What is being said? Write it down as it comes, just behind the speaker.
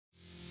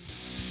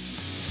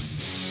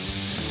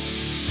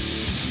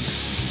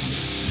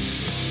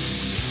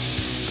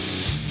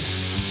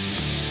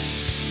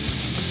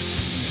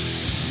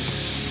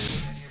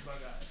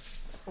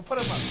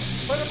Put him up.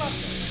 Put him up.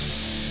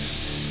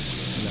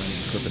 No, I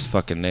need to clip his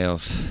fucking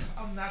nails.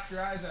 I'll knock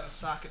your eyes out of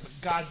socket, but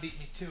God beat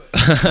me to it.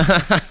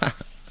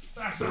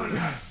 That's not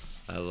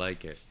nice. I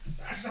like it.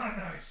 That's not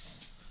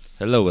nice.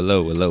 Hello,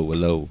 hello, hello,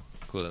 hello.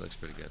 Cool, that looks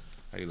pretty good.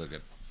 How you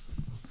looking?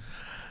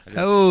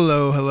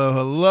 Hello, hello,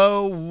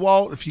 hello,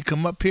 Walt. If you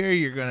come up here,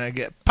 you're going to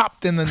get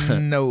popped in the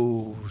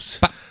nose.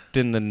 Popped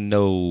in the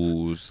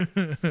nose.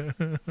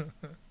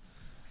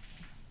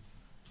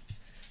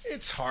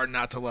 It's hard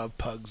not to love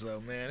pugs,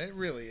 though, man. It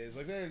really is.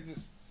 Like, they're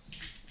just...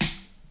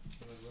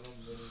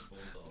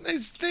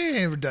 They ain't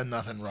ever done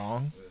nothing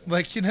wrong.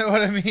 Like, you know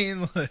what I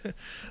mean?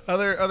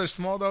 other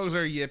small dogs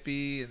are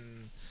yippy,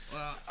 and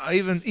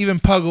even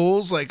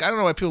puggles. Like, I don't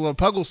know why people love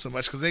puggles so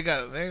much, because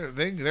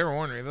they're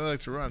ornery. They like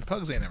to run.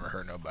 Pugs ain't never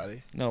hurt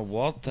nobody. No,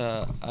 Walt.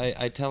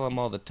 I tell him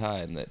all the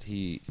time that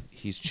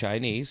he's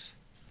Chinese,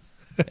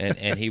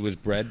 and he was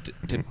bred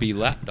to be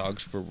lap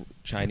dogs for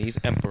Chinese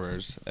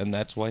emperors, and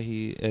that's why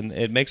and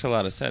it makes a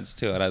lot of sense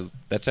too. And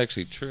that's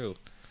actually true,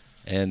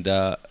 and.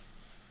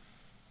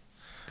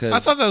 I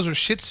thought those were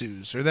Shih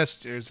Tzus, or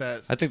is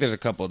that? I think there's a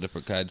couple of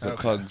different kinds, but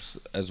pugs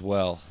as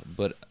well.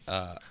 But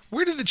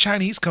where did the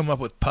Chinese come up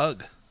with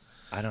pug?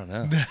 I don't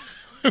know.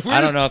 I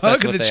don't know if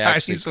that's what they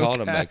actually called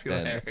them back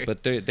then.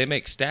 But they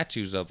make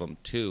statues of them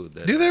too.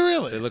 Do they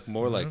really? They look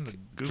more like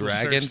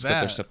dragons,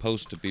 but they're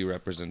supposed to be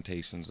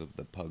representations of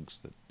the pugs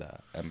that the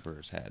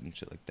emperors had and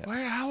shit like that.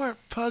 How are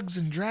pugs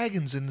and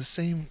dragons in the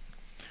same?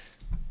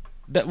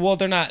 Well,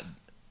 they're not,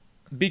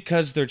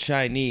 because they're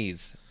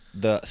Chinese.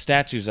 The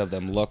statues of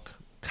them look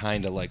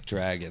kind of like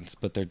dragons,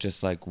 but they're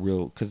just like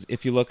real. Because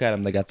if you look at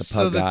them, they got the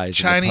pug eyes.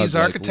 So the Chinese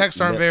architects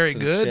aren't very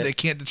good. Shit. They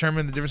can't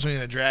determine the difference between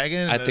a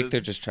dragon. I think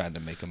they're just trying to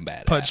make them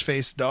badass.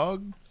 Pudge-faced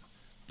dog.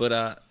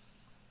 But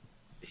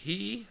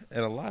he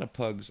and a lot of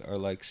pugs are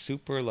like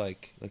super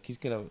like he's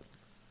gonna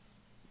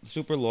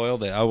super loyal.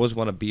 They always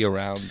want to be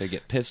around. They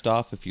get pissed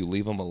off if you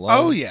leave them alone.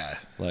 Oh yeah.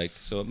 Like,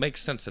 so it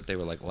makes sense that they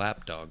were like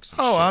lap dogs.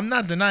 Oh, shit. I'm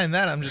not denying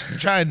that. I'm just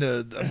trying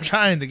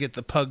to get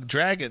the pug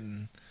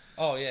dragon.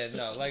 Oh yeah,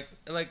 no, like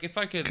if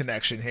I could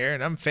connection here,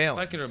 and I'm failing.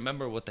 If I could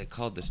remember what they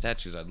called the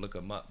statues, I'd look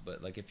them up.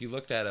 But like if you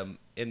looked at them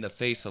in the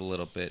face a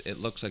little bit, it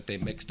looks like they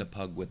mixed a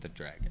pug with a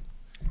dragon,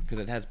 because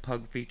it has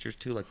pug features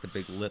too, like the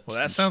big lips. Well,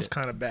 that sounds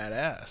kind of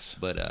badass.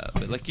 But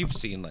like you've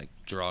seen like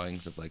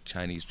drawings of like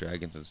Chinese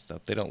dragons and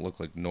stuff. They don't look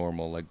like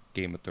normal like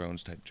Game of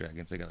Thrones type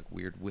dragons. They got like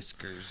weird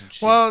whiskers and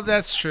shit. Well,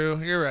 that's true.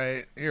 You're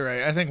right.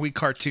 I think we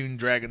cartoon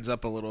dragons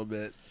up a little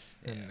bit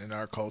in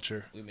our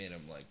culture. We made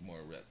them like more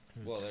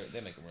Well,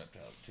 they make them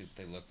reptiles too.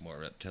 They look more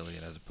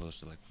reptilian as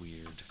opposed to like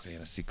weird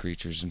fantasy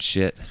creatures and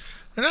shit.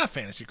 They're not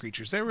fantasy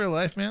creatures. They're real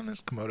life, man.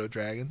 There's Komodo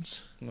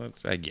dragons. Well,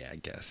 I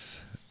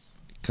guess.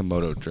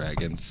 Komodo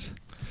dragons.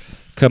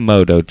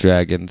 Komodo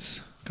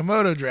dragons.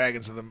 Komodo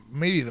dragons are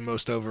maybe the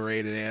most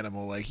overrated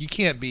animal. Like, you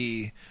can't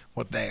be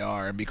what they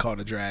are and be called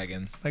a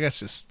dragon. Like, that's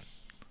just...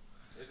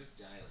 They're just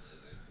giant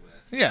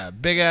lizards. Yeah,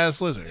 big-ass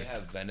lizard. They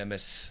have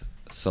venomous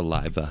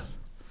saliva.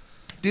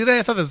 Do they?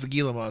 I thought that was the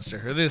Gila monster.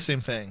 Are they the same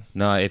thing?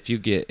 No, if you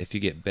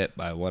get bit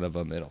by one of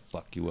them, it'll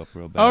fuck you up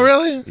real bad. Oh,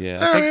 really?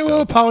 Yeah. All right,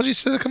 well,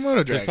 apologies to the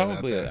Komodo dragon.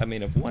 Probably, I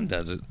mean, if one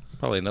does it,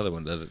 probably another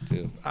one does it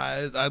too.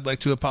 I'd like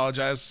to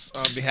apologize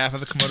on behalf of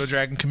the Komodo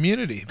dragon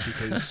community,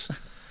 because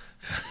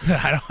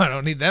I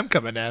don't need them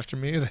coming after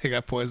me. They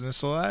got poisonous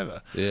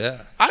saliva.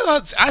 Yeah.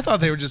 I thought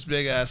they were just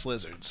big ass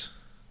lizards.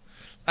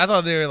 I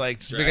thought they were like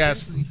just big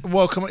ass.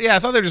 Well, I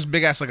thought they were just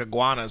big ass like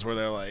iguanas, where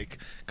they're like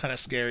kind of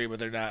scary, but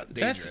they're not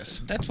dangerous.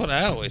 That's what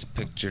I always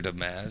pictured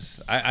them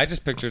as. I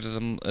just pictured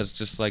them as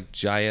just like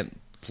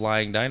giant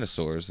flying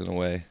dinosaurs in a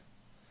way.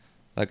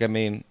 Like, I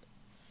mean,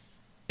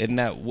 isn't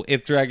that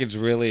if dragons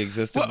really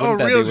existed? Wouldn't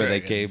that be where they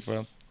came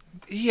from?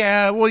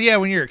 Yeah, well, yeah.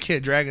 When you're a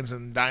kid, dragons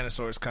and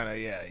dinosaurs kind of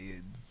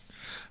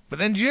But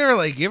then, do you ever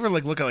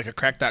look at like a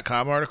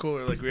Crack.com article,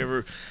 or like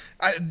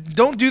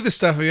don't do this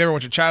stuff if you ever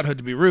want your childhood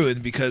to be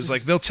ruined, because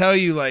like they'll tell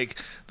you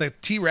like the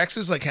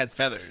T-Rexes like had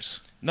feathers.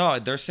 No,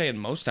 they're saying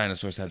most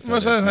dinosaurs had feathers.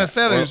 Most of them had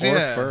feathers, or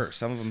fur.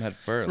 Some of them had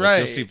fur. Like, right.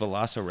 You'll see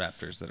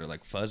velociraptors that are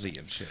like fuzzy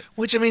and shit.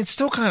 Which, I mean, it's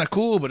still kind of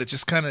cool, but it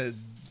just kind of...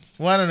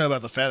 Well, I don't know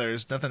about the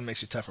feathers. Nothing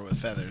makes you tougher with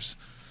feathers.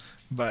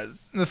 But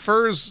the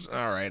fur's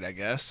all right, I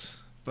guess.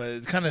 But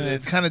it kind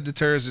of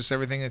deters just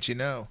everything that you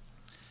know.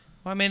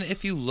 Well, I mean,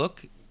 if you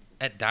look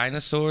at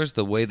dinosaurs,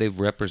 the way they've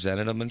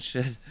represented them and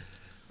shit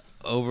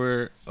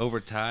over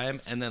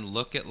time, and then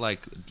look at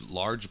like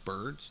large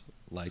birds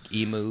like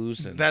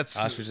emus and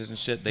ostriches and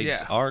shit, they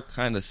are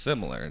kind of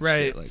similar and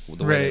right shit. Like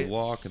the way they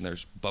walk, and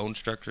there's bone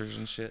structures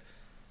and shit.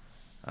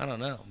 I don't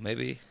know,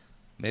 maybe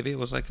it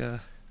was like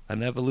an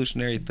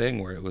evolutionary thing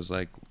where it was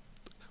like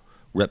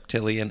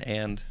reptilian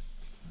and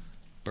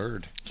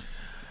bird.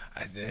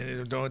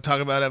 Don't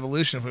talk about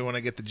evolution if we want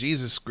to get the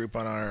Jesus group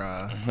on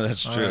our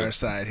That's on true. our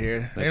side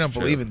here. They That's don't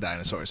true. believe in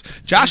dinosaurs.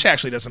 Josh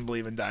actually doesn't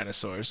believe in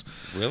dinosaurs.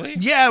 Really?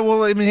 Yeah,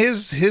 well, I mean,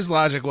 his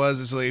logic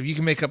was like if you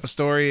can make up a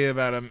story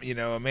about a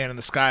man in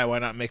the sky, why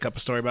not make up a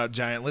story about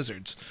giant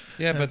lizards?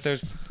 Yeah, but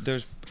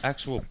there's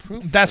actual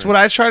proof. That's for what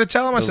I try to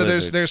tell him. I the said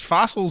lizards. there's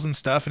fossils and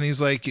stuff, and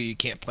he's like, you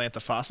can't plant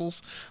the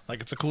fossils.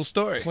 Like it's a cool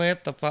story.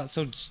 plant the pot.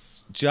 So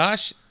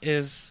Josh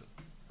is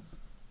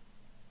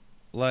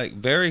like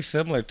very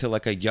similar to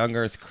like a young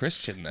Earth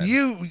Christian. Then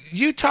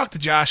You talk to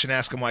Josh and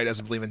ask him why he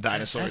doesn't believe in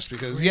dinosaurs That's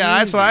because crazy.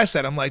 that's what I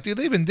said. I'm like, dude,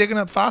 they've been digging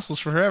up fossils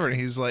for forever, and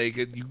he's like,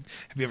 have you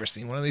ever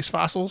seen one of these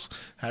fossils?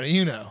 How do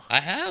you know? I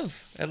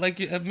have. And like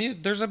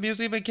there's a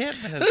museum in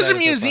Canton. that has Those are dinosaur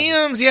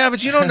museums, yeah,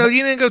 but you don't know.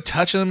 You didn't go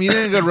touch them. You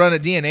didn't go run a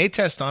DNA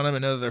test on them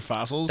and know they're fossils.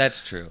 fossils.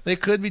 That's true. They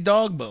could be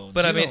dog bones.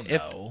 But You I mean, don't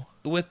if know.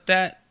 with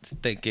that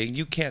thinking,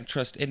 you can't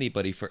trust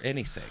anybody for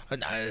anything.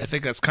 I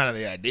think that's kind of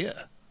the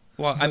idea.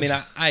 Well, I mean,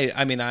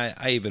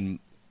 I even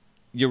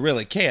you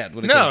really can't.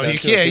 When it No, comes down you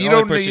to can't. It. The You only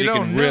don't- person you you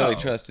can don't really know.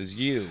 trust is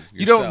you.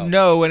 You yourself. don't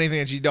know anything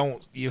that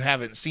you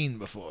haven't seen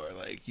before.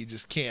 Like you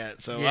just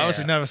can't. So Yeah.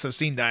 obviously none of us have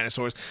seen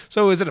dinosaurs.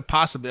 So is it a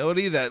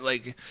possibility that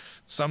like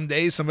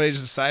someday somebody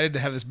just decided to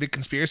have this big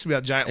conspiracy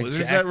about giant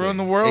lizards that Exactly. ruin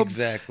the world?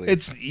 Exactly.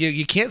 It's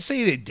you can't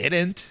say they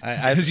didn't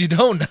I- because you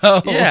don't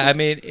know. Yeah, I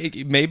mean,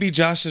 maybe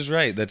Josh is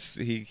right.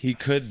 He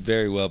could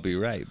very well be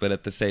right, but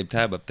at the same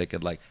time, I'm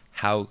thinking like,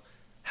 how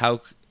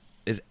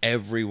is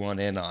everyone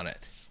in on it?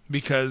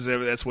 because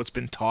that's what's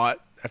been taught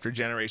after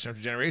generation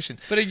after generation.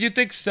 But you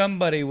think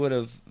somebody would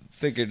have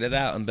figured it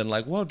out and been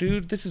like, "Whoa,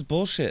 dude, this is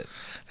bullshit."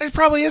 There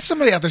probably is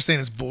somebody out there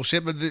saying it's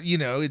bullshit, but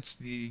it's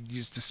you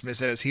just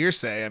dismiss it as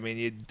hearsay. I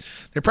mean,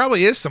 there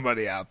probably is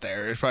somebody out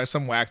there. There's probably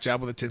some whack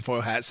job with a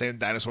tinfoil hat saying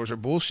dinosaurs are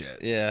bullshit.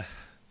 Yeah,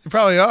 They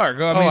probably are.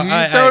 Go. I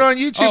mean, you throw it on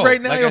YouTube right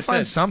now, like you'll I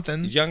find said,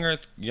 something. Young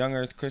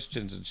Earth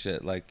Christians and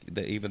shit. Like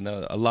even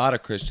though a lot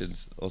of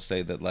Christians will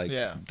say that like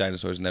Yeah.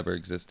 dinosaurs never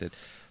existed,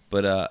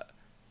 but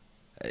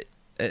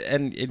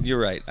and you're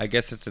right. I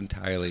guess it's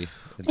entirely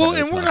Well,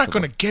 and we're not possible.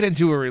 going to get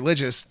into a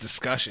religious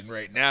discussion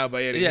right now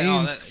by any Yeah,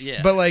 means.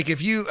 yeah. But like, if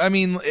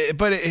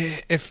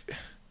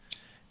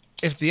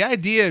the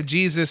idea of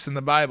Jesus in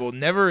the Bible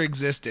never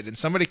existed and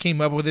somebody came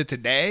up with it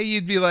today,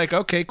 you'd be like,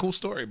 okay, cool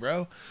story,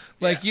 bro.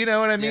 Like, you know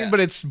what I mean?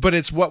 Yeah. But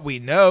it's what we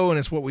know and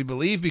it's what we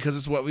believe because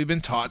it's what we've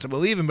been taught to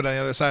believe in. But on the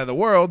other side of the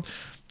world,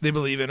 they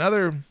believe in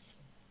other.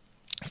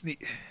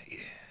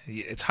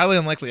 It's highly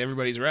unlikely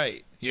everybody's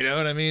right. You know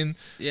what I mean?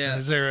 Yeah.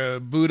 Is there a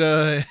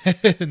Buddha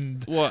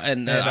and Well,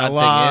 and the and odd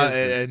Allah thing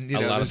is and, a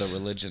lot of there's- the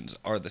religions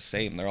are the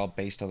same. They're all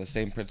based on the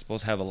same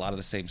principles, have a lot of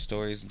the same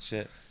stories and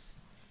shit.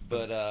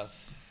 But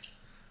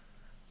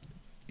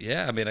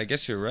yeah, I mean, I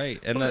guess you're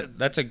right, and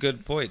that's a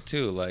good point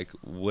too. Like,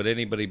 would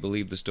anybody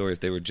believe the story if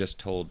they were just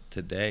told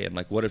today? And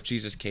like, what if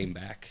Jesus came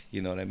back?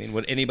 You know what I mean?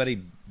 Would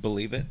anybody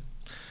believe it?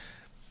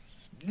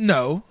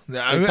 No,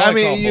 I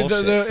probably call mean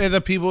bullshit.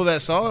 the people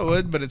that saw it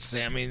would, but it's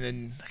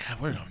and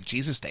God, we're going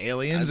Jesus to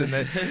aliens, and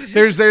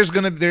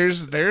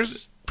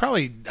there's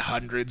probably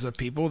hundreds of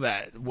people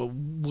that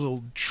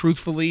will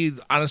truthfully,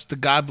 honest to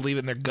God, believe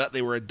in their gut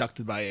they were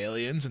abducted by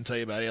aliens and tell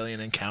you about alien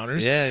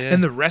encounters. Yeah, yeah.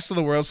 And the rest of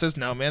the world says,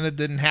 no, man, that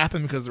didn't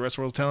happen because the rest of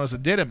the world's telling us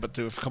it didn't. But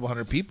to a couple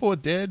hundred people,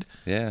 it did.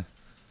 Yeah.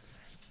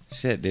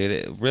 Shit,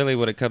 dude. Really,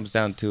 what it comes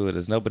down to it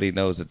is nobody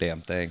knows a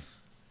damn thing.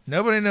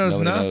 Nobody knows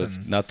Nobody nothing.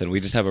 knows nothing. We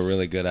just have a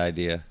really good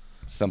idea.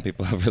 Some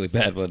people have really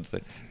bad ones,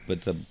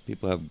 but some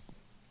people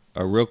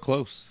are real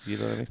close. You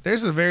know what I mean?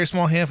 There's a very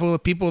small handful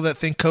of people that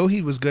think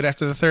Coheed was good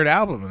after the third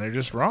album, and they're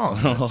just wrong.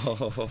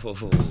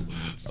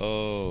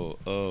 Oh!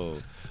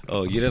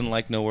 You didn't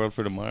like No World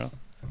for Tomorrow?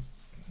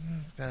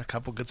 It's got a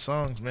couple good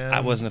songs, man. I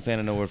wasn't a fan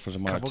of No World for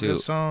Tomorrow couple too. good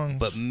songs.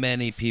 But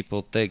many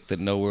people think that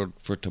No World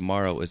for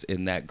Tomorrow is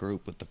in that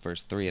group with the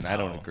first three, and I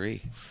don't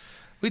agree.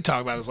 We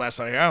talked about this last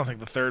time. I don't think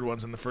the third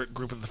one's in the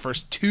group of the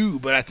first two,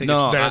 but I think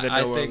it's better than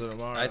No World for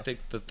Tomorrow. I think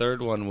the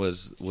third one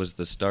was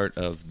the start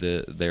of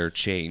their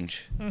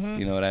change. Mm-hmm.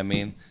 You know what I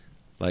mean?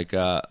 Like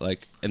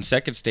and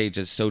second stage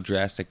is so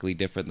drastically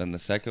different than the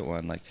second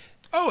one. Like,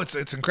 oh,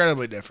 it's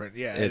incredibly different.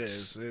 Yeah, it It's-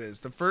 is. It is.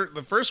 The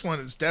first one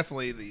is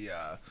definitely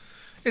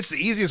it's the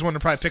easiest one to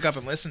probably pick up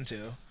and listen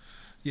to.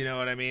 You know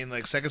what I mean?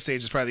 Like second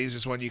stage is probably the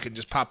easiest one you can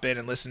just pop in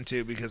and listen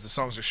to because the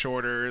songs are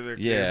shorter.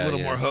 They're a little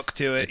more hook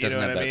to it. It doesn't you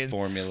know have what I that mean?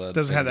 formula. It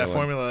doesn't have that going.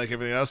 formula like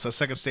everything else. So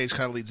second stage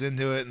kind of leads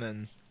into it, and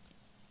then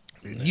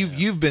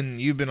you've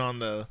been on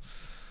the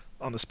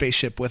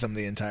spaceship with them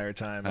the entire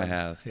time. I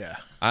have. Yeah.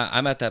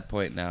 I'm at that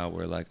point now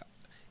where like,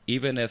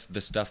 even if the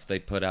stuff they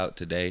put out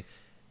today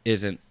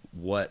isn't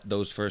what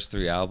those first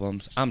three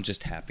albums, I'm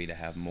just happy to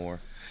have more.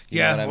 You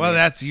know Yeah, what I well,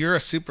 mean? you're a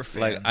super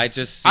fan. Like I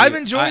just see, I've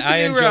enjoyed the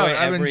new enjoy record.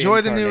 I've every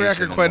enjoyed the new incarnation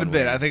record in quite a one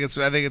bit. way. I think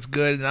it's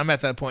good, and I'm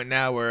at that point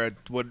now where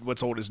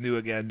what's old is new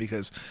again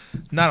because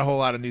not a whole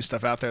lot of new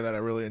stuff out there that I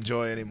really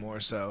enjoy anymore.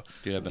 So,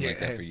 Dude, I've been like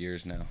that hey, for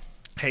years now.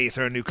 hey, you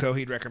throw a new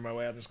Coheed record my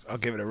way, I'll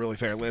give it a really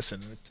fair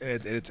listen.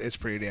 It's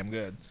pretty damn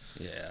good.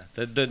 Yeah,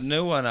 the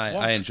new one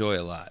I enjoy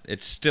a lot.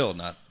 It's still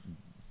not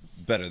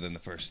better than the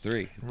first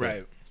three, but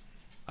Right.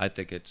 I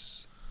think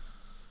it's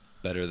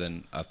better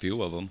than a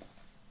few of them.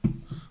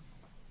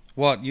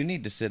 Walt, you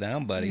need to sit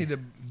down, buddy. You need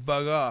to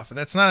bug off.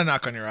 That's not a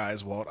knock on your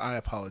eyes, Walt. I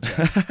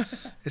apologize.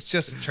 It's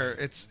just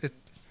it's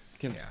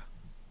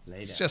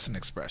just an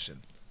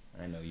expression.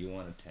 I know you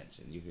want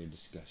attention. You hear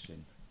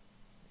discussion.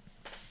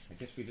 I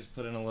guess we just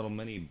put in a little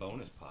mini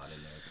bonus pod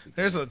in there.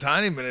 There's a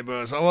tiny mini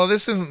bonus. Oh, well,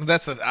 this isn't.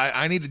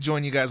 I need to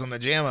join you guys on the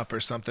jam up or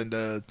something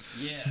to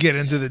get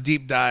into the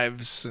deep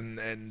dives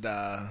and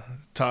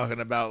talking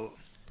about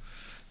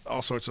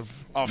all sorts of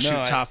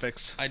offshoot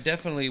topics. I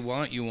definitely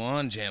want you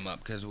on Jam Up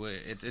because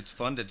it's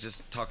fun to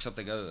just talk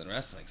something other than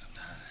wrestling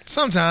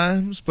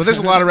sometimes. But there's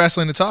a lot of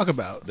wrestling to talk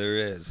about. There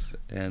is.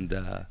 And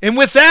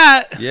with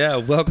that,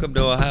 welcome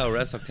to Ohio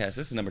WrestleCast.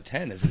 This is number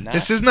 10, is it not?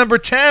 This is number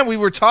 10. We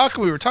were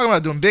talking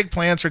about doing big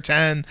plans for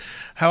 10,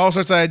 have all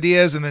sorts of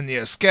ideas, and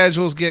then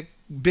schedules get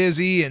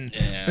busy, and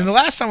the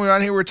last time we were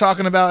on here, we were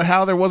talking about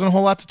how there wasn't a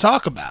whole lot to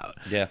talk about.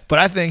 Yeah. But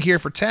I think here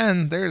for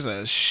 10, there's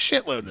a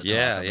shitload to talk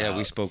about. Yeah,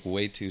 we spoke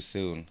way too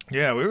soon.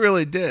 Yeah, we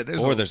really did.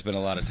 There's been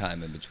a lot of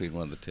time in between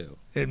one of the two.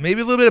 It may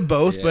be a little bit of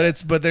both,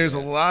 but there's a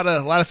lot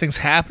of things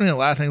happening, a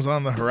lot of things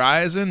on the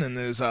horizon, and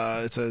it's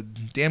a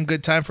damn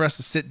good time for us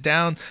to sit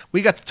down.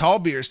 We got the tall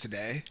beers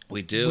today.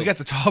 We do. We got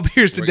the tall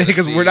beers today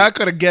because we're not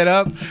going to get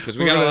up because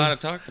we got a lot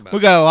to talk about. We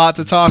got a lot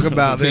to talk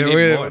about.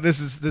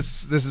 This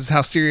is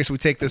how serious we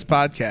take this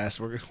podcast.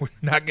 We're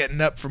not getting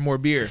up for more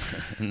beer.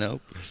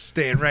 Nope. We're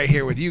staying right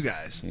here with you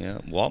guys. Yeah,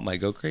 Walt might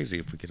go crazy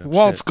if we get up.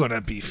 Walt's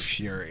gonna be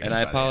furious. And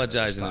I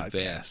apologize in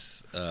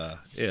advance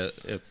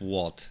if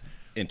Walt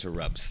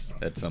interrupts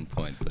at some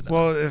point. But,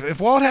 well,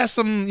 if Walt has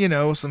some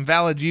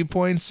valid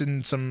viewpoints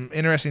and some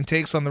interesting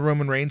takes on the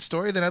Roman Reigns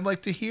story, then I'd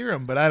like to hear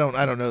him. But I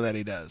don't know that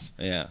he does.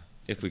 Yeah,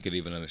 if we could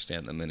even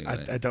understand them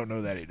anyway. I don't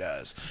know that he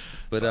does.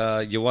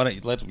 But you want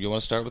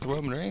to start with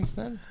Roman Reigns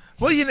then?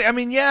 Well,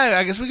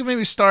 I guess we can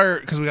maybe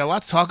start because we got a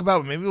lot to talk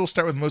about. But maybe we'll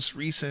start with most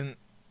recent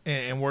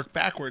and work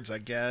backwards. I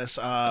guess.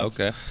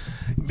 Okay.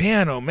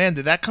 Man, oh man,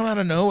 did that come out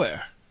of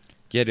nowhere?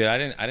 Yeah, dude, I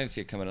didn't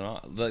see it coming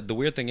on. The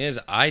weird thing is,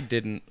 I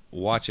didn't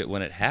watch it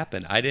when it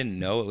happened. I didn't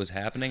know it was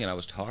happening, and I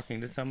was talking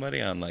to somebody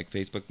on like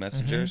Facebook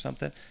Messenger or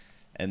something,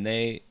 and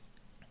they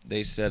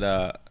said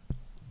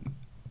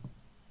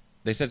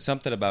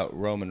something about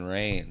Roman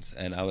Reigns,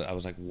 and I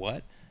was like,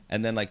 what?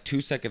 And then like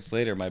 2 seconds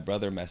later, my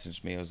brother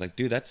messaged me. I was like,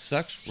 dude, that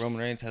sucks.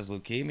 Roman Reigns has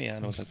leukemia,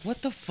 and I was like,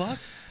 what the fuck?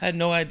 I had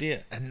no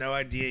idea. I had no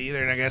idea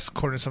either, and I guess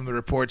according to some of the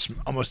reports,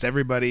 almost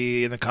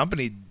everybody in the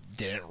company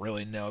didn't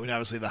really know. I mean,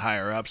 obviously the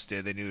higher ups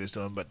did; they knew he was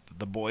doing, but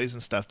the boys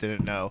and stuff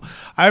didn't know.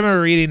 I remember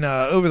reading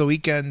over the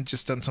weekend,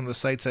 just on some of the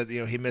sites, that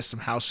he missed some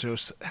house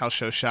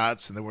show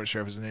shots, and they weren't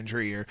sure if it was an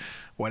injury or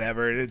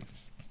whatever.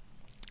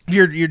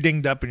 You're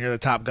dinged up, and you're the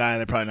top guy.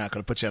 They're probably not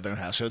going to put you out there in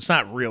a house show. It's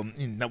not real.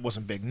 That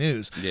wasn't big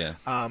news. Yeah.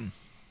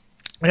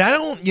 And I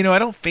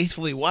don't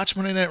faithfully watch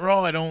Monday Night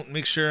Raw. I don't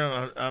make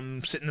sure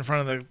I'm sitting in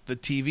front of the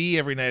TV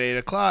every night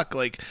at 8:00.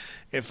 Like,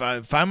 if I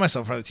find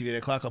myself in front of the TV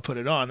at 8:00, I'll put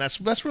it on. That's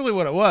really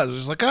what it was. It was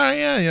just like, oh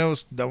yeah, I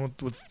was done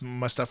with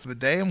my stuff for the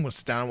day. I'm going to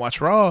sit down and watch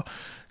Raw.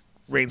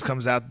 Reigns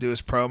comes out to do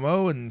his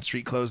promo and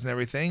street clothes and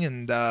everything,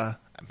 and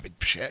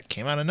shit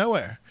came out of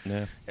nowhere.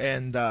 Yeah.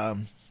 And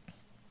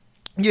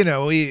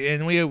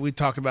we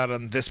talk about it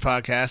on this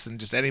podcast, and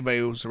just anybody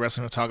who's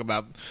wrestling will talk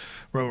about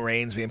Roman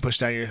Reigns being pushed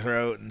down your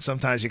throat, and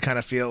sometimes you kind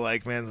of feel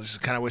like, man, I just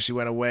kind of wish he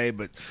went away,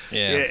 but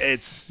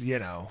it's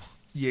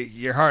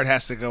your heart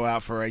has to go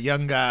out for a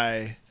young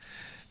guy.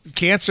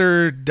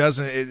 Cancer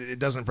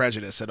doesn't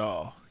prejudice at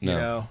all.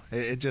 No.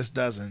 It just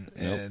doesn't.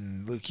 Nope.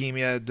 And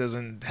leukemia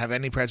doesn't have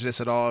any prejudice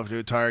at all. If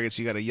you're targets,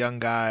 you got a young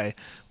guy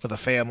with a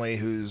family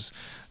who's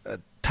a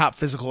top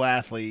physical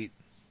athlete.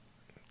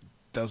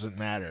 Doesn't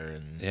matter.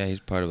 And yeah, he's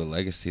part of a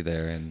legacy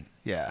there, and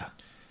yeah,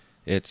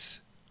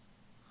 it's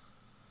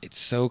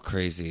so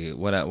crazy.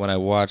 When I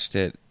watched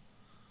it,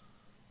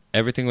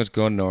 everything was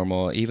going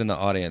normal. Even the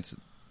audience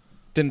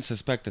didn't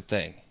suspect a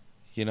thing.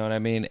 You know what I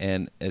mean?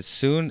 And as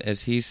soon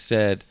as he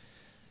said,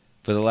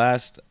 for the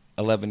last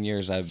 11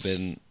 years, I've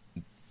been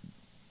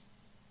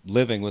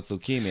living with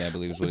leukemia, I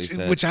believe is what he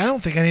said. Which I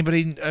don't think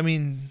anybody. I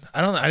mean,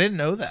 I didn't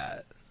know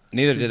that.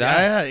 Neither did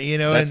I.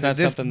 That's not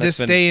something that's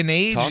this day and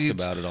age talked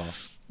about at all.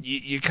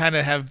 You kind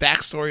of have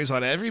backstories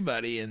on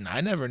everybody, and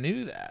I never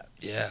knew that.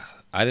 Yeah,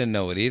 I didn't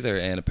know it either,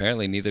 and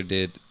apparently neither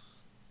did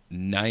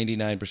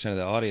 99% of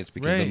the audience,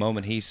 because the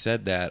moment he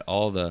said that,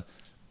 all the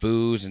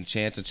boos and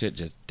chants and shit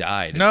just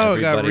died. No,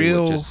 it got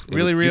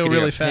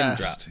really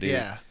fast. Drop,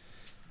 yeah,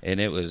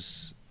 and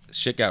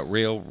shit got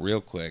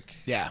real quick.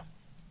 Yeah.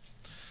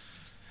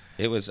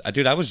 It was,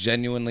 dude, I was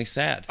genuinely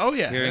sad. Oh,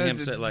 yeah. Hearing him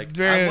say,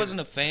 I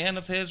wasn't a fan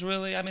of his,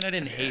 really. I mean, I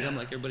didn't hate him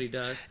like everybody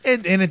does.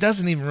 And it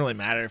doesn't even really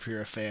matter if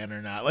you're a fan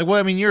or not.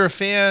 You're a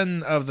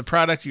fan of the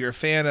product. You're a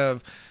fan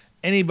of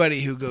anybody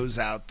who goes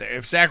out there.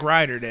 If Zack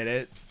Ryder did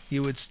it,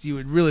 you would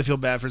really feel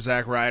bad for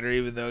Zack Ryder,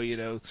 even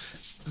though,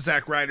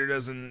 Zack Ryder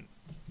doesn't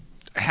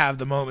have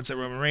the moments that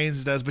Roman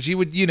Reigns does. But you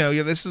would,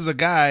 this is a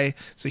guy,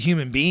 it's a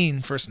human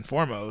being, first and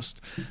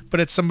foremost. But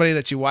it's somebody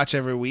that you watch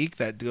every week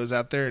that goes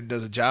out there and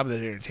does a job that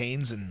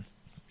entertains and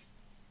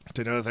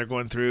to know that they're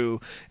going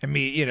through, and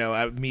me,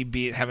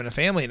 having a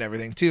family and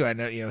everything too. I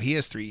know, he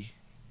has 3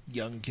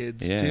 young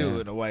kids too,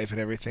 and a wife and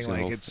everything.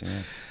 Like it's,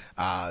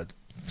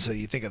 so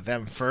you think of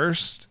them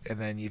first, and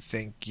then you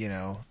think,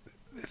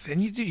 then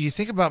you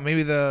think about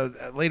maybe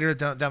the later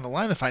down the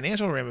line the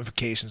financial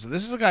ramifications. So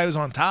this is a guy who's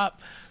on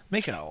top,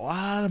 making a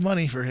lot of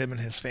money for him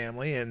and his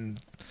family, and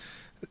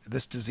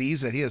this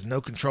disease that he has no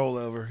control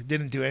over,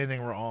 didn't do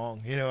anything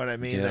wrong. You know what I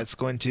mean? Yep. That's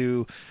going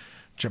to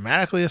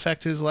dramatically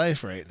affect his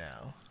life right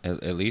now.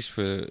 At least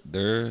for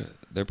they're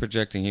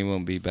projecting he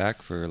won't be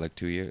back for like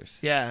 2 years.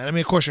 Yeah, and I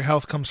mean, of course, your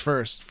health comes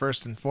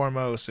first and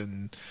foremost,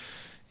 and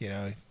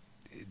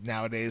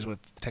nowadays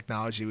with the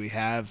technology we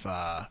have,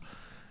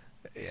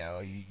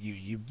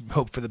 you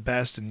hope for the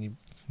best, and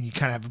you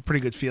kind of have a pretty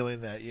good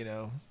feeling that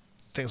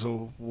things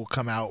will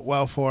come out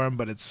well for him,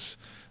 but it's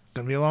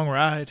gonna be a long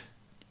ride.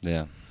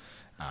 Yeah.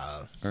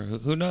 Or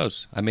who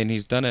knows? I mean,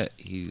 he's done it.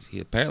 He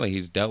apparently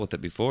he's dealt with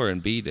it before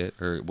and beat it,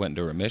 or went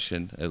into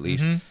remission at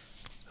least. Mm-hmm.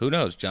 Who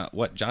knows?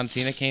 John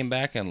Cena came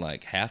back in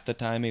like half the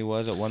time he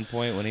was at one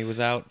point when he was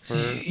out for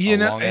a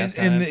long ass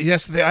time. And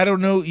yes, I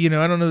don't know.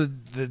 I don't know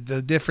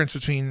the difference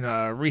between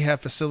rehab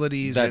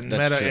facilities and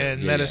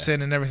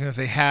medicine and everything that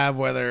they have,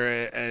 whether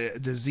a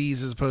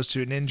disease as opposed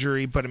to an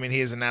injury. But I mean, he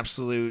is an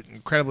absolute,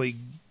 incredibly,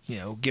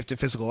 gifted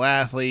physical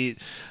athlete.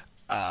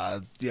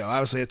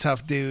 Obviously a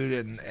tough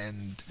dude,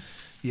 and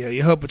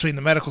you hope between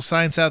the medical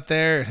science out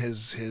there and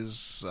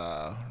his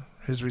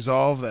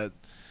resolve that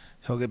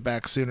he'll get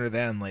back sooner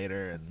than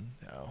later,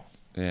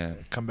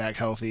 and come back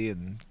healthy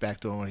and back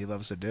doing what he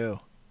loves to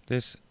do.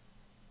 For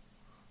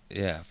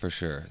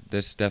sure.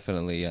 This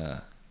definitely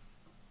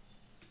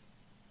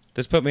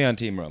this put me on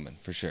Team Roman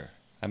for sure.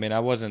 I mean,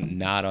 I wasn't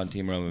not on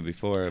Team Roman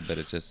before, but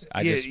it just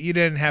you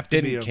didn't have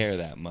to didn't care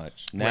that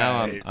much.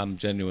 Now right. I'm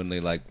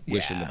genuinely like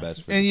wishing the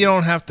best for him. And you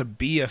don't have to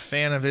be a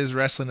fan of his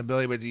wrestling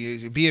ability, but you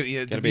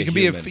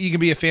can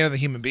be a fan of the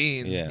human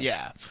being.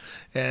 Yeah.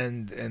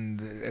 And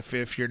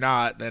if you're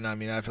not, then I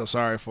mean, I feel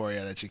sorry for you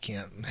that you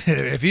can't.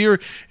 if your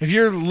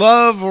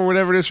love or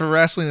whatever it is for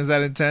wrestling is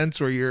that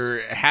intense, where you're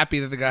happy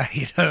that the guy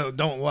you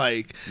don't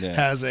like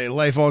has a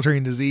life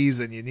altering disease,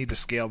 then you need to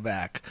scale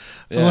back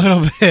a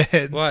little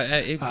bit.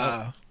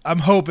 Well, I'm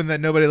hoping that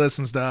nobody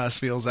listens to us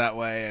feels that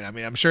way, and I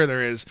mean, I'm sure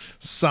there is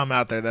some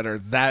out there that are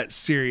that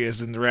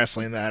serious in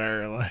wrestling that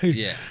are like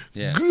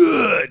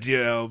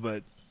good,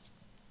 but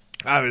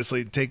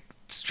obviously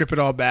strip it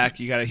all back.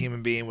 You got a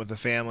human being with a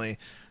family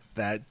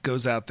that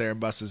goes out there and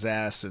busts his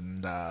ass,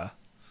 and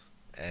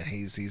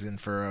he's in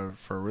for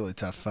a really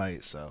tough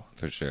fight. So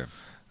for sure.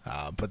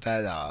 But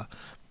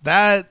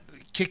that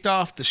kicked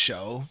off the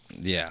show.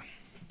 Yeah.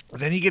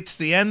 Then you get to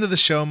the end of the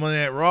show,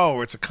 Monday Night Raw,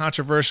 where it's a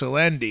controversial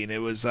ending.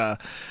 It was,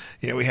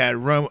 we had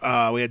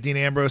Dean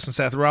Ambrose and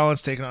Seth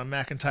Rollins taking on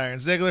McIntyre and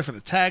Ziggler for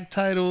the tag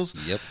titles.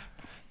 Yep.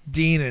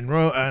 Dean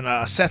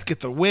and Seth get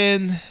the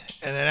win, and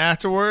then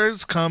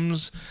afterwards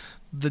comes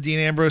the Dean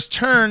Ambrose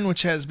turn,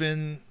 which has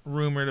been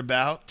rumored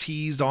about,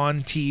 teased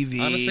on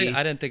TV. Honestly,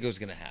 I didn't think it was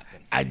going to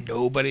happen.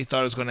 Nobody thought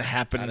it was going to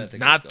happen.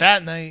 Not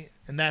that night,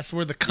 and that's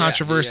where the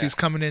controversy is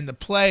coming into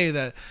play.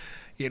 That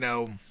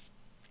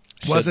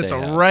was it the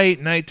right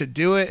night to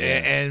do it? Yeah.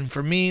 And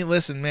for me,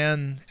 listen,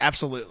 man,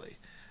 absolutely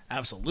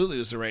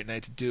was the right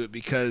night to do it,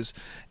 because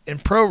in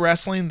pro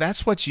wrestling,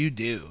 that's what you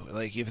do.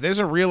 Like, if there's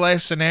a real life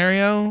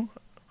scenario,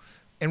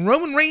 and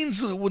Roman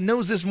Reigns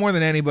knows this more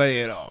than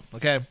anybody at all,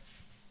 okay?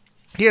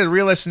 He had a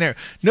real life scenario.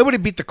 Nobody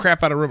beat the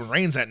crap out of Roman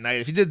Reigns that night.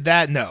 If he did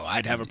that, no,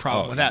 I'd have a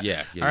problem with that.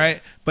 Yeah. All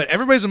right? But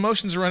everybody's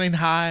emotions are running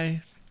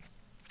high.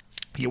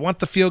 You want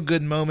the feel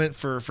good moment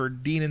for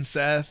Dean and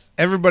Seth.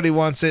 Everybody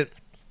wants it.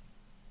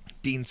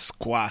 Dean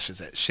squashes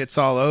it, shits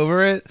all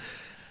over it.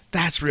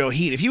 That's real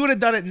heat. If he would have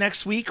done it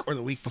next week or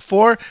the week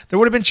before, there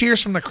would have been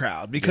cheers from the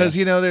crowd, because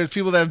there's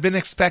people that have been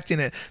expecting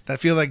it,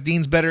 that feel like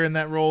Dean's better in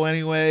that role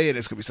anyway, and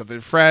it's gonna be something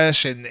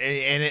fresh, and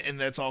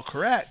that's all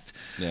correct.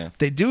 Yeah,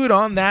 they do it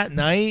on that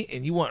night,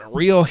 and you want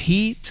real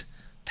heat.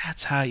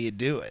 That's how you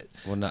do it.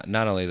 Well,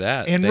 not only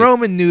that, and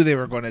Roman knew they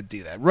were going to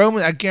do that.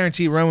 I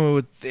guarantee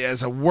Roman,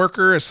 as a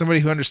worker, as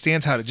somebody who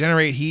understands how to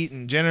generate heat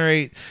and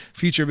generate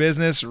future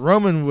business,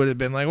 Roman would have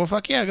been like, "Well,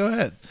 fuck yeah, go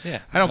ahead.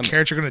 Yeah, I don't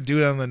care if you're going to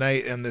do it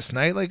on this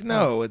night. Like,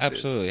 no,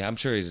 absolutely. I'm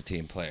sure he's a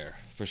team player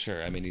for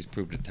sure. I mean, he's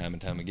proved it time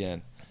and time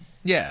again.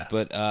 Yeah,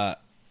 but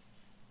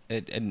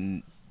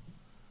and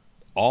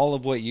all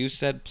of what you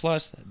said,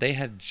 plus they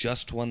had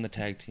just won the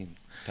tag team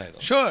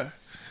title. Sure.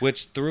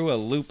 Which threw a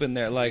loop in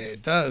there. Like,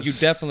 it does. You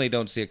definitely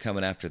don't see it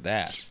coming after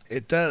that.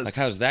 It does. Like,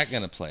 how's that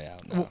going to play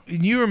out now? Well,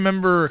 you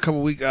remember a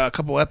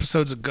couple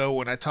episodes ago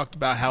when I talked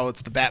about how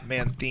it's the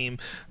Batman theme,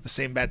 the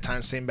same bad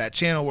time, same bad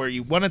channel, where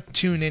you want to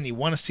tune in, you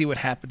want to see what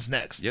happens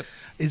next. Yep.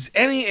 Is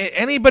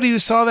anybody who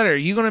saw that, are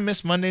you going to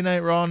miss Monday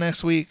Night Raw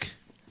next week?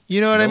 You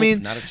know what I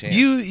mean? Not a chance.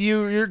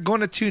 You're going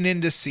to tune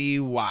in to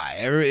see why.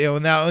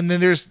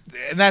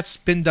 And that's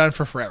been done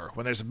for forever.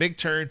 When there's a big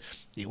turn,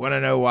 you want to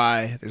know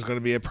why. There's going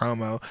to be a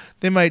promo.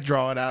 They might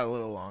draw it out a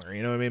little longer.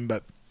 You know what I mean?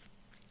 But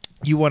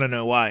you want to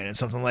know why. And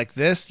something like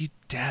this, you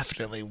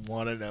definitely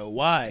want to know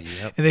why.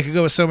 Yep. And they could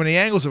go with so many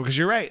angles because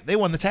you're right. They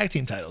won the tag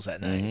team titles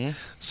that night. Mm-hmm.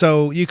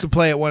 So you could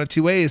play it one of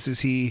two ways.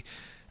 Is he,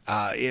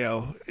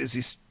 is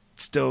he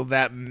still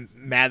that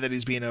mad that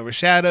he's being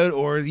overshadowed?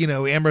 Or,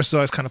 Ambrose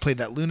always kind of played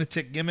that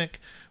lunatic gimmick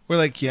where,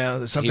 like,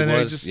 something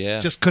that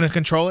just couldn't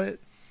control it.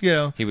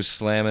 He was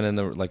slamming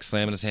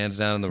his hands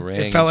down in the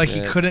ring. It felt like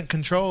he couldn't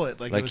control it,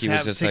 like he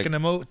was just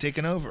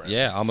taking over.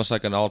 Yeah, almost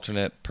like an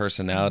alternate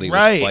personality.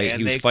 Right,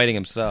 He was fighting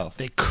himself.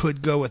 They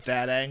could go with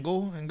that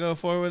angle and go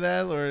forward with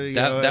that, or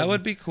that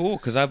would be cool.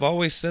 Because I've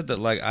always said that,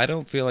 like, I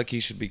don't feel like he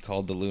should be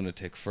called the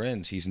Lunatic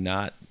Fringe. He's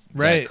not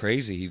that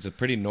crazy. He's a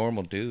pretty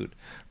normal dude.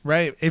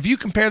 Right. If you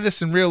compare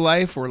this in real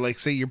life, or like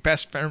say your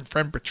best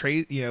friend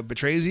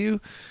betrays you.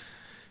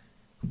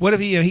 What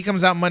if he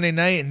comes out Monday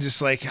night and just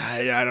like,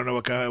 I don't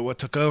know what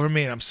took over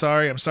me, and I'm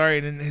sorry, and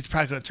then he's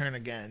probably going to turn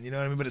again. You know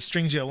what I mean? But it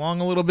strings you along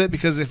a little bit,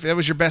 because if that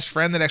was your best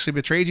friend that actually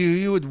betrayed you,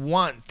 you would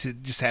want to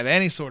just have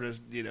any sort of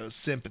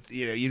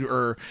sympathy,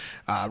 or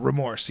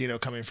remorse,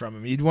 coming from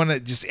him. You'd want to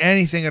just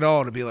anything at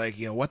all to be like,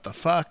 what the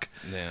fuck?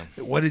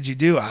 Yeah. What did you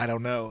do? I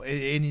don't know.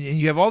 And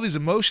you have all these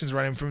emotions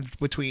running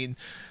between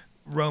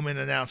Roman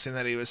announcing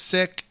that he was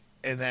sick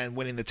and then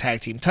winning the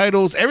tag team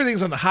titles.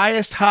 Everything's on the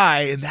highest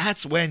high, and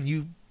that's when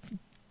you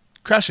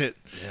crush it.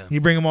 Yeah. You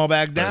bring them all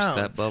back down. Burst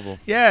that bubble.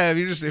 Yeah,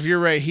 if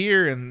you're right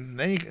here, and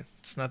then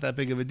it's not that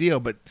big of a deal.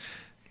 But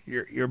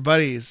your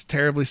buddy is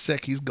terribly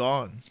sick. He's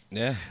gone.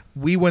 Yeah.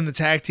 We win the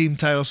tag team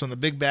titles from the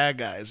big bad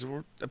guys.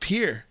 We're up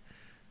here.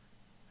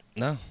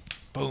 No.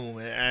 Boom.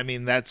 I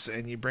mean,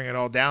 and you bring it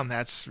all down.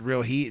 That's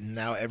real heat. And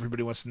now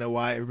everybody wants to know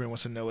why. Everybody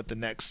wants to know what the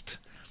next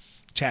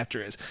chapter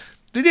is.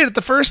 They did it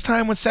the first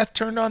time when Seth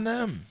turned on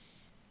them.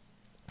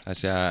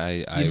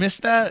 I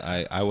missed that?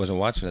 I wasn't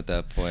watching at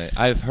that point.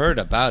 I've heard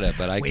about it,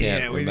 but I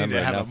can't remember need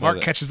to have enough Mark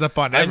of it. catches up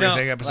on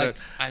everything episode.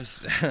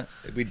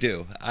 We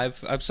do.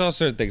 I've saw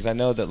certain things. I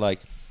know that,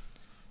 like,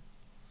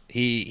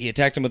 he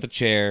attacked him with a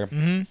chair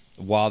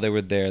while they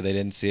were there. They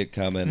didn't see it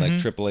coming. Like,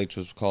 Triple H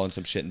was calling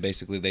some shit, and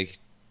basically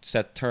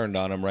Seth turned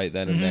on him right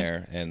then and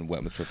there and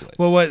went with Triple H.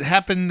 Well, what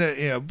happened,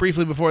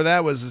 briefly before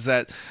that was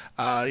that,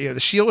 the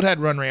Shield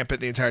had run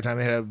rampant the entire time.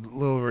 They had a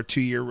little over a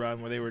 2-year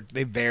run where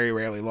they very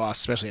rarely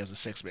lost, especially as a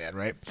 6-man,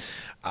 right?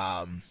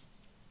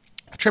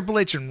 Triple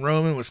H and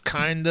Roman was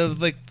kind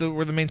of like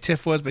where the main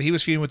tiff was, but he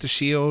was feuding with the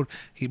Shield.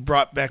 He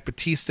brought back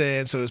Batista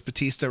in, so it was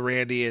Batista,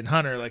 Randy, and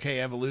Hunter. Like, hey,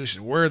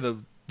 Evolution,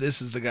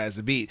 this is the guys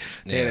to beat.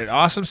 They had an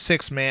awesome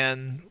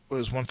 6-man. It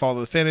was one fall to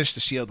the finish. The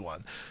Shield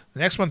won. The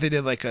next month they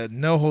did like a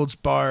no holds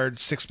barred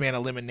 6-man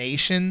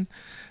elimination.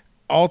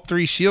 All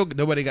 3 Shield,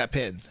 nobody got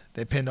pinned.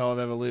 They pinned all of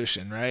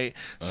Evolution, right?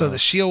 So the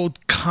Shield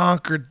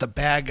conquered the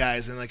bad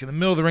guys, and like in the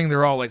middle of the ring,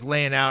 they're all like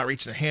laying out,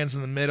 reaching their hands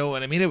in the middle,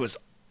 and I mean it was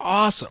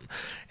awesome.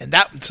 And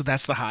that's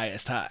the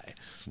highest high.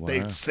 Wow.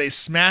 They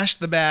smashed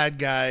the bad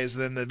guys.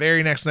 Then the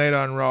very next night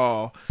on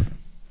Raw,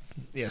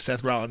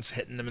 Seth Rollins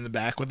hitting them in the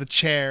back with a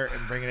chair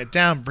and bringing it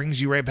down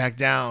brings you right back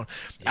down.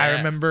 Yeah. I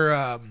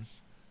remember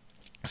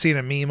seeing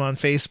a meme on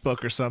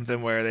Facebook or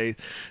something where they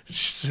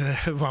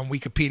on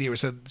Wikipedia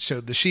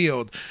showed the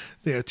Shield,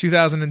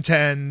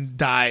 2010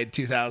 died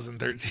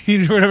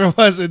 2013 or whatever it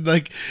was, and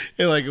like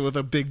with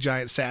a big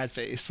giant sad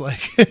face,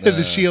 like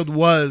the Shield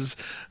was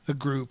a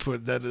group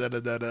with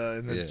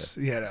and it's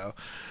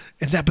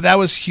but that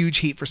was huge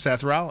heat for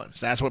Seth Rollins.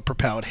 That's what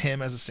propelled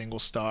him as a single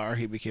star.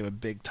 He became a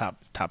big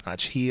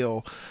top-notch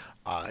heel.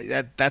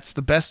 That's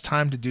the best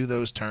time to do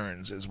those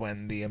turns, is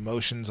when the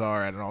emotions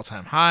are at an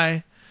all-time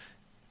high.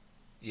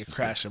 You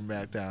crash them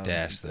back down.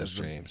 Dash those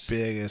dreams.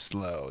 Biggest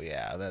low,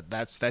 yeah.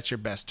 That's your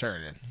best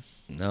turn.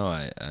 No,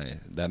 I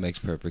that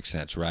makes perfect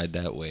sense. Ride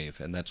that wave,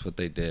 and that's what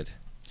they did.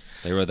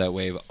 They rode that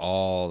wave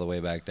all the way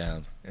back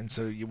down. And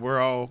so we're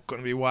all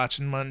going to be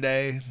watching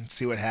Monday and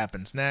see what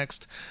happens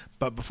next.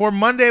 But before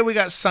Monday, we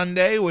got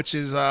Sunday, which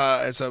is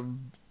it's a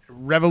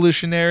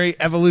evolutionary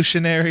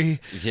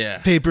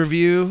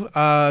pay-per-view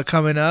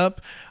coming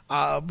up.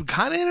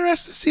 Kind of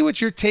interested to see what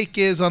your take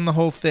is on the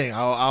whole thing.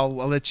 I'll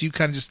let you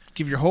kind of just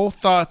give your whole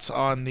thoughts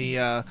on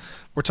the.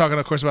 We're talking,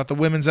 of course, about the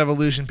Women's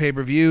Evolution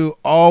pay-per-view,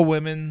 all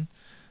women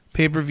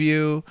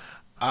pay-per-view.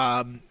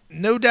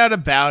 No doubt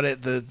about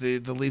it.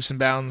 The leaps and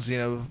bounds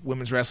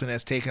women's wrestling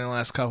has taken in the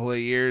last couple of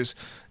years.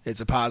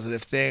 It's a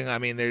positive thing. I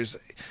mean, there's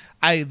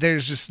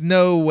just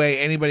no way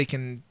anybody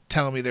can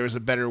tell me there was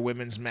a better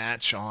women's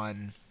match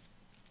on.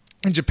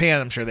 In Japan,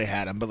 I'm sure they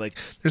had them, but like,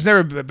 there's never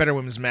a better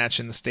women's match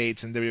in the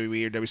States in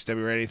WWE or WCW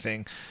or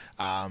anything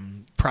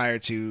prior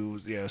to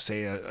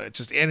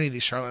just any of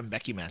these Charlotte and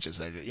Becky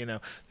matches.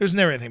 There's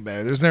never anything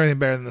better. There's never anything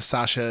better than the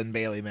Sasha and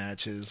Bayley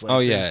matches.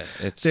 Like,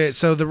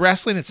 so the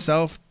wrestling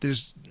itself,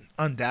 there's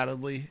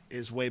undoubtedly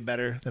is way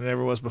better than it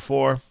ever was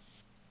before.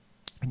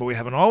 But we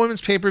have an all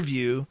women's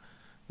pay-per-view.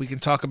 We can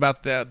talk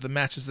about the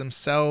matches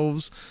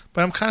themselves,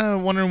 but I'm kind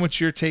of wondering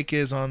what your take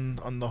is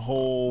on the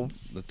whole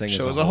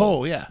show as a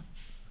whole. Yeah.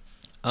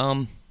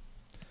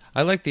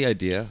 I like the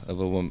idea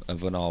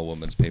of an all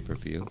women's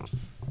pay-per-view.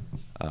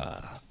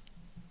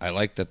 I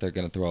like that they're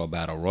going to throw a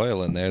battle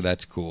royal in there.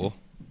 That's cool.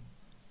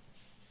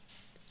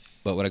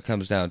 But when it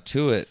comes down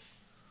to it,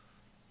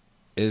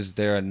 is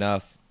there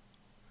enough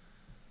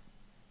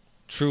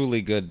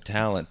truly good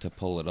talent to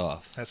pull it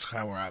off? That's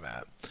kind of where I'm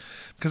at.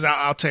 Because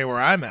I'll tell you where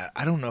I'm at.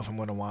 I don't know if I'm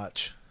going to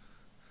watch.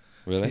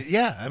 Really?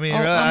 Yeah, I mean,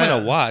 I'm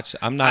going to watch.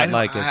 I'm not don't-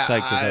 like as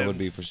psyched as I would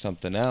be for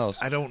something else.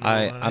 I don't know.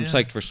 I'm Yeah.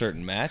 psyched for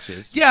certain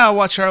matches. Yeah, I'll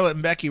watch Charlotte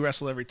and Becky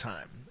wrestle every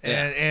time.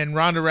 Yeah. And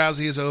Ronda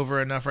Rousey is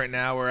over enough right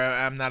now where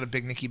I'm not a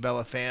big Nikki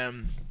Bella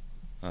fan,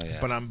 Oh yeah.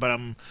 but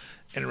I'm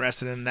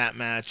interested in that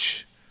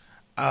match.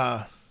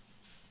 That's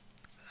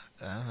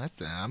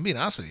I'm being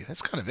honest with you.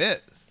 That's kind of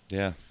it.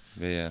 Yeah.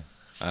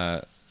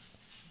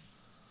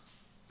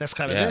 That's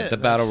kind of Yeah, it. the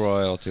That's- battle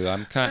royal too.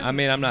 I'm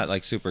not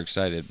like super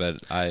excited, but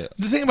The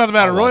thing about the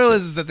battle I'll watch royal it.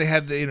 is that they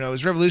had it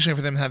was revolutionary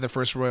for them to have their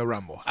first Royal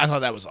Rumble. I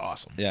thought that was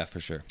awesome. yeah, for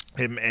sure.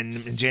 And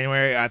in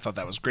January, I thought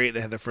that was great. They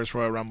had their first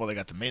Royal Rumble. They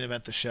got the main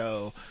event, the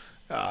show.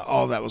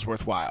 All that was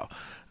worthwhile.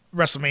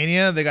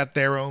 WrestleMania, they got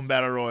their own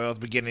battle royal at the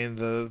beginning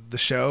of the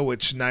show,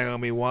 which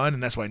Naomi won,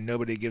 and that's why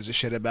nobody gives a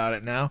shit about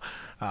it now.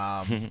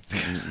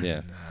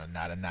 Yeah.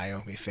 Not a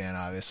Naomi fan,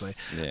 obviously.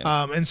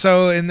 Yeah.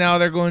 And now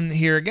they're going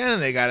here again,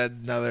 and they got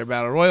another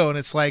battle royal, and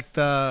it's like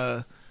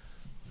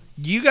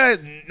you guys,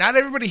 not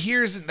everybody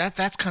here is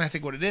that's kind of I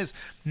think what it is.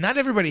 Not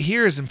everybody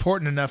here is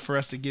important enough for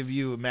us to give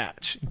you a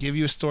match, give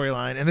you a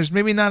storyline, and there's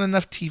maybe not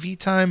enough TV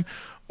time,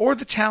 or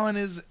the talent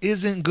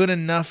isn't good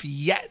enough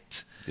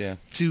yet Yeah.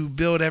 to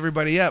build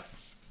everybody up.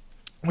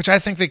 Which I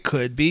think they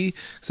could be,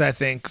 because I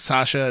think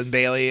Sasha and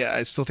Bailey.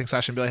 I still think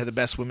Sasha and Bailey had the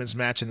best women's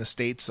match in the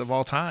States of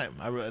all time.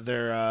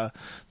 Their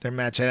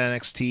match at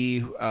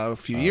NXT a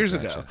few years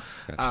ago.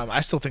 Gotcha. I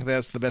still think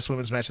that's the best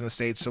women's match in the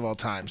States of all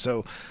time.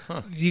 So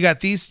you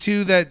got these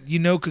two that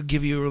could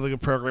give you a really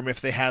good program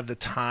if they had the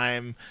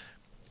time.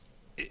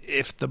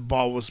 If the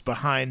ball was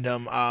behind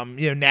them,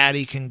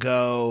 Natty can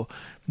go,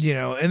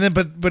 and then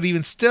but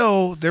even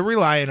still, they're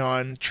relying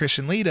on Trish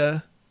and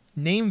Lita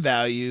name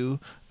value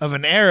of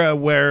an era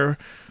where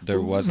There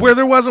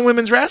wasn't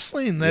women's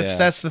wrestling.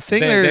 That's the thing.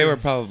 They were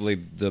probably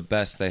the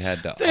best they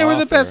had to They were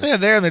the offer, best they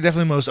had there, and they're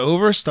definitely most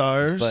over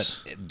stars.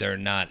 but they're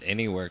not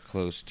anywhere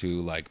close to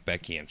like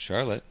Becky and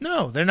Charlotte.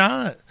 No, they're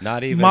not.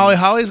 Not even Molly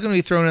Holly's going to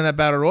be thrown in that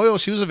battle royal.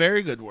 She was a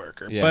very good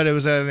worker, Yeah. but it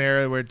was at an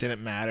era where it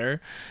didn't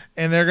matter.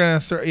 And they're going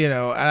to throw.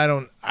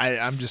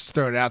 I'm just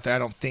throwing it out there. I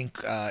don't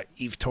think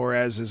Eve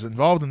Torres is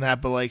involved in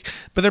that, but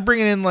they're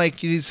bringing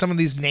in some of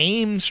these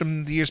names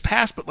from the years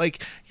past. But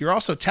you're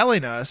also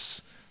telling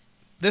us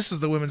this is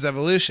the women's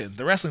evolution.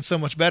 The wrestling's so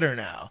much better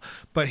now.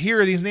 But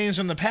here are these names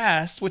from the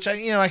past, which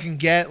I can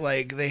get.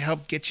 They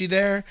helped get you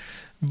there.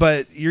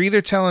 But you're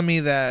either telling me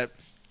that.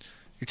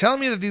 You're telling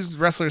me that these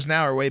wrestlers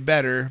now are way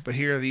better, but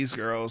here are these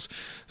girls.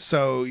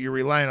 So you're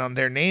relying on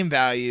their name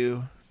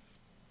value,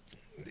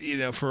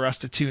 for us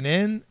to tune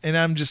in. And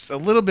I'm just a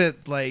little bit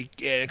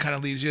it kind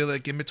of leaves you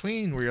in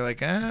between where you're I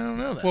don't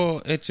know that.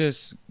 Well, it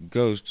just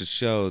goes to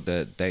show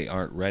that they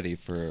aren't ready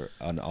for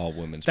an all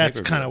women's.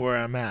 That's kind of where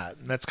I'm at.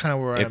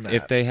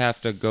 If they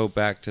have to go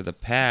back to the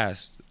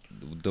past,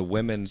 the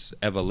women's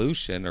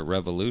evolution or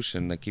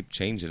revolution, they keep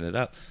changing it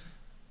up.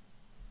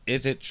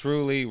 Is it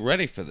truly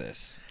ready for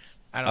this?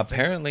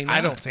 Apparently not. I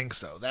don't think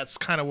so. That's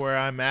kind of where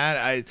I'm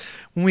at.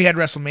 When we had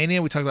WrestleMania,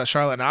 we talked about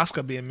Charlotte and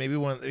Asuka being maybe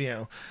one of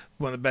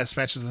the best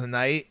matches of the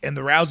night, and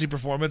the Rousey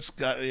performance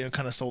got,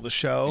 kind of sold the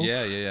show.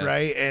 Yeah.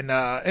 Right, and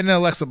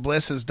Alexa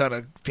Bliss has done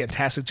a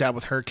fantastic job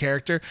with her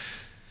character.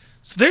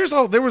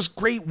 So there was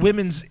great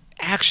women's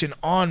action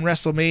on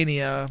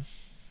WrestleMania,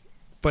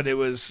 but it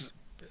was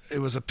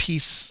a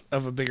piece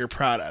of a bigger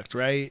product,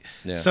 right?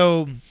 Yeah.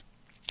 So.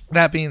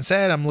 That being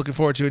said, I'm looking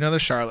forward to another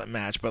Charlotte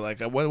match, but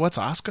what's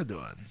Asuka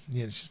doing?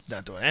 She's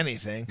not doing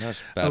anything.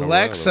 That's battle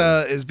Alexa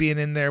royal. is being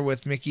in there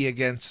with Mickey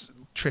against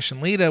Trish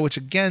and Lita, which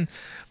again,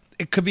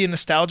 it could be a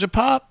nostalgia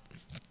pop,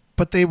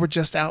 but they were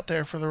just out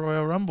there for the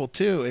Royal Rumble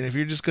too. And if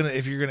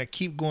you're gonna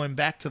keep going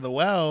back to the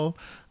well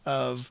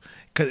of,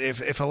 because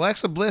if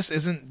Alexa Bliss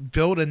isn't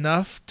built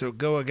enough to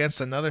go against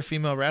another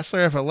female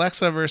wrestler, if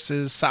Alexa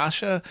versus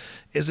Sasha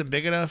isn't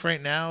big enough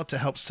right now to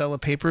help sell a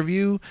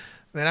pay-per-view,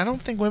 then I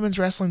don't think women's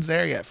wrestling's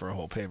there yet for a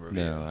whole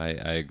pay-per-view. No, I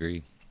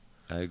agree.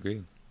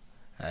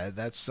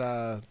 That's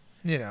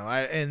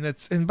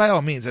and by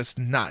all means, that's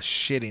not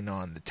shitting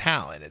on the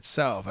talent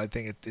itself. I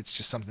think it's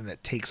just something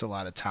that takes a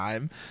lot of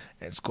time,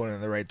 and it's going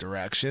in the right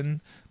direction,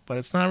 but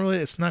it's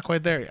not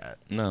quite there yet.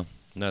 No,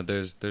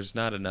 there's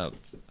not enough.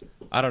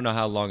 I don't know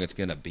how long it's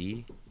gonna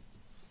be,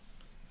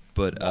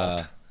 but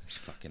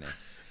fucking.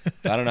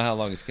 I don't know how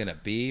long it's gonna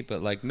be,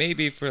 but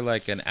maybe for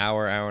an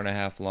hour and a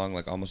half long,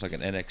 almost like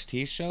an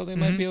NXT show, they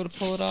might be able to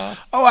pull it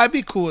off. Oh, I'd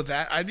be cool with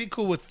that. I'd be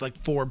cool with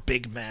 4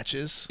 big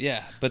matches.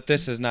 Yeah, but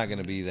this is not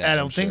gonna be that. I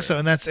don't think so.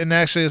 And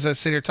actually, as I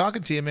sit here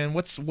talking to you, man,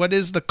 what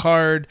is the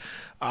card?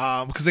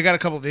 Because they got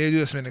they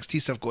do some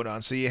NXT stuff going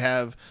on. So you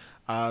have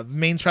the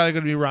main's probably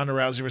going to be Ronda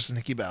Rousey versus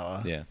Nikki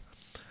Bella. Yeah,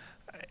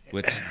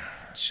 which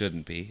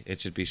shouldn't be.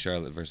 It should be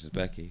Charlotte versus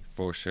Becky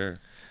for sure.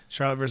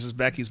 Charlotte versus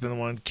Becky's been the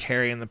one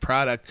carrying the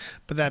product.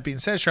 But that being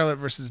said, Charlotte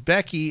versus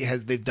Becky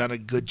they've done a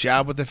good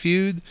job with the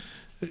feud.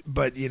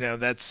 But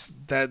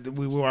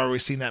we've already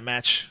seen that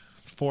match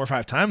 4 or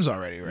 5 times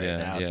already Yeah,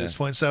 now yeah. at this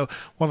point. So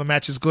while the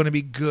match is going to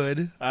be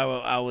good,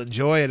 I'll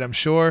enjoy it. I'm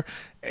sure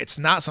it's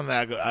not something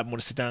that I'm going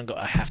to sit down and go,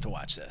 I have to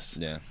watch this.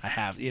 Yeah. I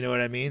have. You know what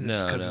I mean? No,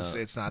 It's because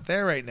no. it's not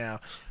there right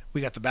now.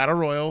 We got the Battle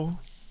Royal.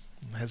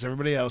 Has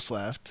everybody else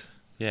left?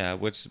 Yeah,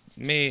 which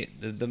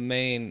the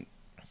main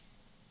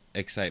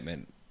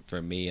excitement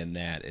for me in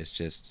that is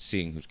just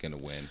seeing who's going to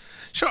win.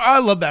 Sure, I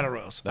love Battle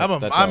Royals. That's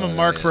I'm all a it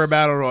mark for a is.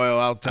 Battle Royal.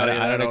 I'll tell you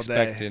I that don't all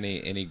expect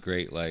day. any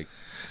great like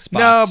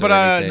No, spots but or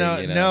I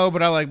anything. no,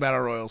 but I like Battle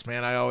Royals,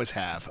 man. I always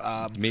have.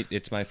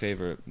 It's my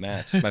favorite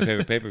match. My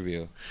favorite pay per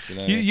view. You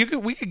know, what I mean? You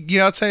could we could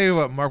I'll tell you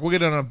what, Mark. We'll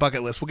get it on a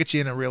bucket list. We'll get you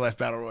in a real life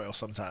Battle Royal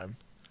sometime.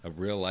 A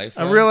real life.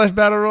 A one? real life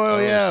Battle Royal, Oh,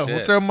 yeah. shit.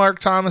 We'll throw Mark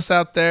Thomas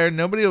out there.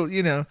 Nobody will,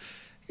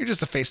 you're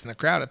just a face in the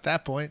crowd at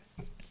that point.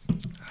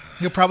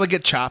 You'll probably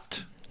get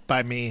chopped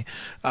by me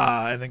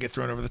and then get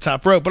thrown over the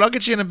top rope. But I'll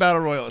get you in a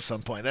Battle Royal at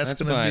some point. That's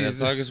That's going to fine be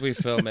as long as we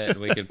film it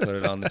and we can put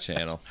it on the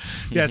channel.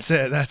 That's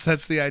it.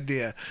 That's the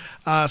idea.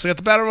 So you got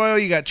the Battle Royal.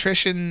 You got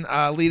Trish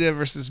and Lita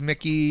versus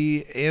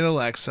Mickey and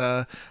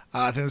Alexa.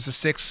 I think there's a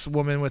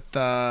 6-woman with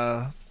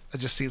I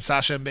just seen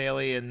Sasha and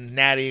Bailey and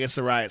Natty against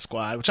the Riot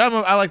Squad, which I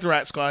like the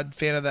Riot Squad.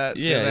 Fan of that.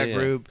 Yeah, fan of that yeah.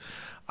 group.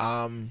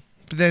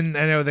 But then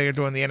I know they're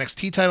doing the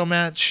NXT title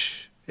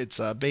match. It's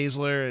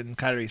Baszler and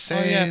Kairi Oh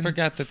Sane. yeah, I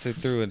forgot that they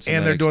threw in some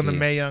And they're doing the NXT.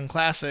 Mae Young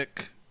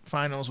Classic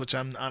finals, which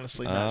I'm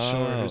honestly not sure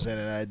Oh. who's in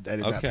it. I did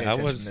not pay Okay,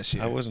 attention this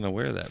year. I wasn't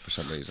aware of that for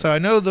some reason. So I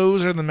know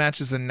those are the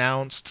matches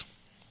announced.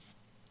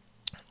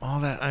 All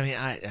that, I mean,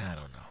 I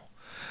don't know.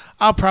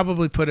 I'll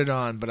probably put it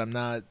on, but I'm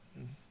not.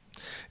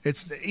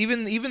 It's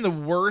even the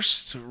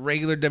worst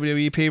regular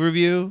WWE pay per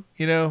view.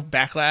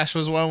 Backlash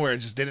was one where it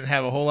just didn't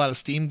have a whole lot of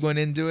steam going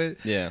into it.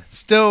 yeah,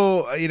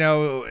 Still,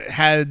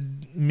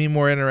 had me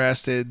more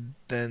interested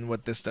than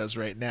what this does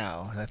right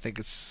now, and I think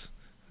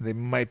they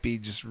might be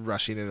just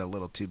rushing it a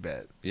little too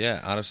bit.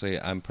 yeah. Honestly,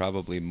 I'm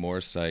probably more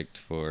psyched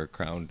for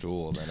Crown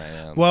Jewel than I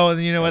am. Well,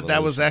 and you know what?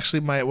 That was Evolution.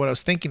 actually what I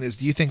was thinking is,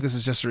 do you think this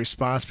is just a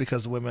response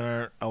because the women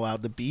aren't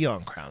allowed to be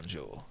on Crown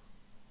Jewel?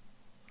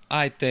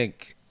 I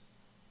think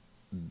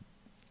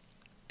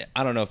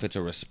I don't know if it's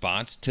a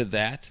response to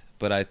that,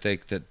 but I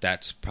think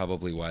that's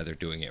probably why they're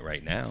doing it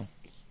right now.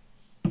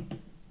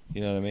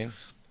 You know what I mean?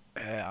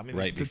 I mean,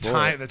 Right the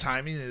before. the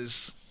timing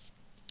is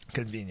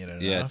convenient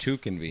enough. Yeah, too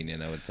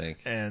convenient, I would think.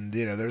 And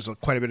there's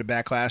quite a bit of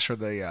backlash for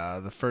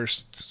the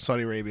first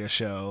Saudi Arabia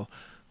show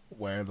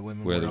where the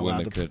women Where weren't the allowed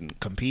women to couldn't.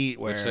 compete.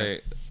 Where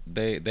Which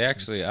they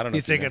actually, I don't know. you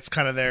if think know. it's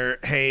kind of their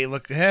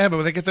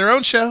but they get their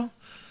own show.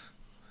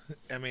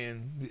 I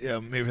mean,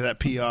 maybe that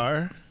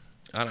PR.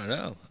 I don't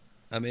know.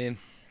 I mean,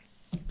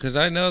 because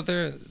I know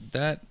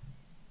that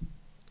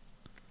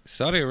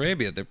Saudi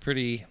Arabia, they're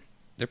pretty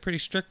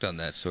strict on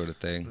that sort of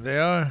thing. They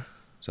are.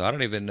 So I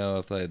don't even know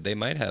if they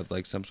might have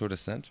like some sort of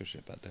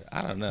censorship out there.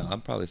 I don't know.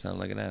 I'm probably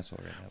sounding like an asshole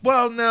right now.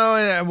 Well,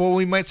 no,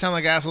 we might sound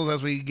like assholes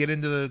as we get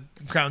into the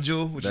Crown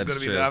Jewel, which is That's going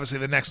to be true. obviously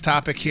the next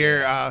topic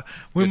here.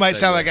 We Good might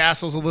sound segue. like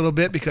assholes a little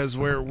bit because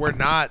we're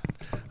not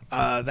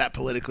that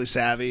politically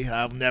savvy.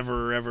 I'll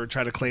never ever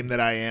try to claim that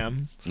I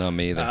am. No,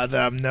 me either.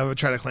 That I'm never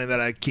trying to claim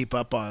that I keep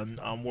up on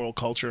world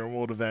culture and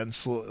world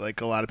events like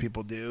a lot of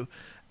people do.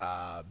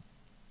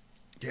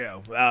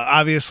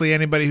 Obviously,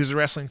 anybody who's a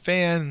wrestling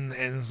fan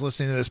and is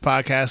listening to this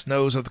podcast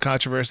knows of the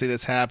controversy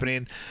that's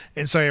happening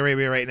in Saudi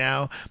Arabia right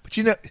now. But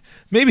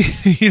maybe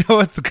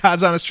what the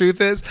God's honest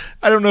truth is.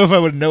 I don't know if I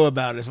would know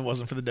about it if it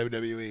wasn't for the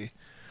WWE.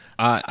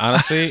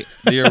 Honestly,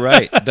 you're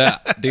right.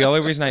 The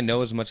only reason I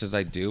know as much as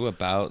I do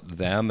about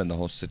them and the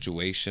whole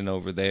situation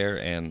over there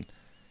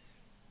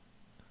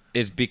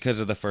is because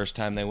of the first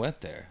time they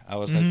went there. I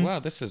was like, wow,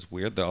 this is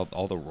weird.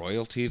 All the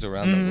royalties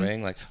around the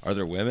ring. Like, are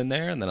there women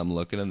there? And then I'm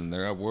looking and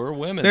there were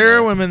women There there.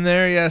 are women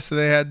there, yes. So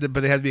they had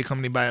to be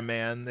accompanied by a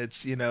man.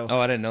 It's Oh,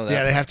 I didn't know that.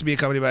 Yeah, they have to be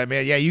accompanied by a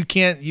man. Yeah, you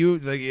can't.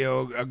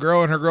 A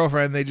girl and her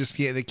girlfriend, they just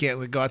can't. They can't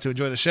like, go out to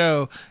enjoy the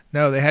show.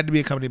 No, they had to be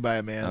accompanied by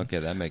a man. Okay,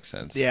 that makes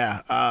sense.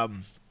 Yeah.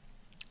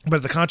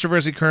 But the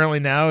controversy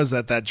currently now is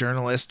that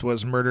journalist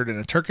was murdered in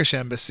a Turkish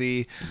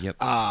embassy. Yep.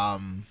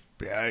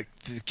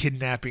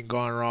 Kidnapping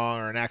gone wrong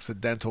or an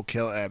accidental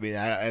kill. I mean,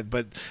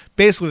 but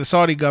basically the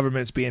Saudi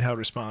government is being held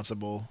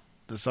responsible.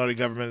 The Saudi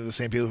government are the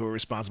same people who are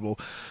responsible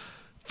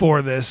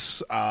for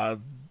this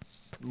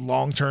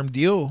long-term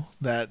deal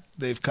that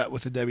they've cut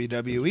with the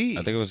WWE.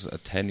 I think it was a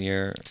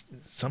 10-year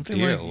something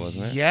deal, like,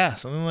 wasn't it? Yeah,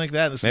 something like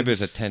that. Maybe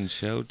it's a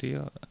 10-show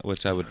deal,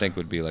 which I would think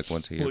would be like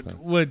once a year.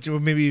 Would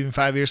maybe even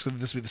 5 years, because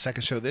this will be the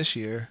second show this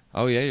year.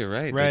 Oh, yeah, you're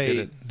right. Right. They did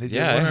it. They did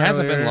Yeah, one it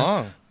hasn't earlier. been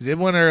long. They did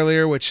one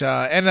earlier, which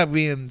ended up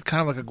being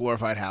kind of like a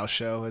glorified house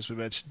show, as we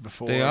mentioned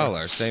before. They all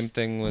are. Same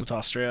thing with... with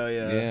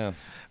Australia. Yeah.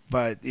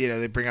 But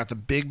they bring out the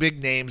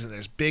big names, and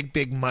there's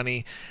big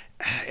money,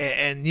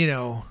 and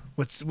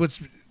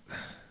what's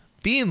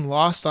being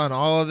lost on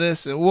all of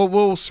this.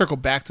 We'll circle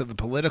back to the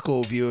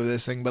political view of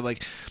this thing, but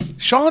like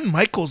Shawn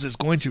Michaels is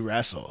going to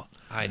wrestle.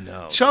 I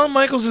know. Shawn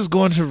Michaels is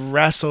going to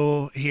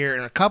wrestle here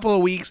in a couple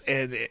of weeks,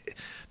 and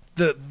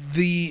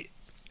the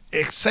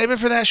excitement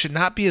for that should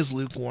not be as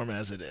lukewarm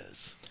as it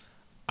is.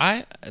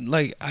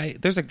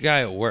 There's a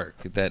guy at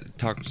work that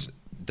talks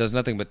does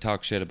nothing but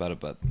talk shit about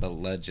the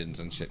legends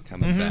and shit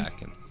coming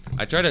back. And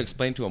I try to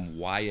explain to him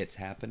why it's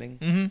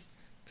happening.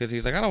 Because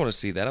he's like, I don't want to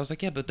see that. I was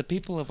like, yeah, but the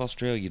people of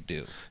Australia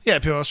do. Yeah,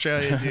 people of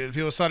Australia do. The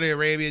people of Saudi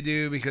Arabia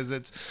do, because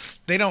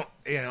they don't,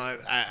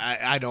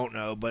 I don't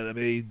know, but I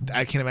mean,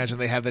 I can't imagine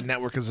they have the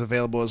network as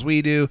available as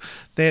we do.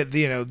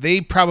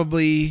 They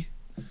probably,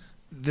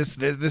 this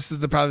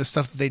is probably the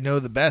stuff that they know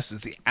the best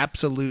is the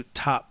absolute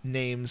top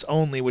names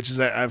only, which is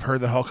that I've heard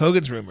that Hulk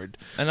Hogan's rumored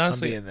and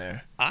honestly, on being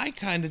there. I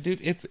kind of do.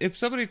 If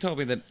somebody told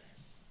me that,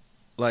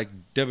 like,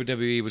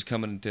 WWE was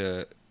coming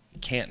to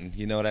Canton,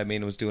 you know what I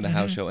mean, was doing a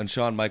house show, and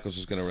Shawn Michaels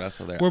was going to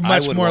wrestle there, we're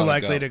much more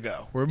likely to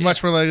go. We're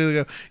much more likely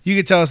to go. You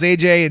could tell us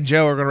AJ and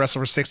Joe are going to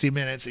wrestle for 60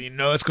 minutes, and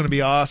it's going to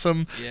be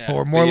awesome. Yeah, but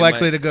we're more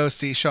likely to go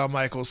see Shawn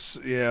Michaels,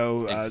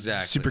 exactly.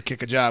 super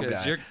kick a job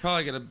guy. You're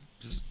probably going to,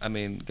 I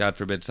mean, God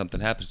forbid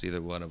something happens to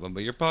either one of them,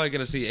 but you're probably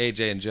going to see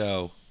AJ and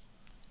Joe.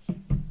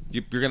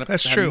 You're going to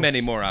have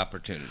many more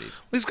opportunities.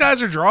 These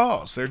guys are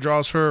draws. They're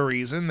draws for a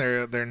reason.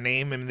 Their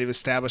name, and they've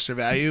established their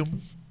value.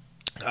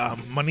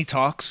 Money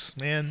talks,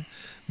 man.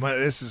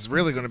 This is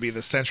really going to be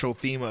the central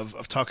theme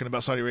of talking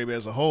about Saudi Arabia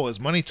as a whole, is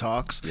money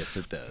talks. Yes,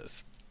 it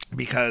does.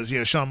 Because,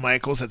 Shawn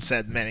Michaels had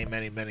said many,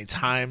 many, many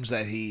times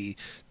that he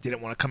didn't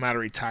want to come out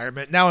of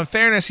retirement. Now, in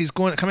fairness, he's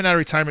coming out of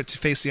retirement to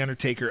face The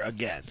Undertaker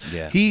again.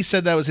 Yeah. He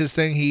said that was his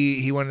thing.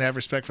 He wanted to have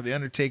respect for The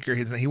Undertaker.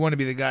 He wanted to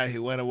be the guy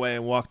who went away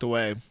and walked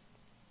away,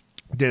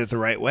 did it the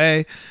right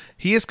way.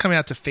 He is coming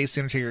out to face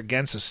The Undertaker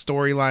again, so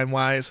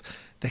storyline-wise,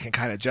 they can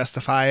kind of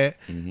justify it.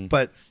 Mm-hmm.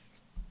 But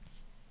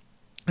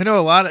I know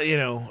a lot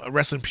of,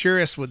 wrestling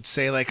purists would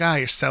say, like,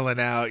 you're selling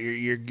out,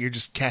 you're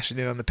just cashing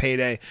in on the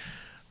payday.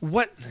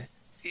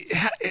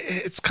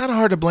 It's kind of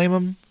hard to blame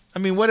him. I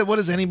mean, what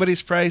is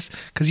anybody's price?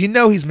 Because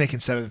he's making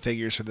 7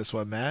 figures for this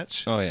one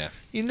match. Oh yeah,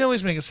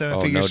 he's making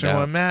 7 figures for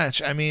one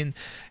match. I mean,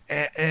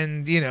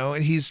 and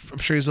I'm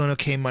sure he's doing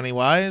okay money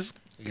wise.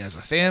 He has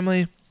a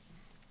family,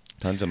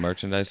 tons of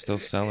merchandise still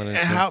selling.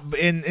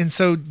 And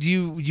so do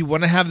you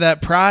want to have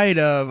that pride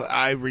of,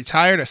 I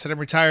retired? I said I'm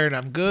retired.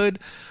 I'm good.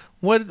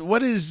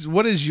 What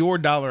is your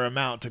dollar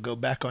amount to go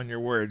back on your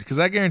word? Because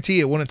I guarantee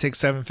it wouldn't take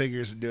 7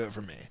 figures to do it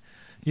for me.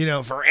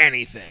 For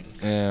anything.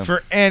 Yeah.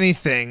 For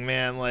anything,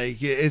 man. Like,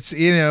 it's,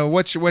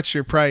 what's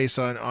your price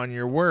on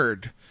your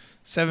word?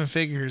 7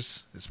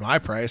 figures is my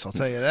price, I'll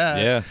tell you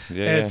that.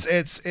 Yeah.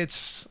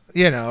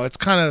 It's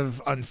kind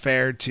of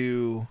unfair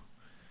to,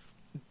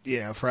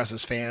 for us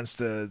as fans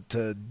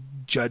to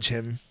judge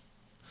him.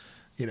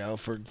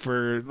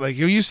 For like,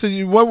 you used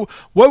to, why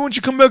wouldn't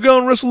you come back out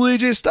and wrestle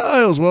AJ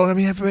Styles? Well, I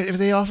mean, if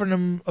they offered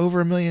him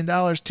over $1 million,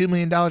 $2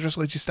 million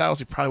wrestle AJ Styles,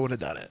 he probably would have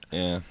done it.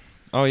 Yeah.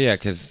 Oh yeah,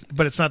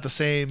 but it's not the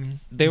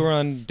same. They were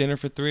on Dinner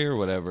for Three or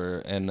whatever,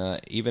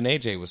 and even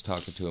AJ was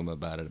talking to him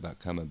about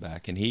coming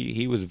back, and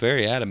he was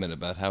very adamant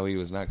about how he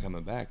was not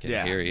coming back,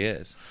 and here he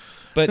is.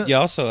 But you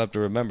also have to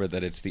remember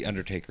that it's The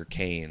Undertaker,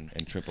 Kane,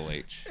 and Triple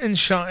H.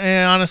 And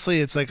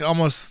honestly, it's like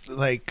almost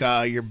like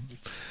you're.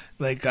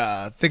 Like,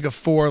 think of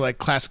 4 like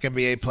classic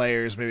NBA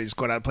players maybe just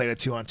going out and playing a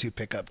 2-on-2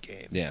 pickup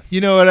game. Yeah. You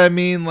know what I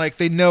mean? Like,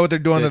 they know what they're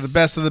doing. They're the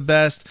best of the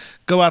best.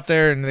 Go out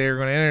there and they're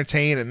going to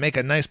entertain and make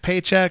a nice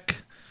paycheck.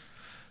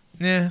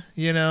 Yeah,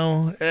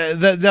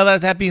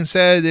 that being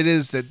said, it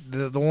is that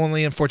the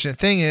only unfortunate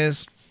thing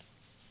is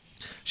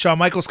Shawn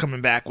Michaels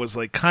coming back was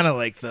like kind of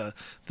like the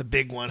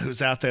big one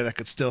who's out there that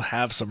could still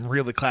have some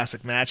really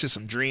classic matches,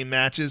 some dream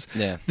matches.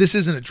 Yeah. This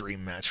isn't a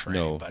dream match for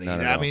anybody. Not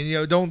at all. I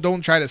mean,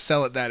 don't try to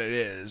sell it that it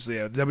is.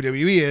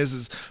 WWE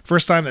is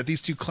first time that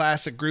these two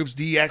classic groups,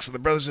 DX and the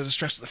Brothers of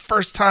Destruction, the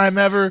first time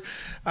ever.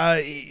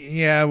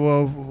 We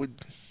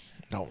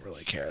don't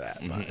really care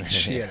that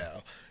much.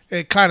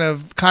 It kind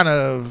of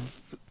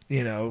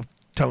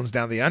tones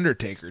down the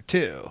Undertaker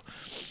too.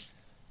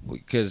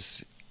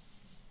 Because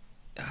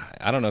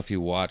I don't know if you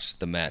watched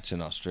the match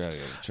in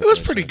Australia. It was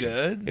pretty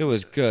good. It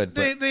was good.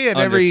 They had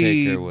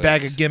every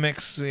bag of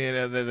gimmicks.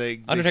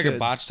 Undertaker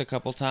botched a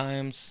couple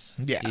times.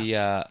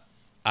 Yeah.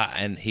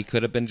 And he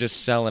could have been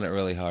just selling it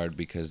really hard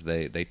because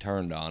they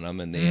turned on him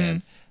in the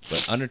end.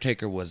 But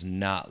Undertaker was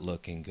not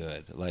looking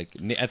good. Like,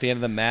 at the end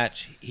of the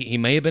match, he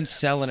may have been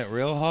selling it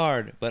real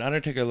hard, but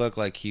Undertaker looked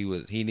like he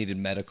needed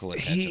medical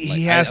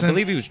attention. I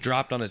believe he was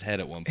dropped on his head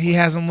at one point. He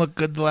hasn't looked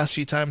good the last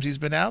few times he's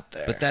been out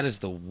there. But that is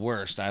the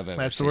worst I've ever seen.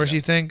 That's the worst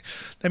you think?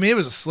 I mean, it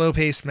was a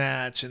slow-paced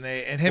match, not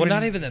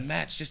even the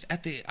match. Just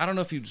at the, I don't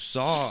know if you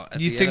saw. At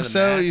you the think end of the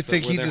so? match, You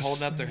think he just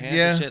holding up their hands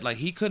and shit? Like,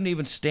 he couldn't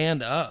even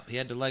stand up. He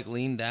had to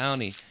lean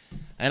down.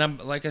 And I'm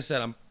like I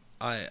said,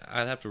 I'd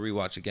have to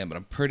rewatch again, but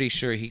I'm pretty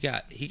sure he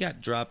got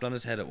dropped on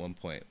his head at one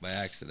point by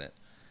accident.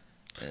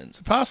 And it's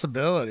a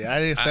possibility.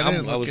 I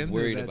was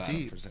worried about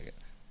him for a second,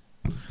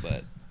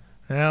 but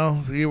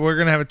we're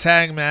gonna have a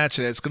tag match,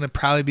 and it's gonna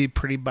probably be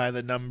pretty by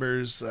the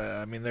numbers.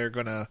 I mean, they'll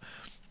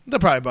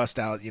probably bust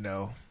out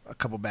a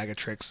couple bag of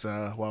tricks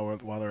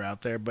while they're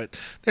out there, but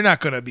they're not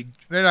gonna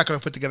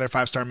put together a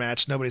 5-star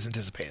match. Nobody's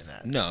anticipating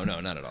that. No,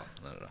 not at all,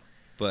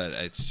 But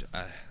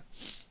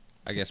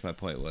I guess my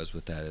point was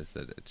with that is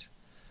that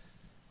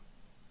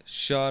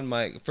Shawn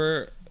Mike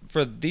for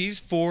these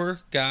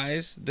four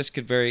guys, this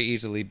could very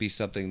easily be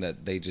something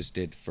that they just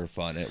did for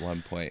fun at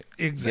one point,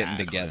 getting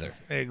together.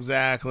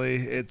 Exactly.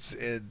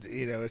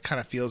 It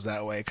kind of feels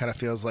that way. It kind of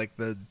feels like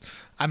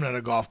I'm not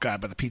a golf guy,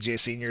 but the PGA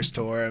Seniors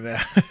Tour,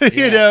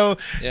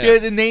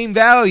 the name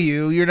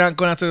value. You're not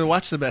going out there to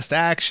watch the best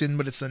action,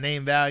 but it's the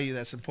name value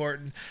that's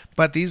important.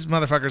 But these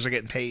motherfuckers are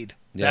getting paid.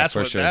 Yeah,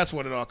 That's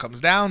what it all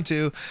comes down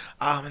to.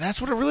 That's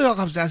what it really all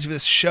comes down to for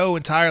this show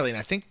entirely. And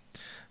I think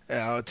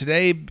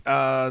today,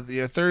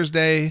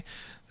 Thursday,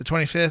 the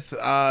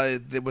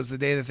 25th, it was the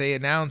day that they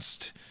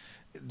announced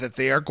that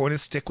they are going to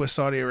stick with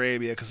Saudi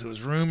Arabia because it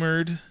was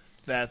rumored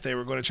that they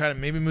were going to try to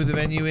maybe move the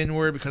venue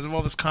inward because of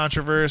all this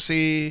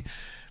controversy.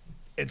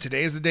 And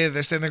today is the day that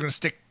they're saying they're going to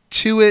stick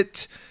to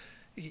it.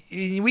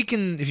 We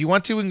can, if you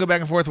want to, we can go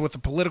back and forth with what the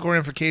political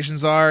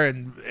ramifications are.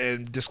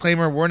 And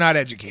disclaimer, we're not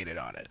educated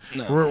on it.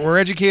 No. We're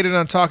educated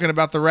on talking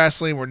about the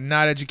wrestling. We're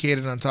not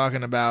educated on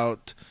talking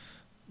about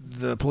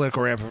the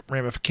political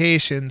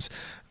ramifications.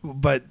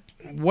 But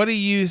what do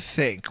you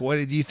think? Do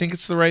you think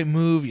it's the right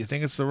move? You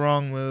think it's the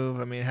wrong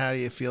move? I mean, how do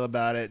you feel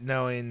about it,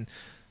 knowing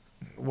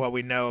what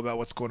we know about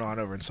what's going on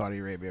over in Saudi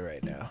Arabia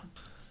right now?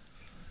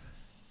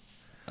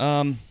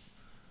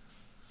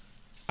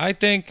 I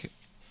think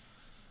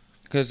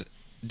because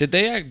did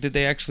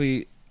they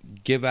actually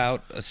give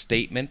out a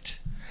statement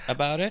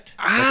about it,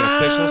 like an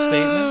official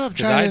statement?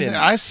 Because I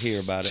didn't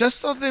hear about it.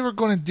 Just thought they were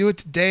going to do it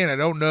today, and I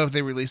don't know if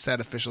they released that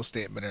official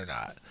statement or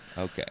not.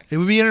 Okay, it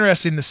would be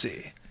interesting to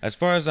see. As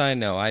far as I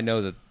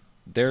know that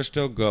they're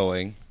still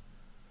going,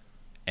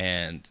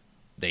 and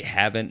they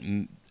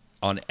haven't.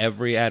 On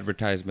every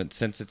advertisement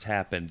since it's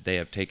happened, they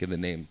have taken the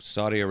name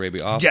Saudi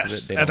Arabia off of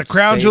it. They at the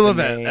Crown Jewel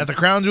event. At the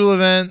Crown Jewel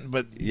event,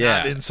 but yeah.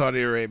 not in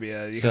Saudi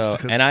Arabia.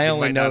 And I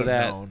only know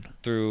that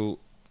through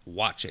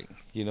watching.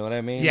 You know what I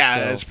mean?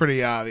 Yeah, it's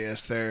pretty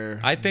obvious.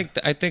 I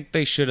think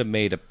they should have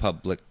made a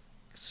public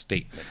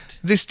statement.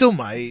 They still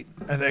might.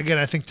 Again,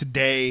 I think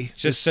today,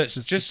 just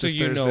so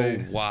you know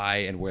why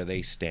and where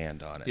they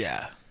stand on it.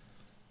 Yeah.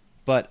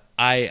 But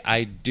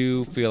I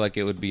do feel like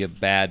it would be a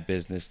bad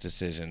business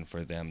decision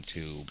for them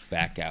to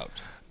back out.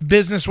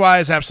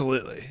 Business-wise,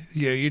 absolutely.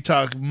 You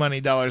talk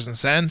money, dollars, and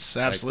cents,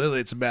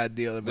 absolutely, it's a bad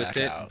deal to back out.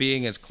 With it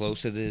being as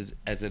close as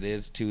it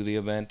is to the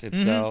event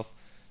itself,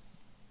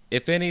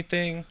 if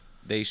anything,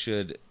 they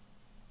should,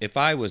 if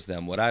I was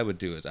them, what I would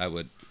do is I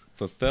would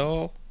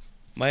fulfill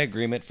my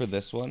agreement for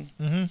this one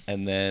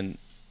and then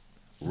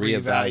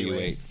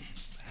reevaluate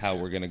how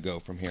we're going to go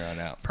from here on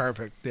out.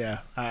 Perfect.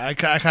 Yeah, I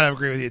kind of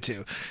agree with you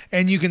too.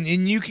 And you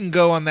can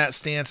go on that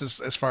stance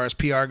as far as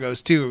PR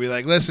goes too. Be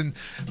like, listen,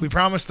 we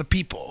promised the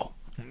people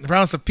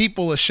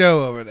a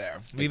show over there.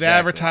 We've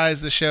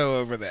advertised the show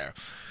over there.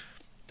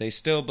 They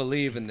still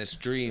believe in this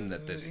dream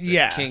that this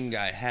King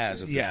guy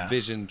has of this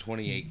Vision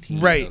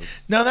 2018. Right.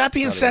 Now, that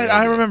being said,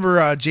 I remember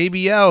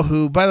JBL,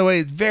 who, by the way,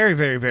 is very,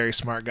 very, very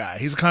smart guy.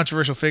 He's a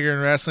controversial figure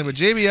in wrestling, but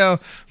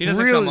JBL... He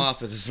doesn't come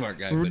off as a smart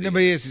guy. But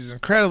he is. He's an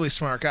incredibly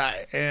smart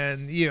guy.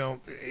 And, you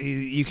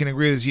can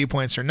agree with his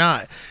viewpoints or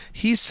not.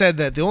 He said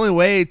that the only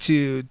way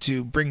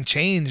to bring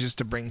change is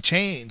to bring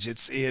change.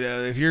 It's,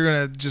 if you're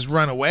going to just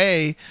run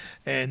away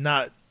and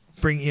not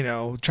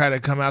try to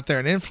come out there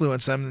and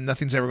influence them, then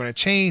nothing's ever going to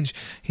change.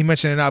 He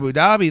mentioned in Abu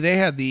Dhabi, they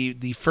had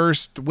the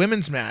first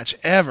women's match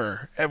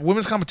ever,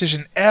 women's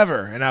competition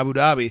ever in Abu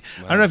Dhabi.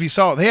 Wow. I don't know if you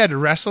saw it. They had to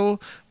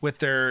wrestle with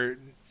their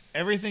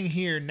everything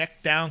here,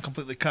 neck down,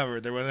 completely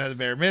covered. They had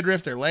their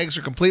midriff, their legs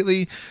were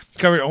completely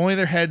covered. Only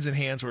their heads and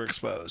hands were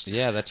exposed.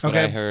 Yeah, that's what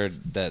I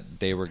heard that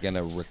they were going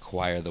to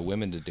require the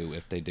women to do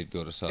if they did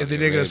go to Saudi Arabia. If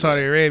they did go to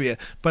Saudi Arabia.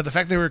 But the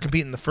fact they were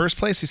competing in the first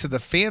place, he said the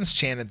fans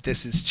chanted,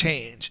 "This is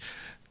change."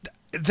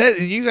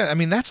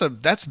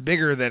 That's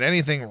bigger than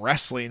anything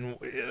wrestling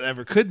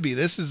ever could be.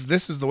 This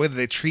is the way that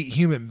they treat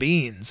human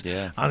beings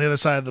on the other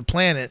side of the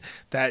planet.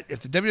 That if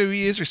the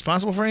WWE is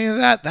responsible for any of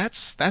that,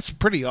 that's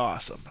pretty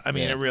awesome. I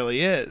mean, it really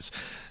is.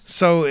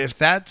 So if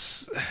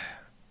that's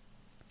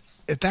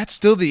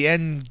still the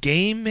end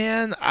game,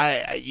 man,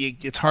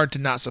 it's hard to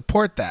not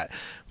support that.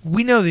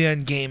 We know the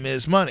end game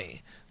is money.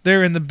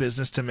 They're in the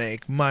business to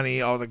make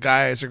money. All the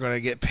guys are going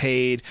to get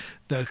paid.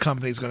 The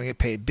company's going to get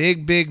paid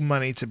big, big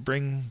money to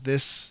bring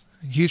this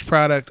huge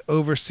product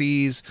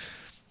overseas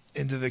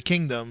into the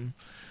kingdom.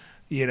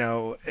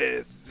 And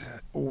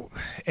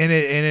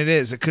it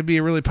is. It could be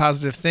a really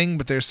positive thing,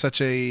 but there's such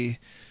a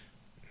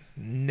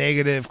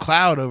negative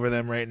cloud over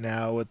them right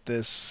now with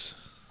this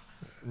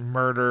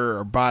murder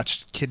or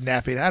botched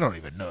kidnapping. I don't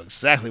even know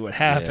exactly what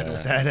happened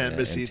with that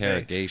embassy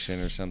interrogation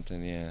thing. Or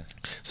something. Yeah.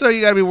 So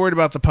you got to be worried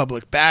about the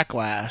public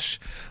backlash,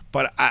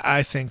 but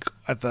I think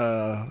at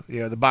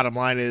the bottom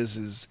line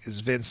is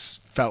Vince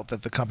felt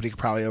that the company could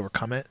probably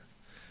overcome it.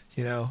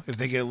 If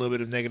they get a little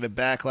bit of negative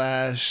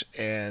backlash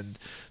and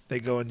they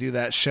go and do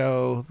that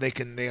show, they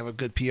have a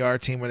good PR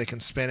team where they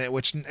can spin it,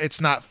 which it's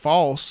not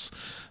false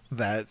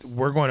that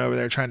we're going over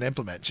there trying to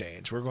implement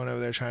change. We're going over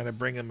there trying to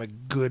bring them a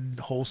good,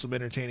 wholesome,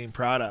 entertaining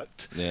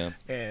product. Yeah.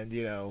 And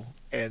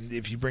and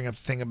if you bring up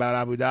the thing about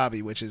Abu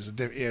Dhabi, which is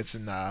it's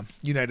in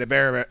United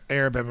Arab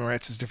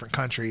Emirates, is a different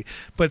country,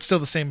 but it's still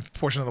the same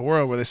portion of the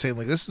world where they say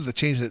like this is the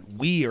change that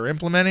we are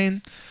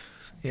implementing.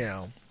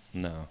 No.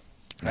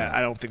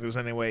 I don't think there's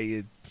any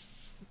way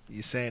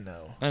you say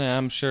no. And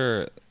I'm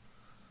sure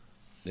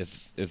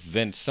if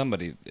Vince,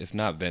 somebody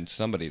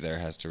there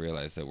has to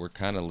realize that we're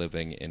kind of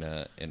living in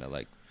a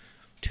like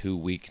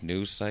 2-week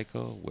news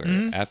cycle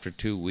where after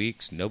 2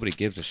 weeks nobody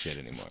gives a shit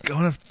anymore. It's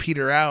going to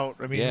peter out.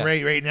 I mean,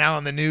 right now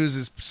on the news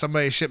is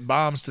somebody shipped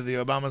bombs to the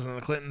Obamas and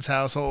the Clintons'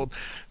 household.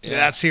 Yeah.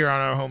 That's here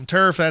on our home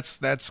turf.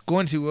 That's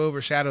going to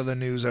overshadow the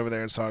news over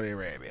there in Saudi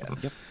Arabia.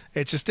 Yep.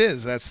 It just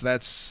is.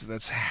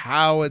 That's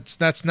how it's.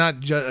 That's not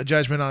a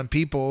judgment on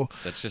people.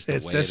 That's just the way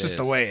it is. That's just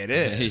the way it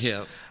is.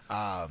 Yep.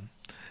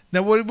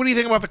 Now, what do you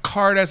think about the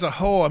card as a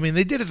whole? I mean,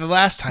 they did it the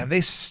last time.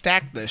 They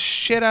stacked the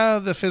shit out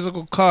of the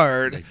physical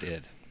card. They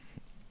did.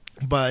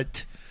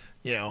 But,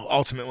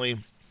 ultimately,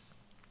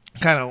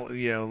 kind of,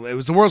 it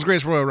was the world's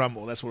greatest Royal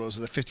Rumble. That's what it was,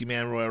 the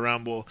 50-man Royal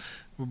Rumble.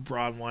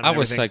 Braun won. I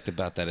was psyched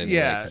about that anyway.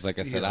 Yeah, because like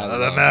I said, I love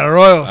the Matter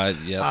Royals.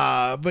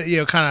 Yep.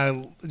 But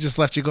kind of just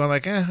left you going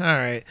like, all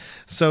right.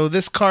 So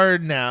this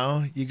card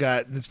now,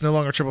 it's no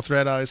longer triple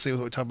threat, obviously,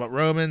 with what we talked about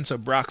Roman. So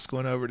Brock's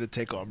going over to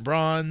take on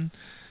Braun.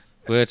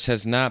 Which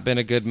has not been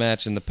a good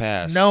match in the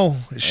past. No,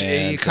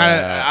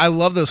 I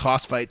love those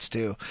hoss fights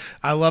too.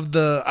 I love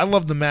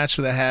the match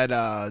where they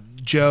had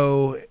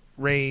Joe,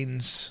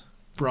 Reigns,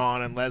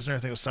 Braun, and Lesnar. I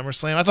think it was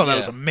SummerSlam. I thought that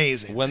was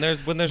amazing. When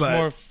there's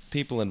more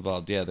people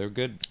involved, they're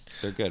good.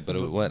 They're good, but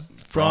it went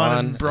Braun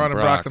and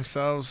Brock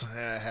themselves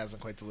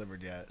hasn't quite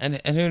delivered yet.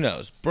 And who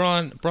knows?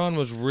 Braun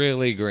was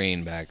really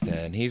green back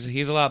then. He's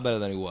a lot better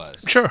than he was.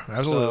 Sure,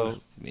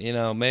 absolutely.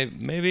 So,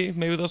 maybe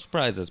they'll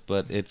surprise us,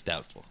 but it's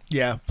doubtful.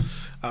 Yeah.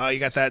 You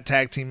got that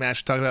tag team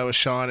match we talked about with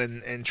Shawn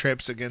and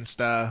Trips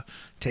against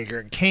Taker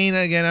and Kane.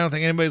 Again, I don't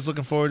think anybody's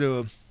looking forward to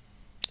a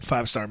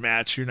 5-star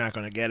match. You're not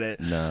going to get it.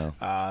 No.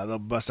 They'll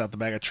bust out the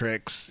bag of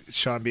tricks.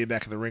 Shawn being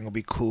back in the ring will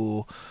be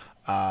cool.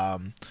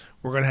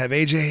 We're going to have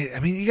AJ. I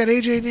mean, you got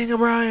AJ and Daniel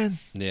Bryan.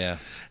 Yeah.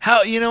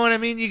 You know what I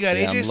mean? You got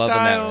AJ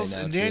Styles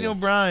and Daniel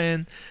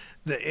Bryan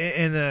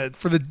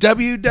for the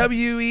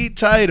WWE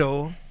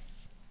title.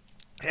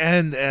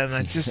 And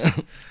I just...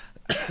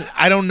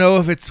 I don't know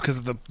if it's because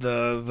of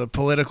the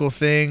political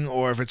thing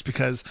or if it's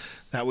because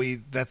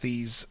that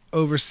these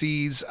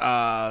overseas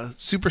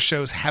super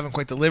shows haven't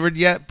quite delivered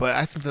yet, but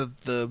I think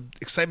the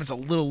excitement's a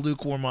little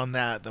lukewarm on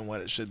that than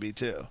what it should be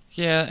too.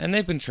 Yeah, and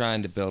they've been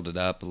trying to build it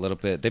up a little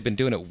bit. They've been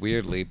doing it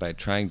weirdly by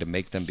trying to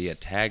make them be a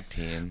tag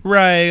team.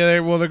 Right.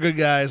 They're good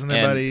guys and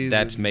they're buddies.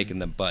 That's making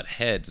them butt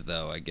heads,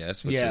 though, I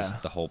guess, which is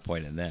the whole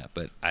point in that.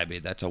 But, I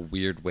mean, that's a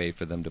weird way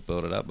for them to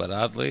build it up. But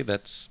oddly,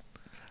 that's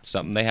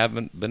something they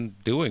haven't been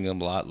doing a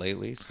lot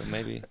lately, so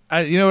maybe.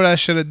 You know what I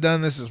should have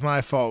done? This is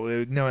my fault,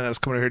 knowing I was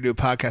coming over here to do a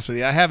podcast with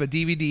you. I have a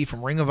DVD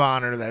from Ring of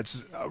Honor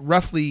that's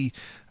roughly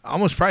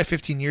almost probably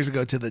 15 years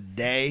ago to the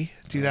day,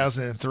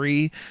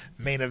 2003,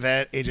 main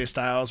event, AJ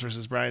Styles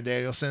versus Bryan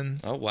Danielson.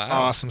 Oh, wow.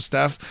 Awesome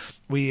stuff.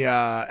 We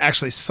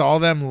actually saw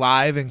them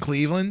live in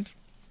Cleveland.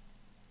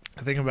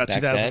 I think about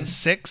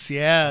 2006. Then?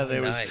 Yeah,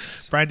 there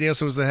was Bryan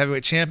Danielson was the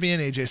heavyweight champion,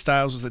 AJ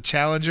Styles was the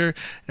challenger,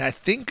 and I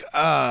think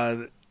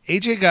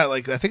AJ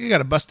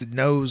got a busted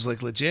nose,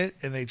 legit,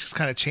 and they just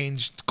kind of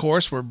changed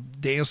course where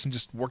Danielson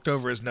just worked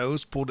over his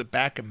nose, pulled it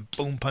back, and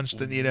boom,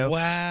 punched it,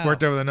 wow.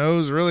 Worked over the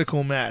nose. Really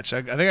cool match.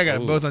 I think I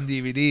got it both on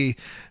DVD,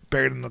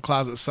 buried in the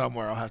closet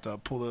somewhere. I'll have to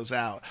pull those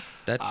out.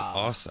 That's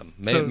awesome.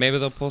 Maybe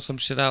they'll pull some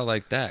shit out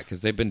like that,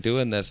 because they've been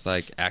doing this,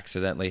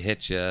 accidentally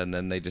hit you, and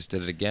then they just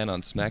did it again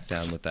on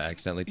SmackDown with the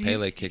accidentally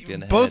Pele kicked you in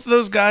the head. Both of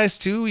those guys,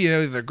 too,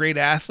 they're great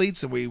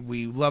athletes, and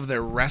we love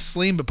their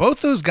wrestling, but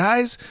both those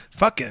guys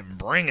fucking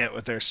bring it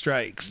with their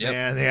strikes,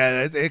 man.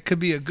 Yeah, it could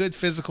be a good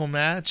physical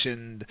match,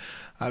 and,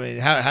 I mean,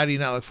 how do you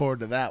not look forward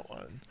to that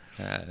one?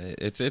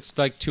 It's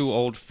like two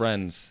old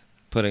friends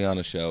putting on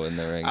a show in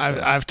the ring.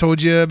 I've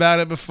told you about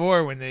it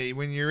before. When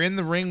you're in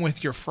the ring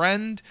with your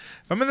friend,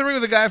 if I'm in the ring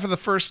with a guy for the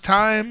first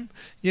time,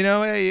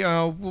 hey,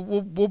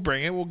 we'll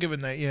bring it. We'll give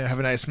it have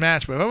a nice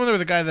match. But if I'm in there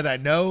with a guy that I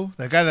know,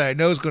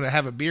 is going to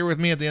have a beer with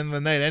me at the end of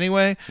the night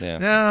anyway,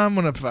 I'm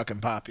going to fucking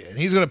pop you, and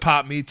he's going to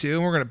pop me too,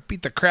 and we're going to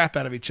beat the crap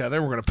out of each other.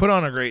 We're going to put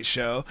on a great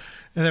show,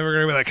 and then we're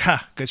going to be like,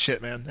 ha, good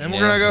shit, man, and we're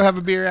going to go have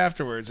a beer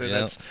afterwards. And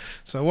that's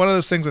so one of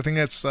those things. I think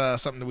that's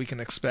something that we can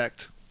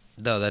expect.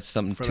 No, that's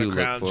something to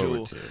look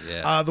forward to.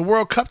 Yeah. The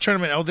World Cup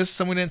tournament. Oh, this is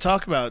something we didn't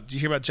talk about. Did you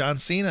hear about John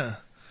Cena?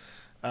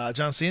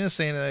 John Cena is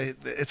saying that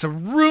it's a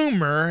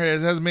rumor.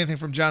 It hasn't been anything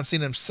from John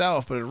Cena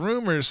himself, but a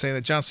rumor is saying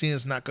that John Cena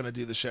is not going to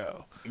do the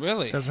show.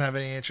 Really? Doesn't have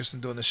any interest in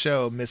doing the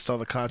show amidst all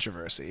the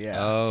controversy. Yeah.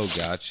 Oh,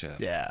 gotcha.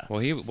 Yeah.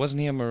 Well,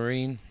 wasn't he a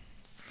Marine?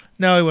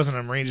 No, he wasn't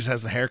a Marine. Just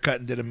has the haircut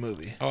and did a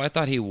movie. Oh, I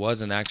thought he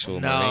was an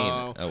actual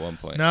Marine at one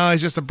point. No,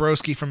 he's just a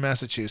broski from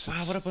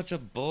Massachusetts. Wow, what a bunch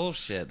of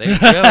bullshit. They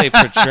really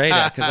portrayed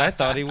it because I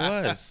thought he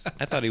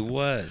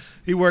was.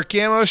 He wore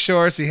camo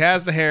shorts. He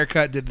has the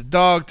haircut. Did the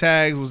dog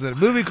tags. Was in a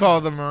movie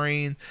called The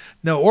Marine.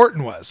 No,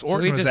 Orton was.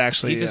 Orton was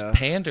actually. He just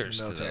panders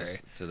military.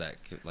 to that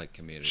like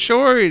community.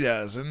 Sure, he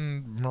does.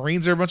 And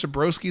Marines are a bunch of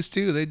broskies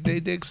too. They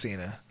dig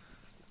Cena.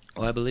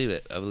 Oh, I believe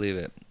it.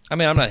 I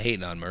mean, I'm not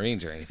hating on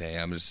Marines or anything.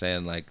 I'm just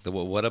saying, like,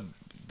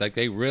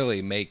 they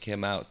really make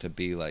him out to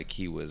be like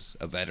he was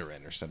a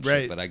veteran or something.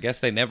 Right. But I guess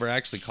they never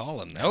actually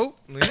call him that. Oh,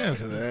 yeah,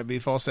 because that'd be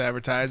false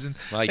advertising.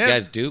 Well, you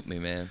guys duped me,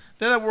 man.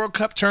 They're that World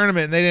Cup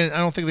tournament, and I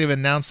don't think they've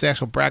announced the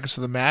actual brackets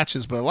for the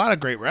matches, but a lot of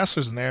great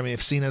wrestlers in there. I mean,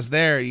 if Cena's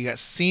there, you got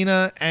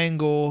Cena,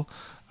 Angle,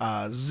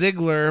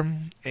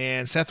 Ziggler,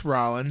 and Seth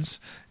Rollins.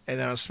 And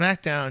then on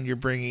SmackDown, you're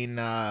bringing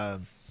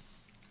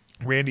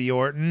Randy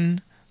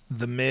Orton,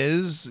 The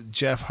Miz,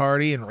 Jeff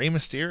Hardy, and Rey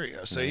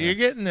Mysterio. So you're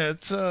getting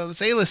it's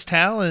A-list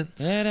talent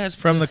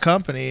from the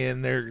company,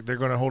 and they're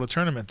going to hold a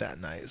tournament that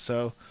night.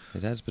 So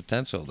it has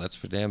potential. That's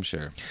for damn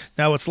sure.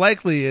 Now, what's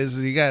likely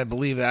is you got to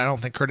believe that I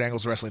don't think Kurt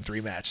Angle's wrestling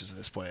 3 matches at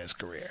this point in his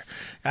career.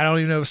 I don't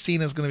even know if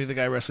Cena's going to be the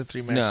guy wrestling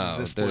 3 matches at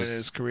this point in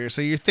his career.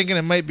 So you're thinking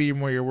it might be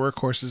more your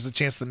workhorses, a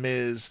chance The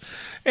Miz,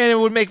 and it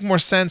would make more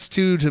sense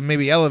too to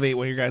maybe elevate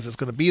one of your guys that's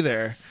going to be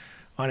there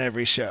on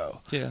every show.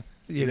 Yeah.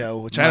 You know,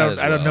 which I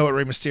don't know what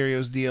Rey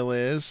Mysterio's deal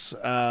is.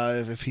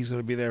 If he's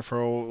going to be there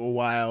for a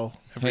while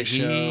every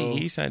show.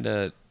 He signed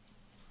like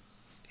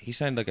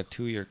a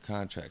 2-year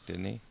contract,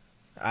 didn't he?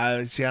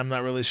 See, I'm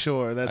not really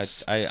sure.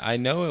 I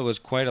know it was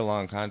quite a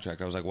long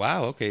contract. I was like,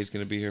 wow, okay, he's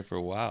going to be here for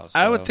a while. So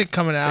I would think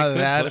coming out of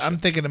that, I'm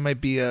thinking it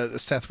might be a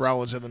Seth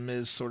Rollins or The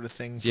Miz sort of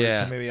thing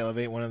to maybe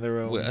elevate one of their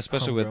own,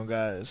 especially with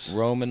guys.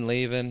 Roman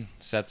leaving,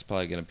 Seth's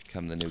probably going to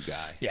become the new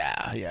guy.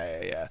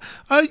 Yeah.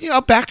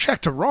 I'll backtrack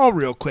to Raw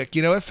real quick.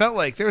 You know, it felt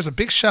like there was a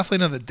big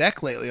shuffling of the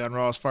deck lately on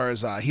Raw as far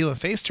as heel and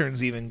face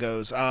turns even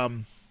goes.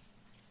 Because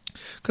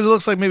it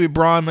looks like maybe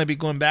Braun might be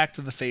going back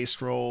to the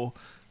face role.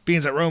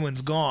 Being that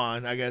Roman's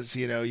gone, I guess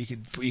you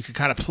could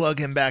kind of plug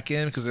him back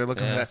in because they're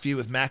looking for that feud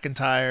with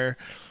McIntyre,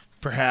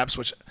 perhaps.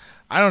 Which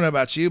I don't know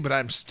about you, but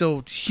I'm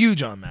still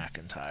huge on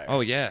McIntyre.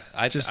 Oh yeah,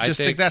 I just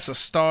think that's a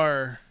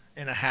star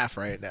and a half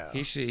right now.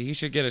 He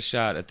should get a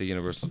shot at the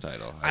Universal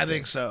title. I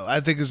think so.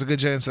 I think there's a good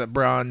chance that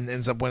Braun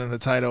ends up winning the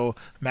title.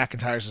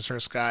 McIntyre's his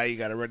first guy. You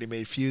got a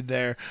ready-made feud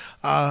there.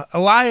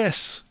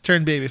 Elias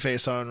turned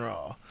babyface on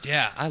Raw.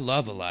 Yeah, I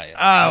love Elias.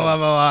 I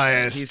love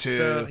Elias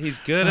too. He's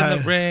good in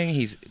the ring.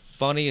 He's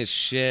funny as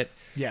shit.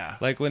 Yeah.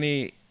 Like when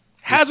he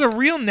has a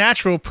real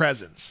natural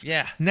presence.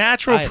 Yeah.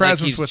 Natural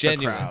presence with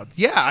genuine. the crowd.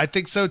 Yeah, I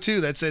think so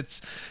too.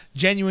 It's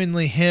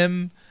genuinely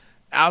him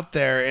out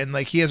there, and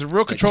like he has a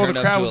real control of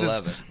the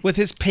crowd with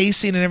his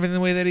pacing and everything, the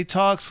way that he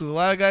talks. So a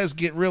lot of guys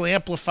get really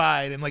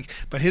amplified and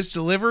but his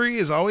delivery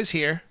is always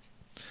here.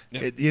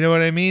 Yeah. You know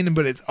what I mean?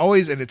 But it's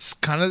always, and it's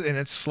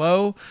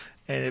slow.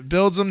 And it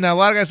builds them. Now, a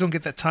lot of guys don't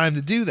get that time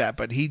to do that,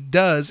 but he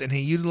does, and he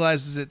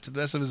utilizes it to the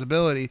best of his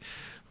ability.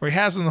 Where he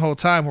has them the whole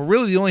time. Where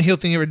really the only heel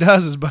thing he ever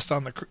does is bust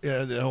on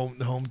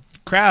the home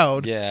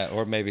crowd. Yeah,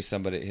 or maybe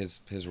somebody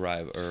his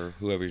rival or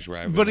whoever he's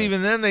rival. But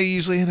even then, they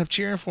usually end up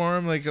cheering for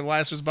him. Like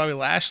Elias was Bobby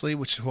Lashley,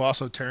 who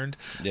also turned.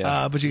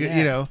 Yeah. But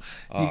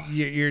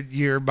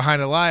you're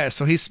behind Elias,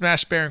 so he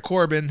smashed Baron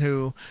Corbin,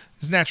 who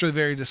is naturally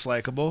very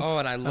dislikable. Oh,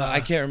 and I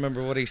can't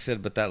remember what he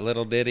said, but that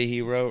little ditty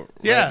he wrote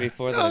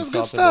before that was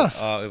good stuff.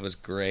 Oh, it was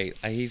great.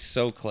 He's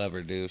so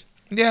clever, dude.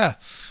 Yeah.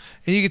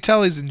 And you can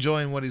tell he's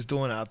enjoying what he's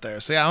doing out there.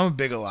 So, yeah, I'm a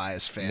big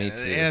Elias fan. Me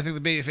too. And I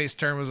think the babyface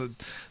turn was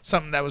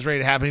something that was ready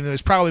to happen, even though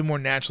he's probably more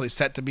naturally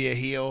set to be a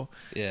heel.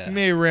 Yeah. He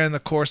maybe ran the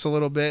course a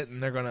little bit,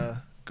 and they're going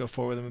to go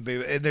forward with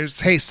him. And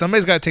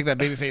somebody's got to take that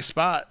babyface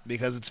spot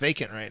because it's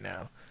vacant right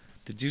now.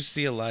 Did you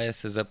see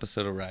Elias's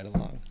episode of Ride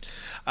Along?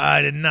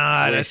 I did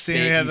not. He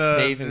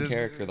stays in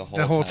character the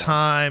whole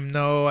time.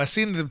 No, I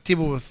seen the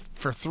people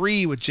for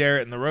 3 with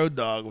Jarrett and the Road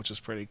Dogg, which was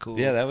pretty cool.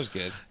 Yeah, that was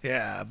good.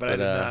 Yeah, but I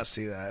did not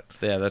see that.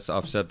 Yeah, that's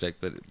off subject,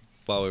 but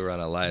while we were on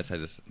Elias,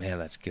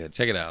 that's good.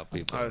 Check it out,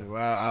 people.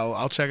 Well,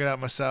 I'll check it out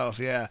myself.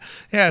 Yeah.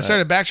 I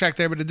started to backtrack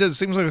there, but it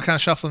seems like we're kind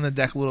of shuffling the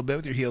deck a little bit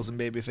with your heels and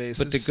baby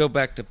faces. But to go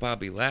back to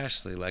Bobby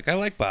Lashley, I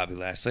like Bobby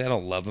Lashley. I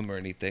don't love him or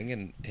anything,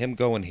 and him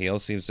going heel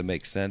seems to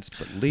make sense.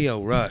 But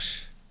Lio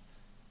Rush,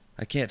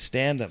 I can't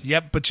stand him.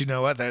 Yep, but you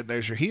know what?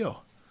 There's your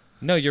heel.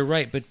 No, you're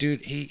right, but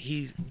dude,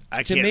 he is the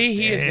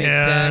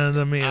exact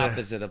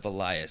opposite of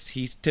Elias.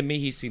 To me,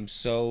 he seems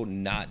so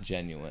not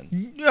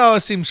genuine. No, it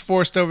seems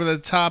forced over the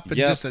top and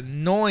just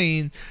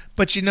annoying.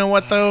 But you know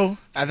what though?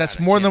 That's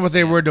more than what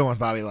they were doing with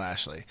Bobby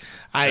Lashley.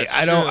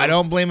 I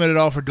don't blame it at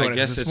all for doing it. I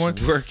guess it's more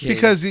working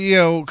because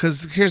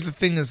here's the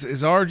thing: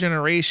 is our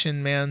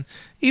generation, man.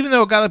 Even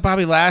though a guy like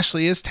Bobby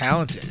Lashley is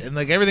talented and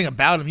like everything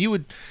about him, you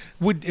would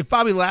if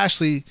Bobby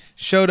Lashley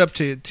showed up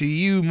to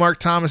you, Mark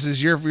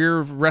Thomas, your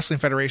wrestling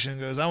federation, and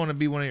goes, I want to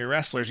be one of your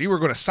wrestlers, you were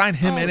going to sign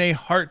him in a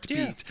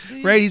heartbeat,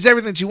 right? He's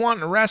everything that you want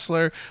in a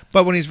wrestler,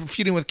 but when he's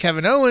feuding with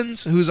Kevin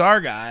Owens, who's our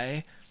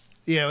guy,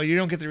 You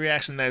don't get the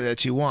reaction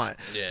that you want.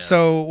 Yeah.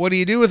 So what do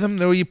you do with him?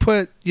 Though you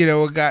put,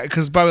 a guy,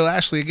 because Bobby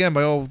Lashley, again,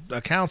 by all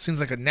accounts, seems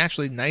like a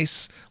naturally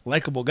nice,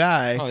 likable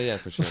guy. Oh yeah,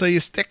 for sure. So you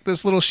stick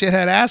this little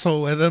shithead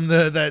asshole with him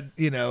that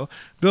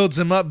builds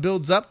him up,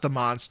 builds up the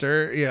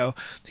monster.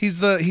 He's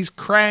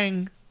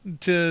Krang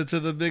to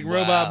the big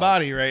robot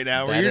body right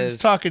now, where That you're is-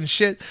 just talking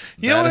shit.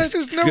 that is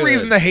There's no good.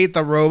 reason to hate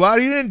the robot.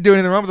 He didn't do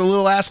anything wrong with the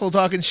little asshole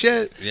talking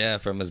shit. Yeah,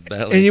 from his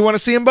belly. And you want to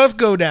see them both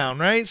go down,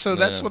 right? So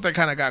that's Yeah. what they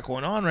kind of got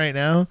going on right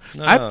now.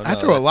 No, I no,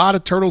 throw a that's- lot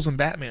of Turtles and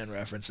Batman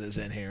references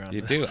in here. You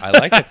do. I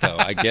like it though.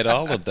 I get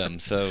all of them,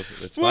 so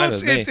it's Well, fine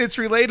with me. it's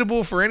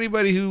relatable for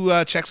anybody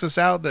who checks us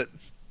out, that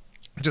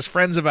just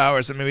friends of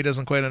ours that maybe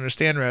doesn't quite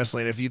understand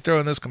wrestling. If you throw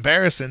in those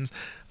comparisons,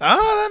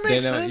 that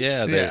makes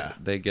sense.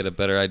 They get a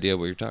better idea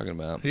what you're talking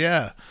about.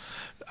 Yeah.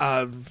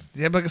 But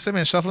like I said,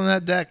 man, shuffling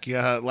that deck.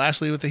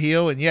 Lashley with the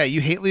heel, and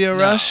you hate Leo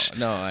Rush.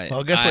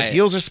 Well, guess what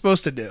heels are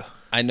supposed to do?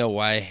 I know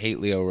why I hate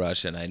Leo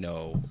Rush, and I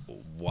know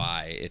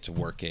why it's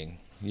working.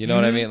 You know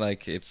what I mean?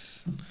 Like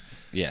it's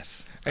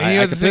yes. And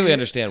I the completely thing-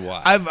 understand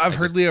why. I've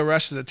heard Leo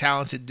Rush is a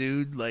talented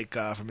dude, like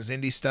from his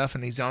indie stuff,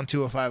 and he's on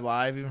 205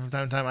 Live even from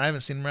time to time. I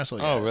haven't seen him wrestle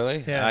yet. Oh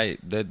really? Yeah.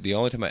 The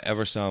only time I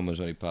ever saw him was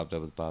when he popped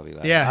up with Bobby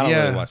Lashley. Yeah, I don't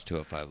yeah. really watch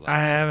 205 Live. I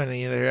haven't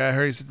either. I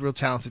heard he's a real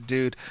talented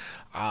dude.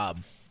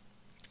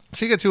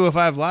 Speaking of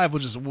 205 Live,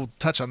 we'll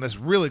touch on this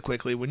really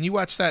quickly. When you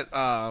watch that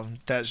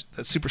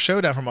Super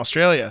Showdown from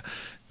Australia,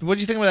 what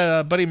do you think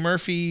about Buddy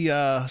Murphy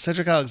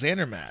Cedric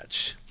Alexander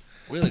match?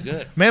 Really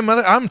good. Man,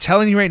 I'm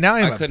telling you right now,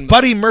 I'm a couldn't-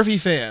 Buddy Murphy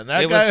fan.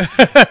 That It guy,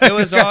 was- it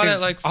was that on guy at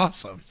is like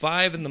awesome.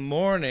 5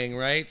 a.m,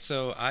 right?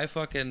 So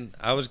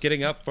I was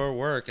getting up for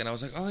work, and I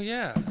was like, oh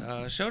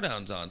yeah,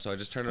 Showdown's on. So I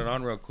just turned it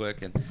on real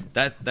quick, and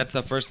that's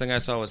the first thing I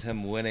saw was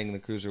him winning the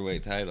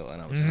cruiserweight title,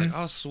 and I was like,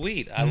 oh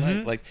sweet, I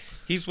like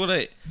he's what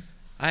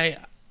I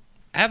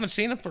haven't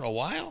seen him for a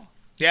while.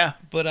 Yeah.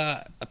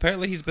 But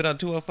apparently he's been on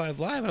 205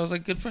 Live, and I was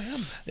like, good for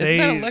him. Isn't They-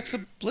 that Alexa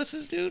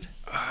Bliss's dude?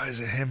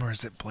 Is it him or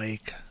is it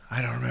Blake?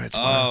 I don't remember.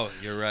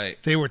 It's You're right.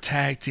 they were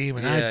tag team,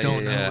 and I Yeah,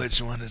 don't yeah, know yeah.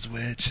 which one is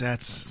which.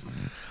 That's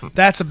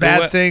a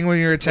bad thing when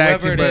you're a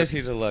tag Whoever team. it But is,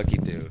 he's a lucky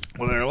dude.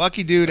 well, they're a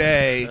lucky dude,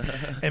 A,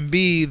 and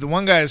B, the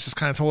one guy is just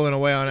kind of toiling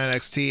away on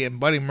NXT,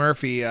 and Buddy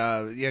Murphy,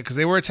 because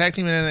they were a tag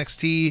team in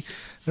NXT.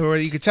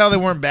 You could tell they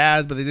weren't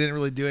bad, but they didn't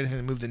really do anything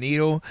to move the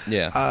needle.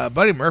 Yeah.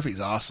 Buddy Murphy's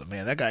awesome,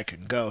 man. That guy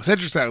can go.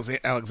 Cedric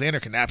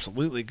Alexander can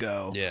absolutely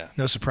go. Yeah.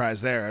 No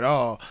surprise there at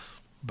all.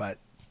 But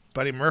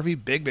Buddy Murphy,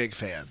 big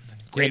fan.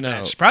 Great You know-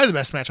 match. Probably the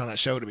best match on that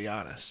show, to be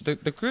honest. The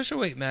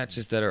cruiserweight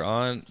matches that are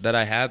on that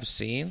I have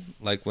seen,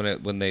 like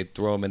when they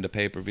throw them into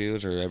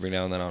pay-per-views or every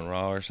now and then on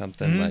Raw or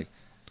something, like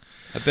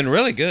have been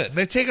really good,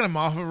 They've taken them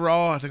off of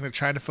Raw. I think they're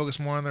trying to focus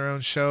more on their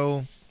own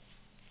show.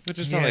 which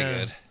is probably Yeah.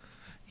 good.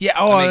 Yeah.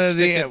 I mean,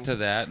 stick it to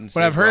that. And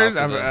What I've save Raw heard,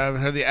 for the- I've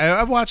heard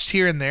I've watched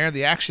here and there.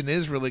 The action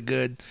is really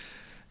good,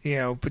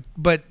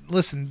 But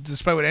listen,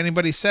 despite what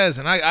anybody says,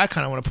 and I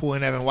kind of want to pull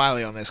in Evan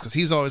Wiley on this because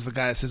he's always the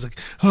guy that says like,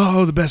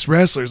 "Oh, the best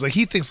wrestlers." Like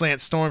he thinks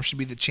Lance Storm should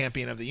be the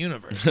champion of the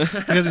universe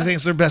because he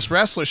thinks their best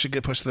wrestler should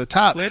get pushed to the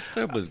top. Lance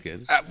Storm was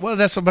good. Well,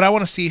 that's what. But I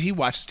want to see if he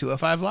watches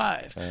 205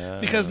 Live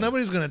because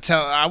nobody's going to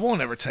tell. I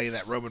won't ever tell you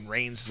that Roman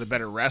Reigns is a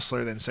better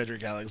wrestler than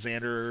Cedric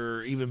Alexander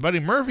or even Buddy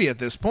Murphy at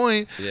this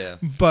point. Yeah.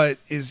 But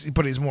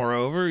he's more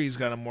over. He's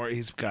got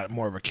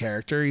more of a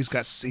character. He's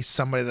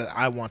somebody that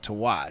I want to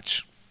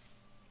watch.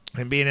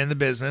 And being in the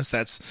business,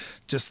 that's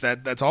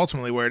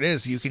ultimately where it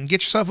is. You can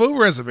get yourself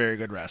over as a very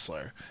good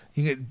wrestler.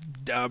 You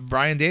get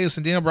Brian Davis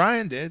and Daniel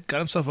Bryan got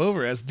himself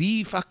over as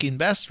the fucking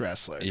best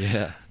wrestler.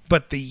 Yeah.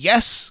 But the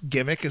yes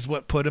gimmick is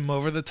what put him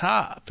over the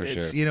top. For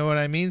sure. You know what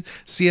I mean?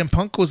 CM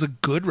Punk was a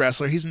good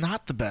wrestler. He's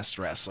not the best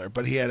wrestler,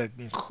 but he had an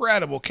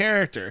incredible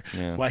character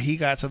while he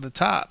got to the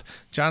top.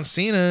 John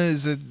Cena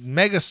is a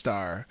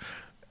megastar.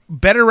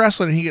 Better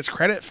wrestler than he gets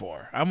credit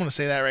for. I'm going to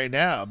say that right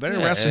now. Better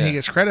wrestler than he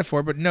gets credit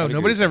for. But no, I'd agree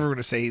nobody's with ever going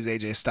to say he's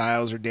AJ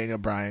Styles or Daniel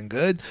Bryan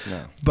good.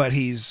 No. But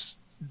he's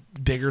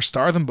bigger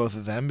star than both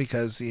of them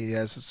because he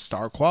has a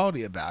star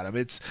quality about him.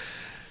 It's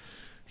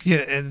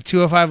and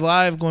 205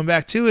 Live, going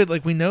back to it,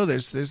 like we know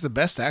there's the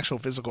best actual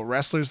physical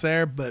wrestlers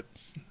there, but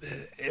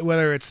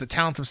whether it's the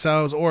talent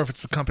themselves or if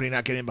it's the company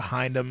not getting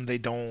behind them, they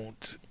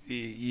don't.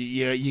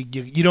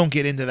 You don't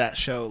get into that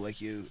show like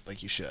you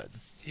should.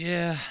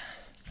 Yeah.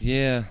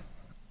 Yeah.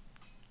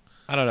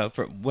 I don't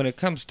know. When it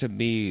comes to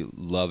me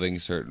loving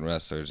certain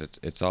wrestlers,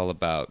 it's all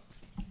about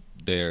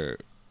their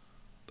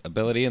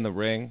ability in the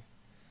ring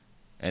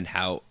and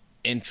how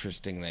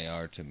interesting they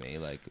are to me.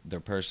 Like their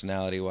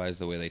personality-wise,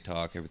 the way they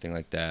talk, everything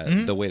like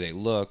that. The way they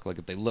look, like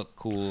if they look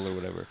cool or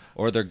whatever,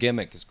 or their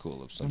gimmick is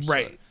cool of some sort.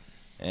 Right.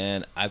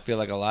 And I feel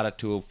like a lot of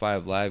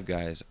 205 Live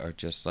guys are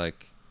just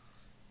like,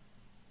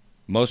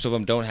 most of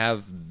them don't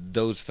have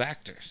those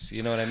factors.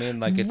 You know what I mean?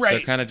 Like they're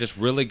kind of just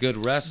really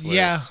good wrestlers.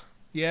 Yeah.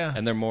 Yeah.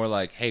 And they're more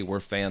like, hey, we're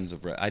fans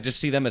of I just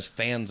see them as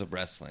fans of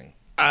wrestling.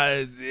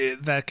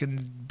 That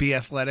can be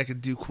athletic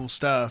and do cool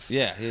stuff.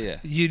 Yeah.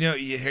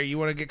 You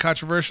want to get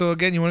controversial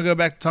again? You want to go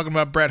back to talking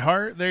about Bret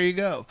Hart? There you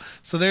go.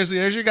 So there's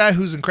your guy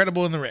who's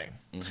incredible in the ring.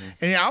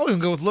 And I'll even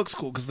go with looks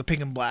cool because the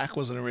pink and black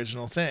was an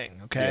original thing.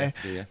 Okay.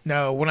 Yeah.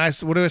 Now, what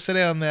do I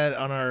say on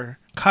our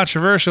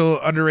controversial,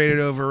 underrated,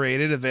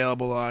 overrated,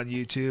 available on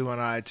YouTube, on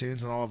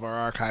iTunes, and all of our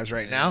archives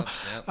right now?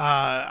 Yep.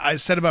 I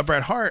said about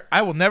Bret Hart,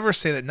 I will never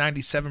say that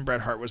 '97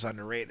 Bret Hart was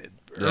underrated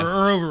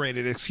or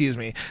overrated. Excuse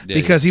me,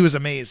 because he was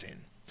amazing.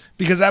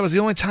 Because that was the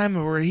only time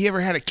where he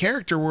ever had a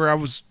character where I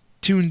was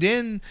tuned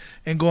in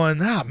and going,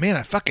 man,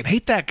 I fucking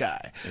hate that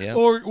guy,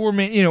 or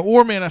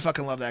man, I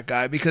fucking love that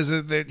guy, because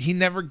he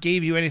never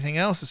gave you anything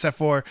else except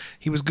for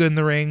he was good in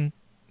the ring,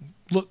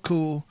 looked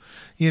cool,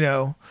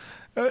 other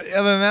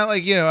than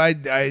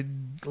that, I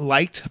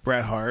liked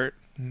Bret Hart,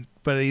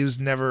 but he was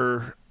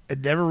never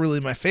really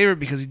my favorite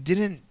because he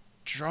didn't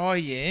draw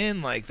you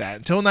in like that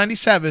until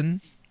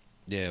 '97.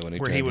 Yeah, when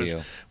where he was,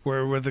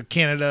 where with the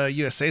Canada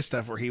USA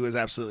stuff, where he was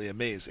absolutely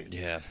amazing.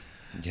 Yeah.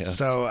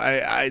 So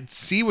I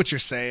see what you're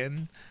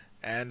saying,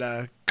 and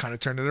kind of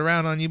turned it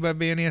around on you by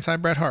being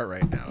anti-Bret Hart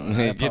right now.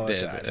 I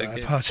apologize. I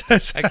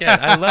apologize.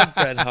 I love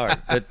Bret Hart,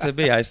 but to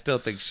me, I still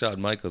think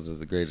Shawn Michaels is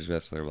the greatest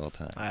wrestler of all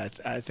time.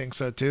 I think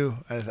so too.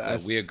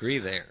 We agree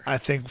there. I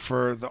think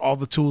for all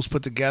the tools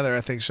put together,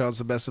 I think Shawn's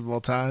the best of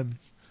all time.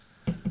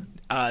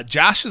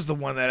 Josh is the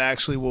one that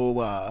actually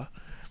will.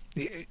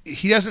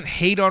 He doesn't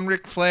hate on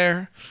Ric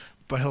Flair,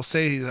 but he'll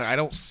say, I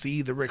don't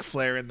see the Ric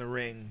Flair in the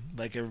ring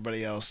like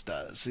everybody else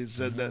does. He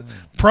said the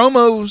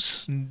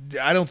promos,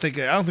 I don't think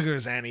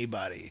there's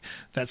anybody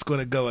that's going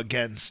to go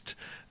against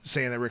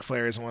saying that Ric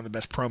Flair is one of the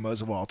best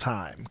promos of all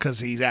time, because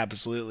he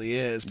absolutely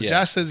is. But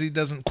Josh says he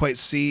doesn't quite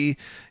see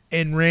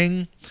in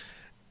ring.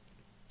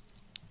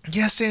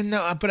 Yes and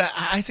no, but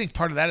I think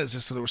part of that is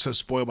just that we're so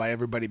spoiled by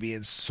everybody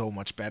being so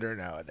much better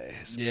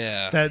nowadays.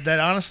 Yeah. That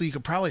honestly, you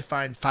could probably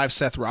find 5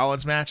 Seth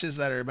Rollins matches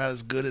that are about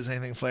as good as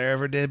anything Flair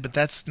ever did, but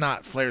that's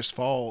not Flair's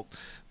fault.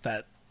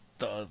 That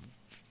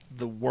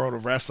the world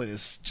of wrestling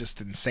is just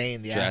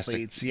insane. The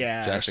athletes,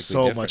 are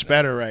so much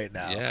better right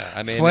now. Yeah,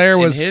 I mean, Flair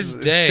was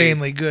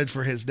insanely good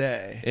for his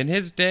day. In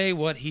his day,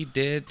 what he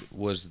did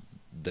was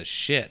the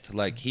shit.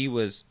 Like, he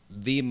was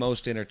the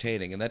most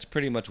entertaining, and that's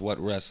pretty much what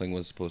wrestling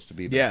was supposed to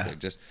be back there.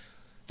 Just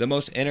the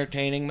most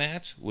entertaining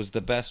match was the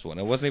best one.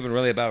 It wasn't even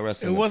really about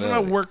wrestling. It wasn't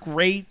about work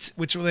rate,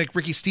 which, like,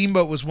 Ricky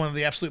Steamboat was one of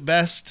the absolute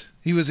best.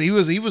 He was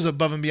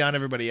above and beyond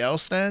everybody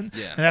else then,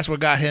 and that's what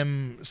got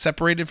him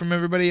separated from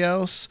everybody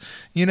else.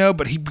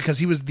 But because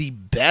he was the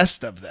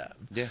best of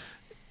them. Yeah.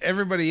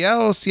 Everybody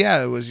else,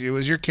 it was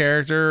your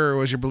character, or it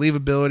was your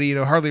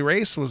believability. Harley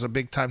Race was a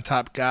big time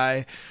top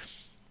guy.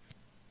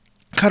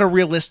 Cut a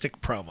realistic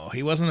promo.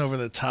 He wasn't over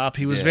the top.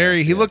 He was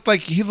he looked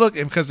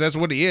because that's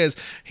what he is.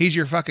 He's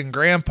your fucking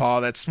grandpa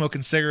that's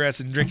smoking cigarettes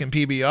and drinking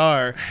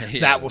PBR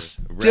that will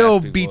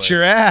still beat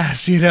your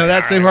ass.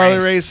 That's the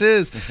Harley Race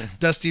is.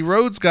 Dusty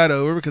Rhodes got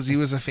over because he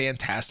was a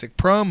fantastic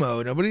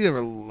promo. Nobody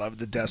ever loved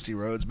the Dusty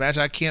Rhodes match.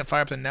 I can't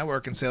fire up the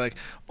network and say, like,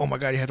 oh my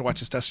God, you have to watch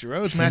this Dusty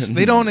Rhodes match.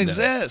 They don't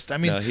exist. I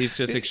mean, he's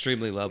just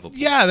extremely lovable.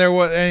 Yeah,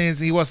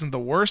 he wasn't the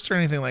worst or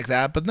anything like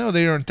that, but no,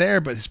 they weren't there.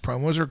 But his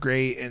promos were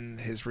great and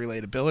his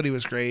relatability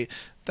was great.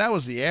 That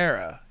was the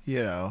era,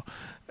 but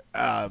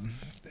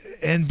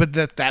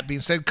that being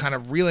said, kind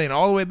of relaying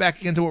all the way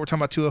back into what we're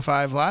talking about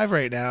 205 Live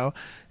right now,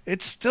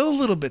 it's still a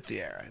little bit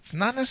the era. It's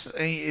not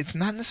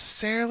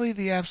necessarily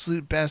the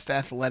absolute best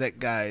athletic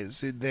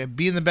guys.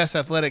 Being the best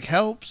athletic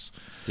helps.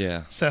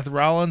 Yeah. Seth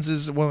Rollins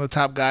is one of the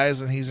top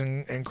guys, and he's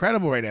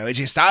incredible right now.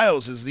 AJ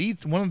Styles is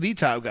one of the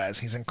top guys.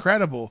 He's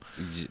incredible.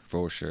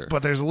 For sure.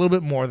 But there's a little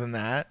bit more than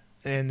that.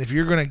 And if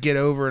you're going to get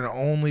over and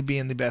only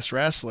being the best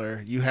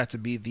wrestler, you have to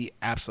be the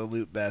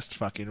absolute best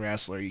fucking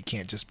wrestler. You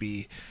can't just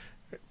be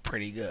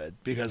pretty good,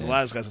 because a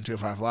lot of those guys on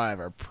 205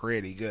 Live are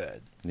pretty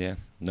good. Yeah.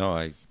 No,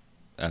 I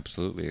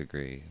absolutely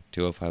agree.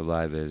 205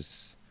 Live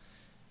is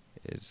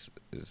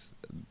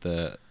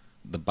the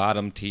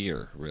bottom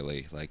tier,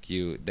 really. Like,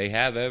 they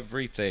have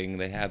everything.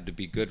 They have to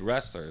be good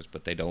wrestlers,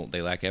 but they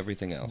lack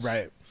everything else.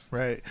 Right.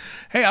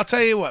 Hey, I'll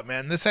tell you what,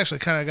 man. This actually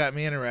kind of got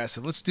me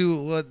interested. Let's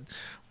do what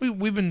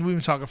we've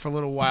been talking for a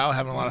little while,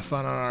 having a lot of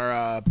fun on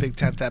our Big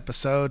 10th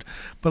episode.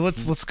 But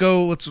let's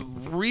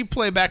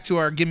replay back to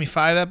our Gimme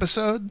 5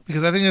 episode,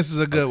 because I think this is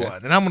a good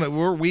one.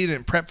 And we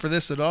didn't prep for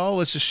this at all.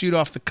 Let's just shoot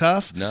off the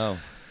cuff. No.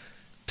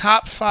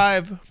 Top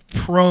 5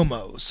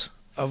 promos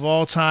of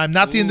all time,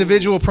 not the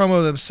individual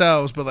promo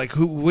themselves, but like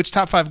which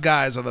top 5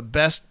 guys are the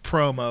best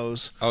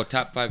promos? Oh,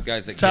 top 5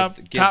 guys that top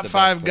the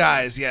 5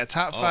 guys,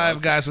 top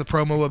 5 guys with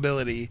promo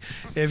ability.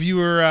 If you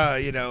were,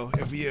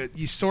 if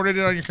you sorted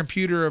it on your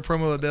computer of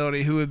promo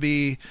ability, who would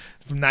be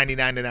from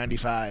 99 to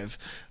 95,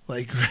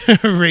 like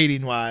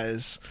rating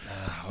wise,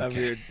 of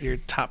your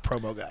top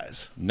promo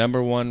guys?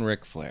 Number 1,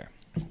 Ric Flair.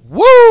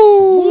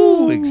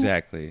 Woo!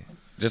 Exactly.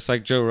 Just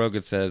like Joe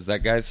Rogan says,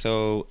 that guy's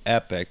so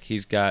epic,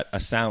 he's got a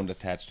sound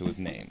attached to his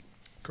name.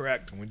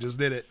 Correct. We just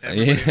did it.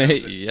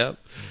 It. Yep.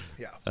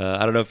 Yeah.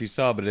 I don't know if you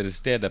saw, but in his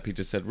stand-up, he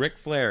just said, Ric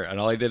Flair, and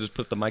all he did is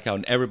put the mic out,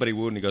 and everybody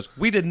wooed, and he goes,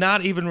 we did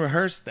not even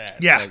rehearse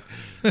that. Yeah.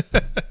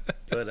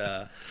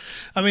 But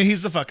I mean,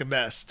 he's the fucking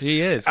best.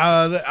 He is.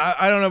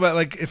 I don't know about,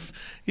 like, if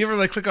you ever,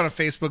 like, click on a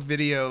Facebook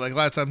video, like, a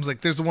lot of times,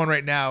 like, there's the one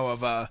right now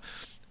of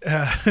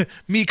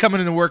me coming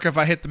into work if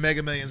I hit the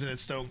Mega Millions and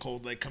it's Stone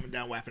Cold like coming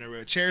down whapping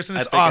everywhere with chairs and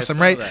it's I think I awesome,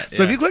 saw right? that,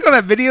 So if yeah. you click on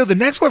that video, the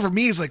next one for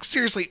me is like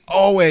seriously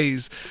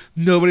always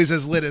nobody's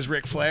as lit as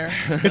Ric Flair.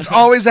 It's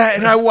always that,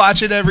 and I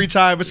watch it every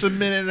time. It's a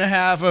minute and a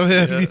half of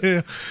him.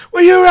 Yeah.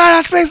 When you ride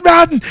on Space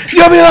Mountain,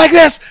 you'll be like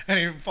this, and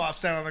he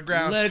flops down on the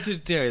ground.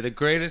 Legendary, the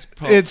greatest.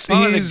 It's-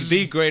 Probably he's-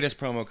 the greatest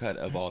promo cut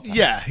of all time.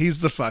 Yeah, he's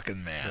the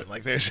fucking man.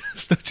 Like there's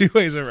just no two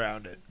ways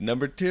around it.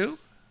 Number 2,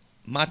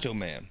 Macho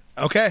Man.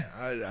 Okay,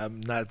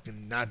 I'm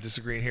not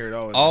disagreeing here at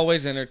all. With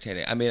Always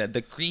entertaining. I mean,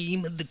 the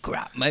cream of the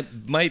crop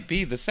might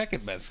be the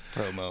second best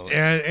promo.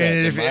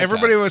 And if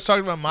everybody was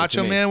talking about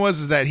Macho me. Man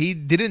is that he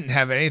didn't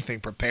have anything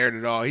prepared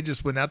at all. He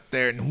just went out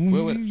there and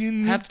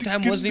half the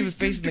time wasn't even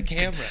facing the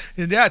camera.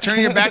 Yeah,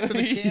 turning your back to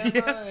the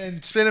camera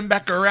and spinning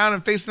back around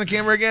and facing the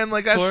camera again.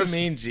 Like that's Poor just.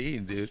 Mean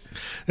Gene, dude.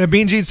 And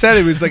Mean Gene said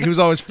it was like he was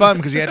always fun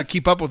because you had to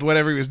keep up with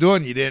whatever he was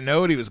doing. You didn't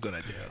know what he was going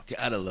to do.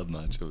 Gotta love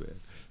Macho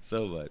Man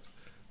so much.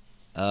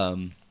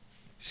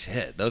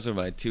 Shit, those are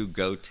my 2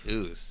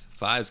 go-tos.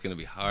 5's gonna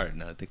be hard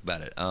now that I think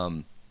about it.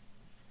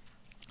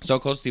 Stone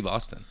Cold Steve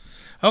Austin.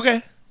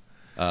 Okay.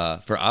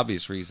 For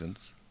obvious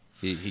reasons.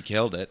 He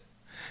killed it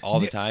all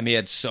the time. He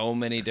had so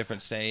many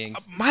different sayings.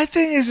 My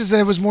thing is that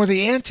it was more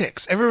the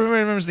antics. Everyone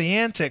remembers the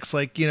antics,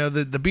 like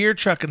the beer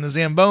truck and the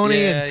Zamboni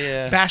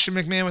and Bastion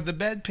McMahon with the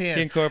bedpan.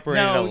 He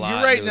incorporated now, a lot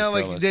you're right. into Now,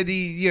 his like promos. did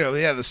he?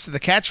 The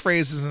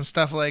catchphrases and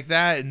stuff like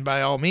that. And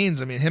by all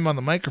means, I mean him on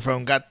the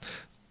microphone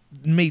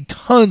made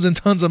tons and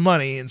tons of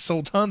money and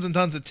sold tons and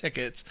tons of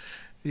tickets.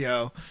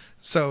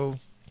 So.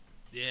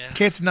 Yeah.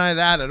 Can't deny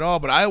that at all.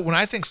 But when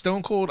I think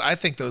Stone Cold, I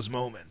think those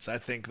moments. I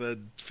think the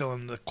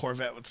filling the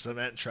Corvette with the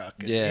cement truck.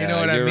 And, Yeah, you know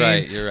what I you're mean?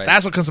 right, you're right.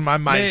 That's what comes to my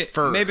mind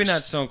first. Maybe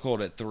not Stone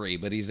Cold at 3,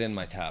 but he's in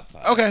my top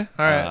 5. Okay,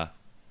 all right.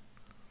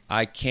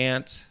 I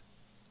can't,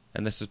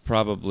 and this is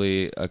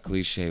probably a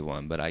cliche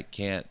one, but I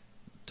can't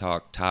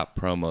talk top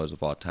promos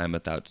of all time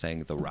without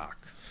saying The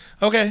Rock.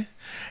 Okay,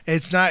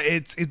 it's not.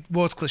 It's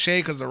cliche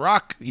because The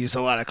Rock used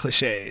a lot of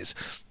cliches.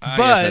 I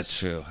guess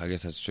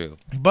that's true.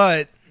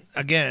 But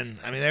again,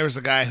 I mean, there was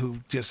a guy who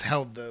just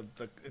held the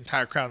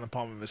entire crowd in the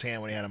palm of his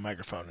hand when he had a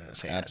microphone in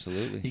his hand.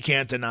 Absolutely. You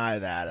can't deny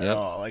that at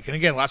all. Like, and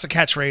again, lots of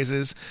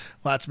catchphrases,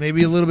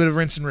 maybe a little bit of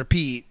rinse and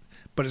repeat,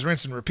 but his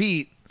rinse and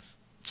repeat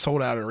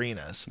sold out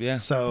arenas. Yeah.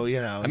 So,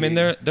 I mean,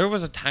 there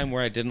was a time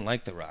where I didn't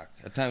like The Rock.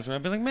 At times where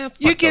I'd be like, man, fuck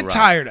you The get Rock.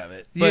 tired of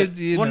it. But,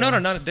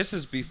 No. This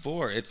is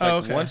before. It's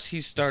like once he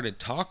started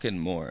talking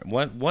more,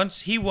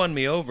 once he won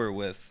me over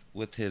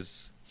with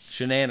his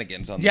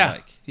shenanigans on the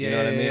mic. You know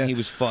what I mean? Yeah. He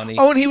was funny.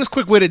 Oh, and he was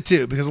quick-witted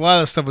too, because a lot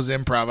of the stuff was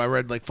improv. I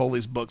read like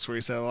Foley's books where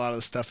he said a lot of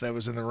the stuff that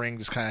was in the ring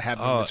just kind of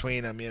happened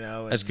between them.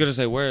 And, as good as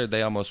they were,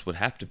 they almost would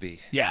have to be.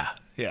 Yeah.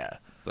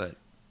 But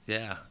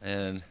yeah,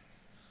 and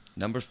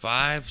number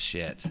 5,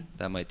 shit,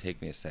 that might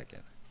take me a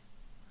second.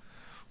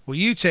 Well,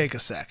 you take a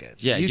second.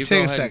 Yeah, you take go a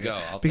ahead second and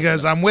go. I'll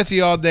because take it. I'm with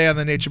you all day on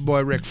the Nature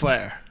Boy Ric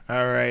Flair.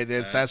 All right,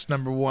 that's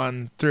number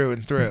 1 through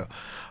and through.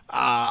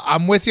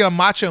 I'm with you on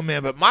Macho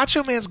Man, but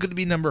Macho Man's going to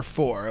be number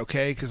 4,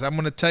 okay? Because I'm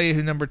going to tell you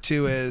who number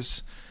 2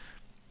 is.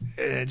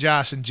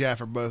 Josh and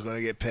Jeff are both going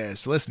to get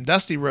pissed. Listen,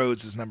 Dusty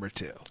Rhodes is number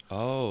 2.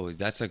 Oh,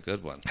 that's a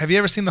good one. Have you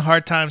ever seen the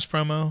Hard Times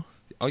promo?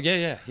 Oh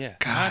yeah. God.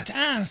 Hard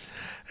times.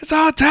 It's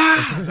all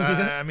time.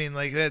 I mean,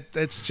 like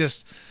that's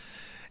just,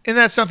 and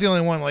that's not the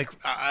only one. Like,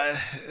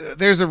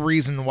 there's a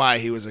reason why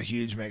he was a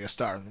huge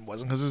megastar. It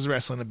wasn't because of his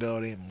wrestling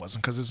ability. It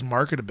wasn't because of his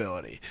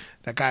marketability.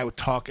 That guy would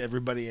talk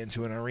everybody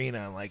into an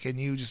arena, and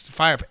you just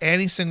fire up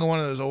any single one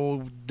of those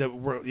old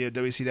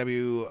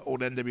WCW,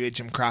 old NWA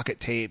Jim Crockett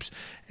tapes,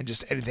 and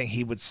just anything,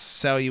 he would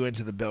sell you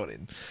into the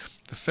building.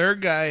 The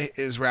third guy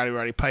is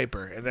Rowdy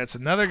Piper, and that's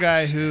another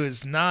guy who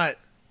is not.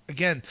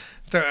 Again,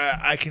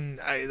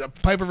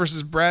 Piper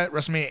versus Brett,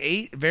 WrestleMania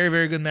 8, very,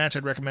 very good match.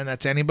 I'd recommend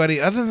that to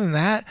anybody. Other than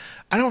that,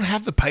 I don't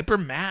have the Piper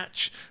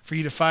match for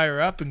you to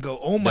fire up and go,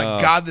 oh my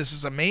God, this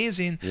is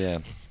amazing. Yeah.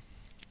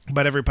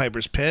 But every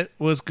Piper's Pit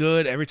was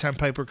good. Every time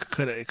Piper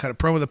cut a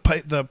promo,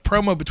 the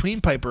promo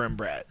between Piper and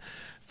Brett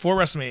for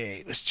WrestleMania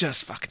 8 was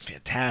just fucking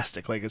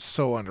fantastic. Like, it's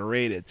so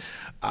underrated.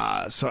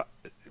 So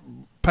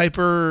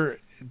Piper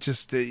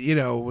just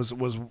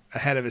was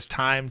ahead of his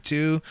time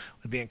too,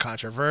 with being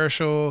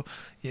controversial.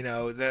 And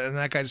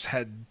that guy just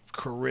had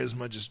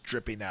charisma just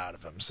dripping out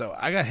of him. So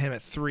I got him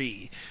at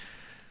 3.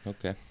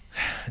 Okay.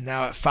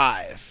 Now at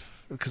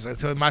 5, because I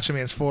told Macho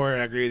Man's 4,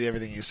 and I agree with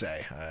everything you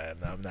say.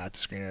 I'm not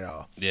disagreeing at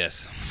all.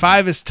 Yes.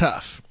 5 is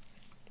tough.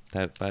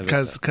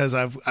 Because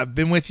I've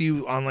been with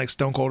you on like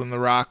Stone Cold and The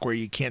Rock, where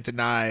you can't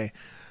deny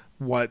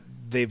what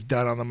they've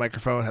done on the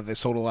microphone. Have they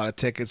sold a lot of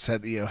tickets?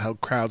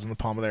 Held crowds in the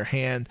palm of their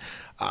hand.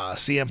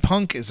 CM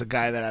Punk is a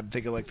guy that I'm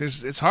thinking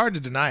it's hard to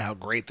deny how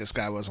great this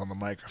guy was on the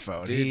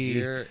microphone.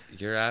 Dude,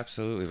 you're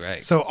absolutely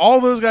right. So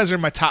all those guys are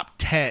in my top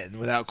 10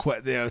 without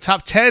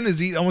top 10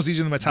 is almost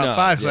easier than my top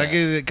 5 because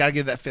I gotta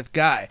give that 5th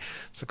guy.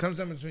 So it comes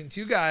down between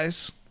 2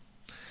 guys.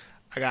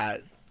 I got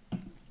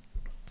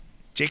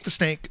Jake the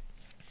Snake.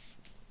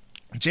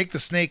 Jake the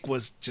Snake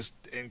was just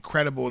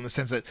incredible in the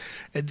sense that,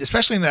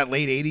 especially in that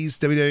late 80s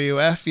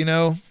WWF,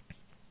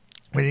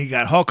 When you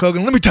got Hulk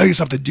Hogan, let me tell you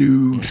something,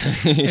 dude.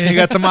 And you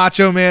got the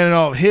Macho Man and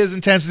all of his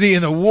intensity,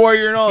 and the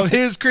Warrior and all of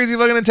his crazy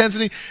fucking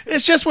intensity.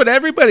 It's just what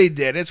everybody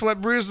did. It's what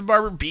Bruce the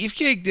Barber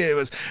Beefcake did. It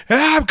was,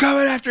 I'm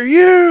coming after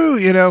you.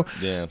 You know,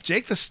 Yeah.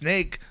 Jake the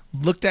Snake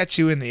looked at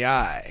you in the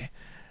eye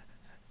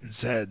and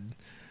said,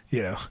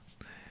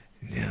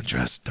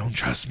 don't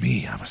trust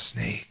me. I'm a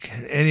snake.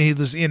 And he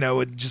was,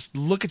 would just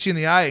look at you in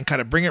the eye and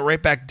kind of bring it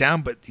right back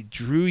down, but he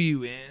drew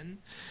you in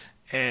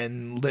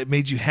and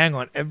made you hang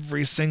on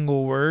every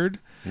single word.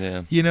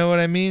 Yeah. You know what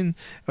I mean?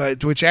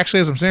 Which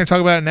actually, as I'm sitting here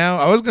talking about it now,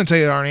 I was going to tell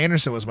you that Arn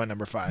Anderson was my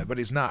number 5, but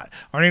he's not.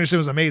 Arn Anderson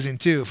was amazing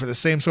too, for the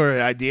same sort of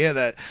idea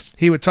that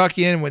he would talk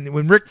you in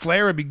when Ric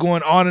Flair would be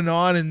going on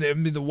and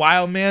the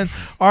wild man.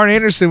 Arn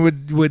Anderson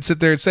would sit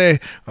there and say,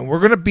 and we're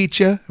going to beat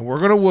you and we're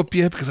going to whoop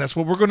you because that's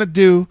what we're going to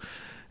do.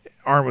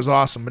 Arn was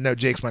awesome, but no,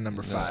 Jake's my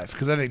number 5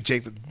 because I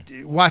think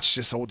watch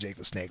just old Jake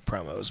the Snake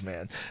promos,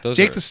 man. The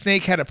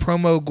Snake had a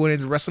promo going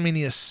into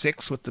WrestleMania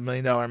 6 with the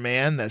 $1 Million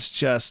Man that's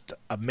just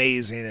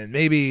amazing, and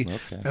maybe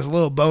as a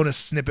little bonus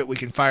snippet we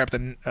can fire up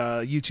the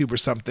YouTube or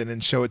something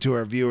and show it to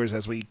our viewers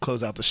as we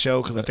close out the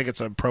show because I think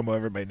it's a promo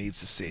everybody needs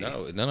to see.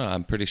 No,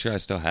 I'm pretty sure I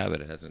still have it.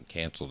 It hasn't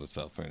canceled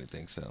itself or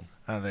anything, so.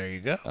 Oh, there you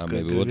go.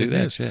 Maybe we'll do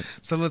that shit.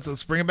 So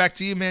let's bring it back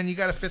to you, man. You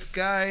got a 5th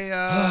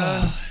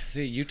guy.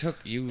 See,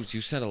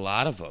 you said a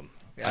lot of them.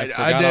 I did.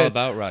 forgot all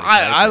about Roddy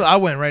Piper. I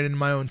went right into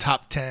my own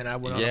top 10. I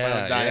went on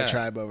my own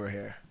diatribe over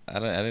here. I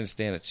didn't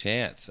stand a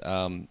chance.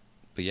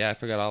 But yeah, I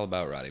forgot all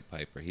about Roddy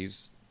Piper.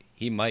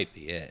 He might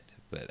be it,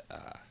 but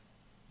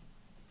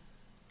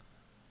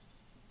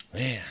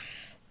man.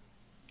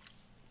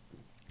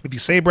 If you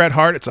say Bret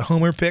Hart, it's a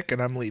homer pick,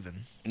 and I'm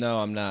leaving. No,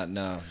 I'm not.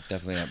 No,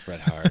 definitely not Bret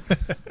Hart.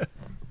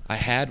 I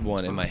had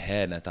one in my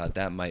head, and I thought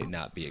that might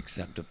not be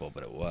acceptable,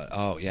 but it was.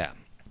 Oh, yeah.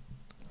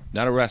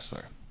 Not a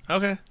wrestler.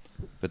 Okay.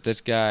 But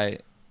this guy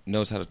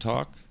knows how to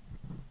talk,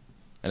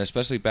 and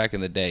especially back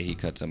in the day, he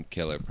cut some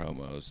killer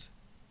promos.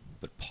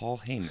 But Paul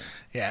Heyman.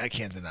 Yeah, I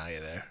can't deny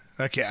you there.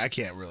 I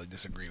can't really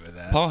disagree with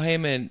that. Paul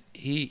Heyman,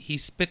 he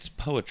spits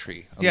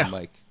poetry on the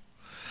mic.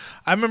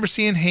 I remember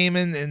seeing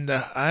Heyman in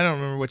I don't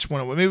remember which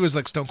one. Maybe it was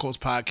like Stone Cold's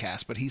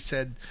podcast, but he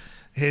said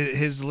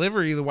his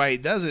delivery, the way he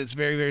does it, it's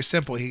very, very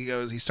simple.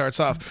 He starts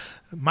off,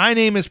 my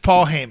name is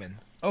Paul Heyman.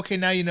 Okay,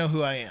 now you know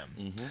who I am.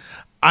 Mm-hmm.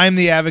 I'm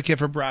the advocate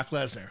for Brock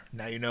Lesnar.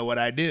 Now you know what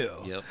I do.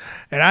 Yep.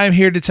 And I'm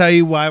here to tell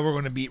you why we're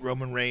going to beat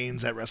Roman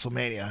Reigns at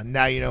WrestleMania.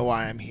 Now you know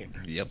why I'm here.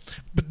 Yep.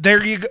 But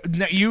there you go.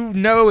 Now you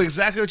know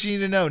exactly what you need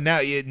to know.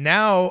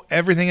 Now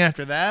everything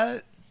after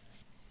that,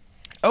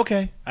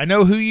 okay. I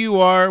know who you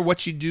are,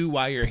 what you do,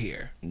 why you're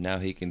here. Now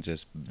he can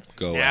just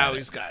go Now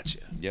he's got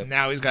you. Yep.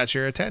 Now he's got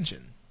your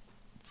attention.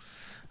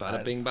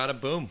 Bada bing, bada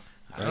boom.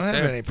 I don't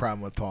have any problem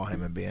with Paul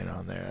Heyman being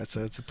on there. That's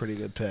a pretty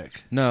good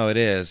pick. No, it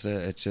is.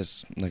 It's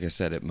just, like I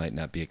said, it might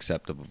not be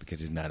acceptable because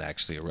he's not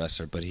actually a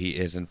wrestler, but he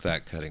is, in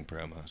fact, cutting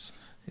promos.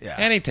 Yeah.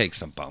 And he takes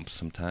some bumps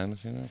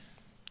sometimes,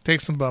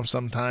 Takes some bumps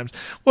sometimes.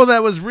 Well,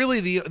 that was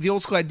really the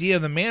old school idea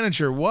of the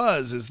manager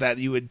is that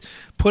you would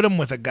put him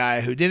with a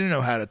guy who didn't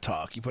know how to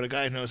talk. You put a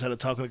guy who knows how to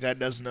talk with a guy who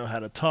doesn't know how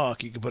to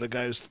talk. You could put a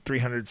guy who's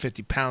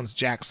 350 pounds,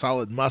 jack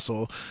solid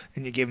muscle,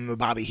 and you give him a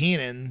Bobby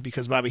Heenan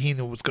because Bobby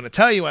Heenan was going to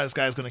tell you why this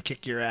guy's going to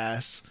kick your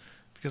ass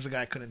because the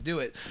guy couldn't do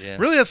it. Yeah.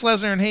 Really, that's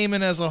Lesnar and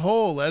Heyman as a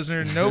whole.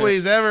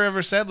 Nobody's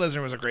ever said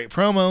Lesnar was a great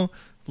promo.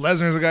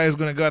 Lesnar's a guy who's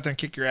going to go out there and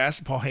kick your ass,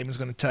 and Paul Heyman's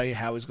going to tell you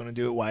how he's going to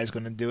do it, why he's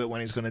going to do it, when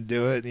he's going to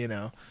do it,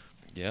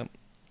 Yep.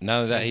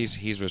 Now that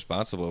he's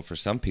responsible for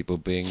some people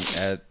being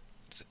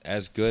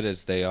as good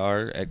as they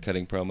are at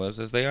cutting promos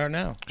as they are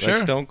now. Sure.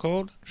 Like Stone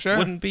Cold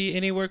wouldn't be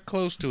anywhere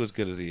close to as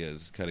good as he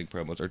is cutting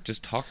promos or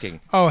just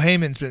talking. Oh,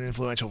 Heyman's been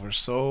influential for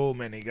so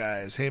many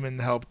guys. Heyman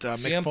helped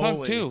Mick Foley.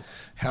 Punk too.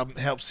 Helped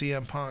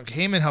CM Punk.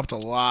 Heyman helped a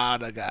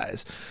lot of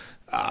guys.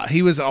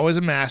 He was always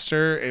a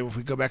master. If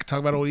we go back and talk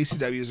about old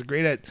ECW, he was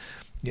great at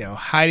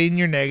hiding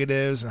your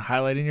negatives and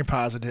highlighting your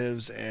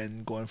positives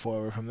and going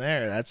forward from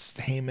there. That's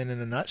Heyman in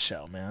a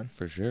nutshell, man.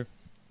 For sure.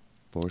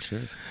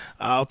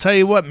 I'll tell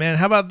you what, man.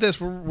 How about this?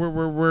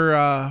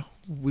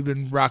 We've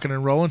been rocking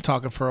and rolling,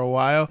 talking for a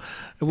while.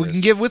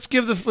 Let's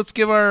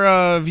give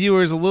our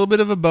viewers a little bit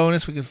of a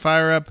bonus. We can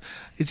fire up.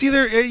 It's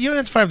either you don't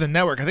have to fire up the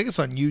network. I think it's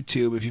on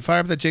YouTube. If you fire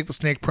up that Jake the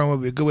Snake promo,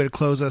 it'd be a good way to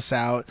close us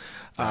out.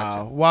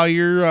 Gotcha. While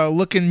you're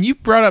looking, you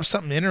brought up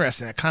something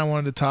interesting I kind of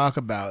wanted to talk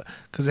about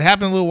because it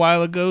happened a little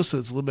while ago, so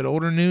it's a little bit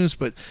older news.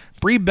 But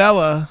Brie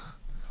Bella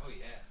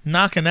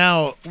knocking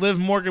out Liv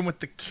Morgan with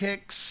the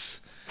kicks.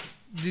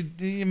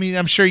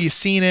 I'm sure you've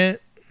seen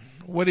it.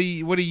 What do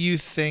you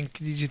think?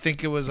 Did you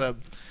think it was a?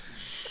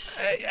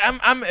 I'm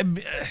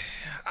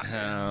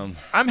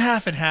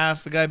half and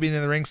half. The guy being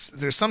in the ring.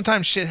 There's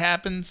sometimes shit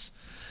happens,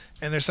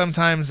 and there's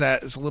sometimes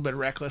that it's a little bit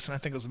reckless. And I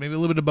think it was maybe a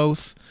little bit of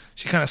both.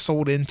 She kind of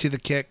sold into the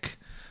kick,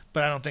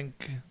 but I don't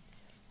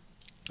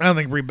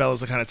think Brie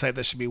Bella's the kind of type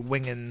that should be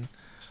winging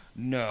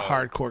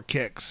hardcore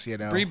kicks.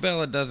 Brie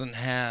Bella doesn't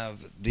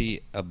have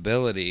the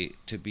ability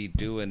to be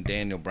doing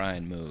Daniel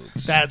Bryan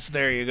moves.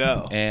 There you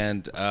go.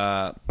 And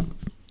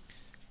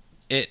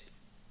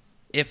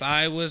If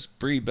I was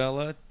Brie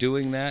Bella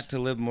doing that to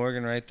Liv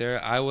Morgan right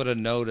there, I would have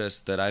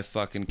noticed that I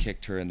fucking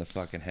kicked her in the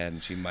fucking head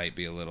and she might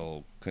be a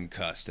little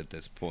concussed at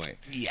this point.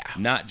 Yeah.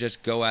 Not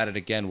just go at it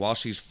again while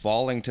she's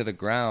falling to the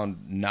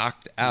ground,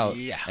 knocked out,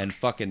 and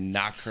fucking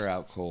knock her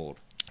out cold.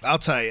 I'll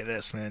tell you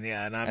this, man.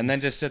 Yeah, and then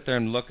just sit there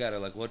and look at her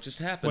like, what just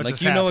happened? What like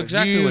just you know happened?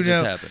 exactly what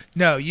just happened.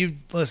 No, you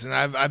listen.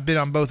 I've been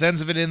on both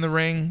ends of it in the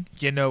ring.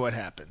 You know what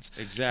happens.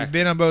 Exactly. You've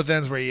been on both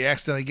ends where you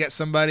accidentally get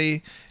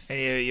somebody,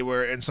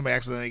 and somebody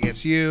accidentally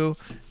gets you,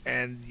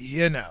 and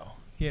you know.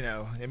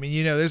 I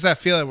mean, there's that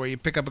feeling where you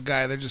pick up a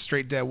guy, they're just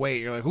straight dead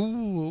weight. You're like,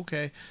 ooh,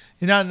 okay.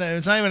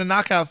 It's not even a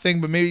knockout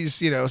thing, but maybe just,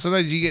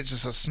 sometimes you get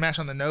just a smash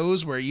on the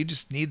nose where you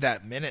just need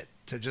that minute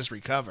to just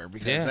recover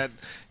because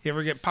you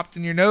ever get popped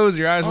in your nose,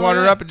 your eyes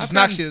water up, it just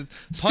knocks you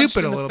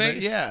stupid a little bit.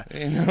 Yeah.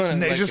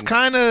 And it just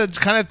kind of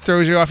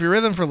throws you off your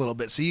rhythm for a little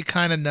bit. So you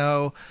kind of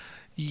know,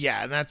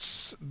 and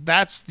that's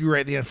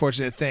right, the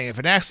unfortunate thing. If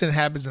an accident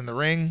happens in the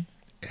ring,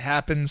 it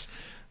happens.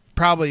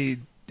 Probably,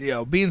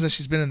 being that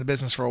she's been in the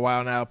business for a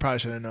while now, probably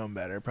should have known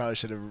better. Probably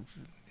should have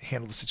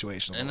handled the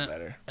situation a little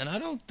better. And I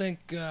don't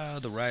think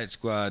the Riot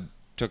Squad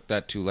took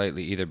that too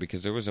lightly either,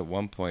 because there was at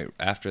one point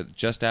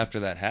just after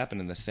that happened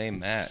in the same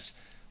match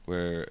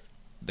where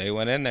they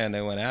went in there and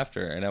they went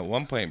after her, and at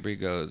one point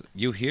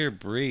you hear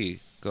Brie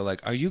go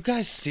like, "Are you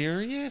guys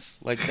serious?"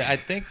 Like I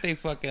think they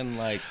fucking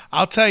like.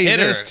 I'll tell you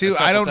this too.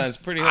 I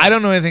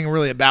don't know anything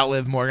really about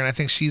Liv Morgan. I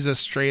think she's a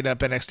straight up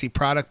NXT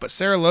product. But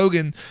Sarah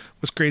Logan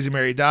was Crazy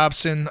Mary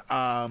Dobson.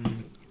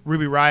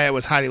 Ruby Riott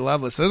was Heidi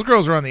Lovelace. Those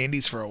girls were on the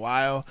Indies for a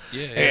while.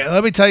 Yeah. Hey,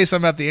 let me tell you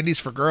something about the Indies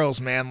for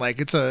girls, man. Like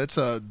it's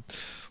a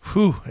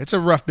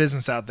rough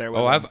business out there.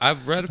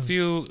 I've read a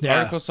few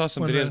articles, saw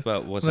some videos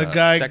about what's a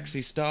guy,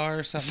 Sexy Star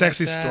or something like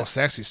that. Well,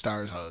 Sexy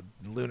Star is a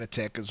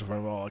lunatic, as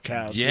from all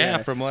accounts. Yeah,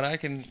 from what I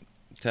can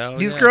tell.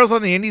 These girls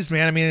on the Indies,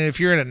 man. I mean, if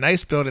you're in a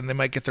nice building, they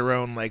might get their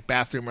own like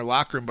bathroom or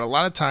locker room. But a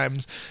lot of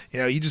times,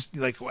 you just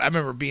like I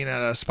remember being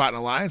at a spot in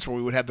Alliance where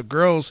we would have the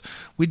girls.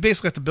 We'd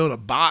basically have to build a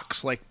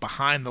box like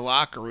behind the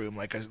locker room,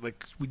 like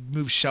we'd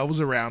move shelves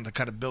around to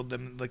kind of build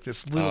them like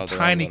this little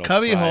tiny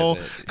cubby hole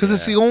because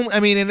it's the only. I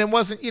mean, and it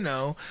wasn't.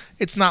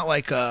 It's not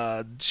like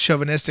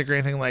chauvinistic or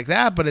anything like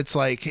that. But it's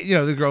like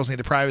the girls need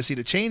the privacy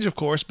to change, of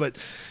course.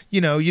 But you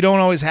don't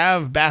always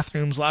have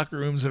bathrooms, locker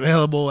rooms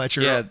available at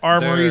your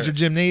armories or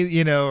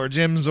gymnasium. Or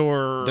gyms,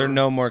 or they're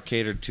no more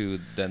catered to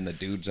than the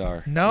dudes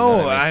are.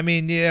 No, I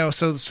mean,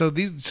 so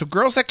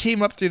girls that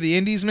came up through the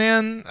Indies,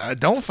 man,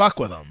 don't fuck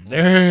with them.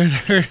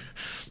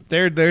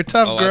 They're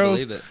tough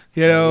girls. I believe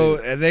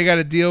it. And they got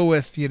to deal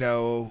with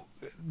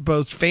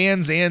both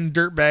fans and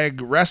dirtbag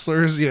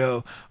wrestlers.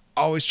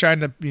 Always trying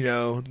to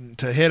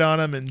to hit on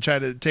them and try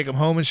to take them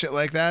home and shit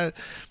like that.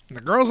 And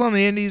the girls on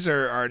the Indies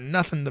are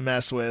nothing to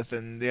mess with,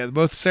 and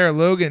both Sarah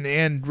Logan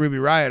and Ruby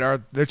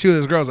Riott they're two of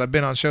those girls. I've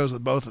been on shows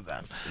with both of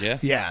them.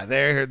 Yeah,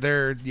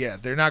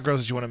 they're not girls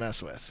that you want to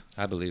mess with.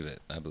 I believe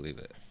it.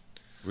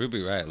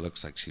 Ruby Riott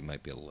looks like she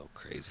might be a little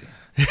crazy.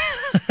 You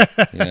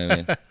know what I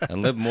mean?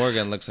 And Liv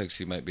Morgan looks like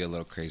she might be a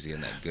little crazy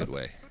in that good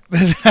way. You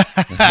know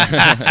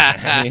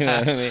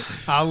what I mean?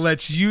 I'll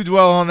let you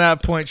dwell on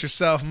that point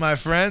yourself, my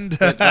friend.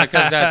 But when it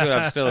comes down to it,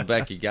 I'm still a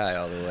Becky guy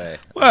all the way.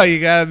 Well, you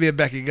gotta be a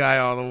Becky guy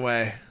all the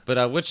way.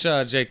 But which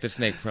Jake the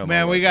Snake promo?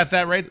 Man, we got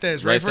that right there.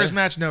 It's right first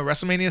match. No,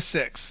 WrestleMania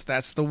 6.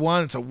 That's the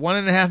one. It's a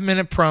 1.5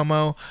 minute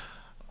promo.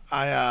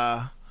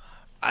 I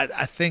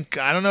think,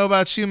 I don't know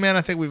about you, man.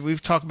 I think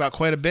we've talked about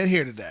quite a bit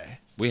here today.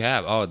 We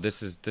have. Oh,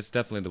 this is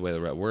definitely the way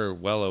we're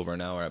well over an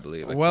hour, I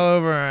believe. Well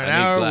over an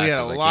hour.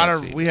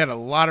 We had a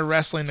lot of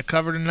wrestling to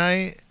cover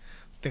tonight. I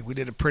think we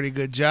did a pretty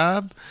good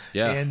job.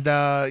 Yeah. And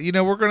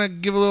we're gonna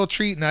give a little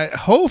treat, and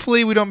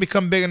hopefully we don't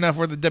become big enough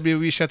where the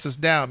WWE shuts us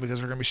down,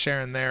 because we're gonna be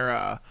sharing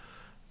their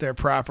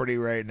property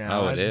right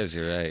now. Oh, it is.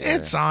 You're right.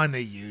 It's on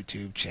the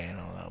YouTube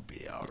channel. That'll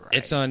be all right.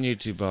 It's on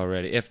YouTube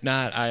already. If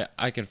not,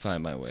 I can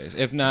find my ways.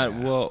 If not,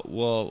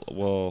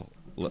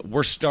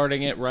 we're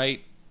starting it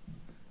right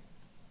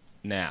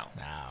now.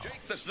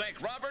 Jake the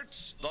Snake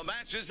Roberts, the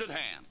match is at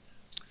hand.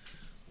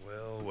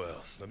 Well,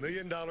 the $1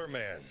 Million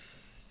Man,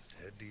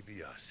 Ted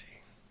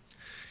DiBiase.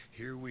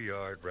 Here we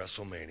are at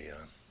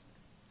WrestleMania,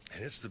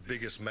 and it's the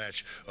biggest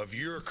match of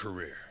your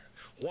career.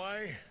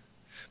 Why?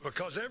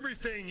 Because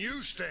everything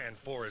you stand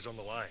for is on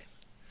the line,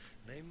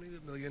 namely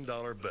the $1 Million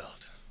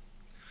belt.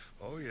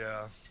 Oh,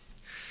 yeah.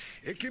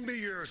 It can be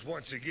yours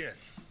once again.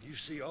 You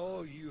see,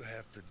 all you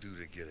have to do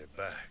to get it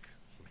back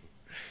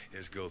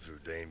is go through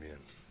Damien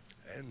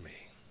and me.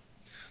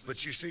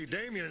 But you see,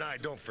 Damien and I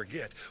don't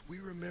forget. We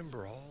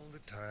remember all the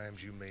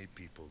times you made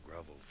people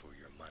grovel for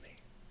your money.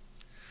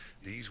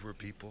 These were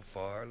people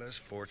far less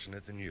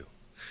fortunate than you.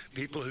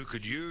 People who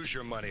could use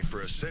your money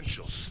for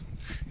essentials.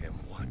 And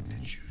what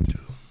did you do?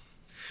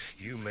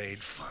 You made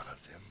fun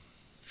of them.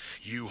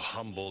 You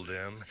humbled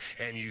them,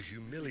 and you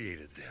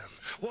humiliated them.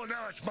 Well,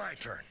 now it's my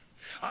turn.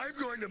 I'm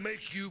going to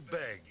make you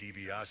beg,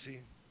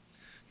 DiBiase.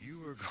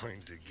 You are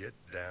going to get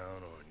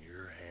down on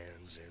your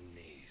hands and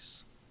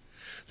knees.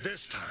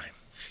 This time,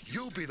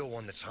 you'll be the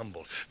one that's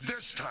humbled.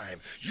 This time,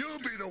 you'll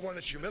be the one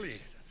that's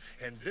humiliated.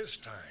 And this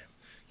time,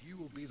 you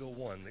will be the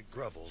one that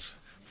grovels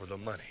for the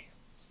money.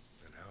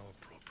 And how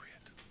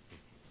appropriate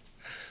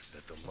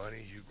that the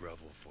money you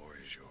grovel for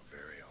is your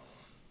very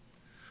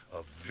own.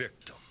 A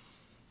victim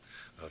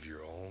of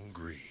your own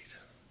greed,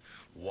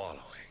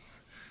 wallowing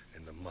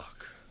in the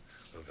muck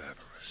of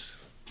avarice.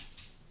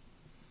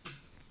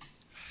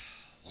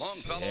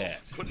 Longfellow Yeah.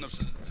 couldn't have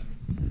said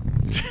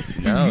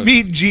it. No,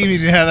 Me and Genie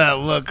didn't have that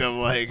look of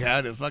like,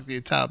 how the fuck do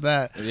you top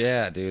that?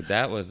 yeah, dude,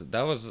 that was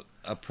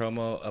a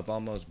promo of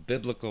almost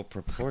biblical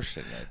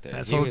proportion right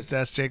there. He was-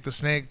 That's Jake the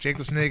Snake. Jake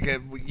the Snake.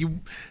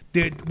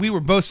 Dude, we were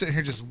both sitting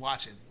here just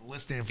watching,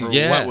 listening for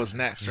Yeah. what was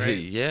next, right?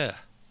 Yeah,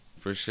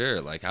 for sure.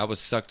 Like I was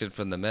sucked in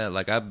from the man.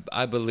 Like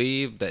I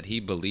believe that he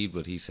believed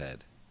what he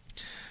said.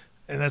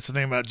 And that's the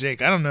thing about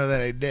Jake. I don't know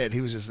that he did.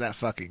 He was just that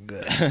fucking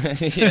good.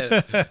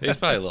 Yeah, he's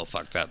probably a little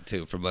fucked up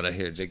too, from what I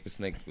hear. Jake the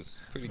Snake was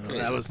pretty crazy.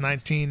 That was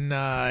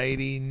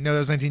 1980. No, that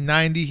was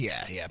 1990.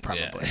 Yeah,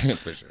 probably. Yeah,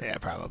 for sure. Yeah,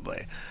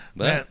 probably.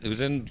 But Man, it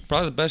was in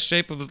probably the best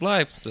shape of his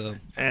life. So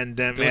and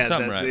Doing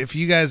something right. if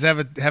you guys have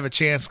a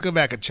chance, go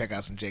back and check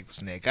out some Jake the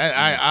Snake.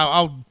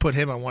 I'll put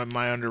him on one of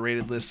my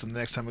underrated lists the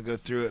next time I go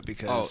through it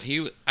because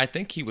I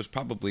think he was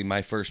probably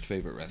my first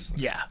favorite wrestler.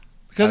 yeah,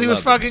 because I he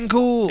was loved him. fucking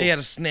cool. He had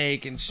a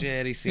snake and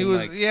shit. He He seemed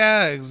was, like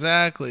yeah,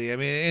 exactly. I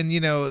mean, and you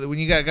know, when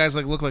you got guys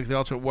like look like the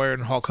Ultimate Warrior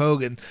and Hulk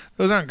Hogan,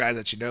 those aren't guys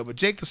that you know. But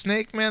Jake the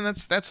Snake, man,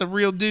 that's a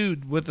real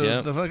dude with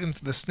the fucking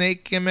the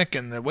snake gimmick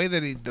and the way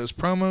that he those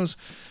promos.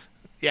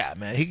 Yeah,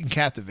 man, he can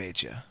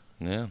captivate you.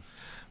 yeah,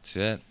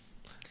 shit.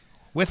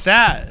 With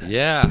that,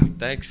 Yeah,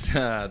 thanks.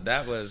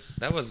 That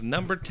was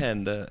number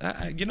 10.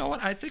 You know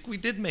what? I think we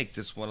did make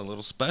this one a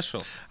little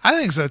special. I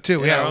think so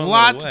too. We Yeah, had our a own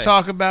lot little to way.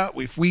 talk about.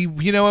 We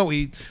you know what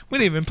we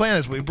didn't even plan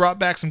this. We brought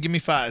back some Gimme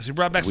Fives. We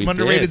brought back some We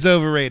underrateds, did.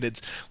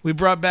 overrateds. We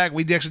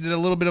actually did a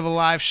little bit of a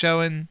live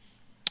showing.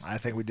 I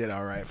think we did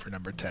all right for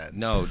number 10.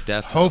 No,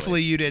 definitely.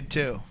 Hopefully you did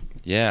too.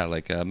 Yeah,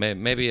 like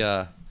maybe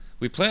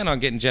we plan on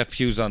getting Jeff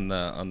Hughes on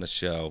the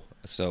show.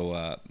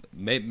 So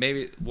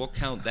maybe we'll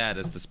count that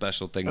as the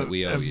special thing that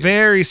we owe A you.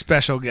 very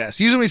special guest.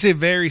 Usually when we say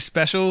very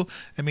special,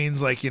 it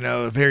means like, you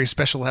know, a very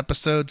special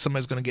episode.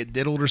 Somebody's going to get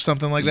diddled or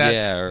something like that.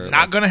 Yeah, or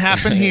not like- going to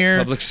happen here.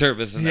 Public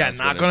service Yeah, announcement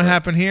not or going to something.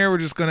 happen here. We're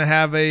just going to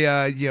have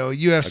a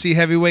UFC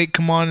heavyweight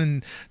come on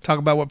and talk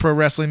about what pro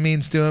wrestling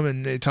means to him,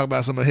 and they talk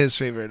about some of his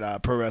favorite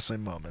pro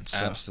wrestling moments.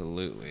 So.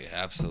 Absolutely.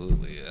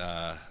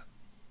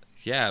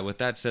 Yeah, with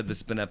that said, this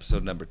has been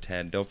episode number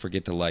 10. Don't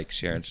forget to like,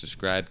 share, and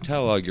subscribe.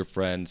 Tell all your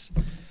friends.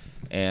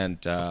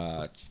 And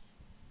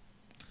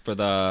for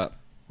the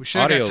We should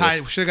have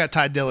audio got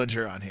Ty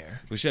Dillinger on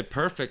here. we said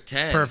perfect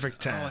 10.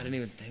 Perfect 10. Oh, I didn't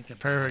even think of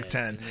Perfect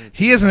that. 10.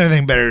 He has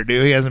anything better to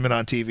do. He hasn't been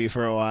on TV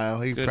for a while.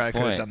 He Good probably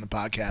could have point. done the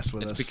podcast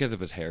with It's us. because of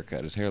his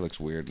haircut. His hair looks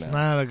weird It's now.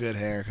 not a good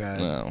haircut.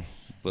 No.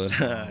 But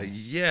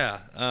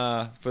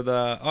for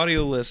the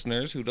audio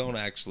listeners who don't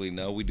actually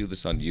know, we do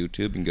this on YouTube.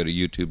 You can go to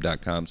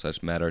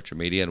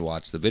youtube.com/MattArcherMedia and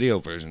watch the video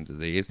versions of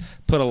these.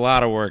 Put a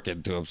lot of work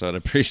into them, so I'd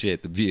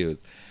appreciate the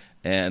views.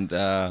 And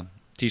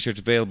t-shirts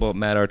available at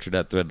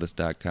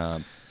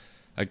mattarcher.threadless.com.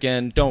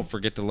 Again, don't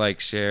forget to like,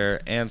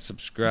 share, and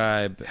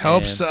subscribe.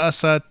 Helps And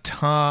us a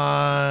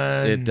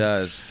ton. It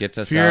does. Gets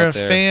us If you're out a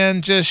there.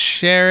 fan, just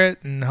share it,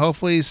 and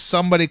hopefully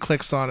somebody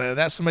clicks on it. If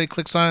that somebody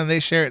clicks on it, and they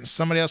share it, and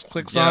somebody else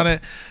clicks Yep. on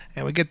it,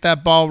 and we get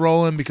that ball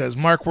rolling because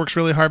Mark works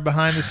really hard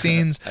behind the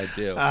scenes. I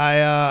do.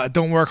 I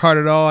don't work hard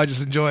at all. I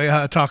just enjoy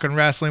talking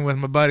wrestling with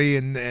my buddy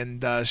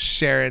and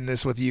sharing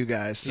this with you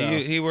guys. So.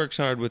 He works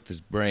hard with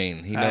his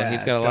brain. He's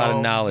got a lot of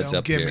Don't- knowledge don't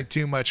up give here. me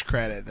too much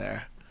credit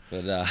there.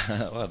 But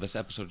well, this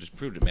episode just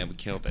proved it, man. We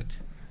killed it.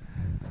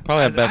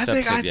 Probably our best I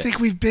episode yet. think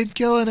we've been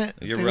killing it.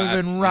 You're I think right.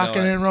 We've been You know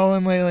rocking what? and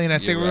rolling lately, and I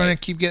think You're we're going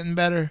right. to keep getting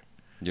better.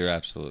 You're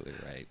absolutely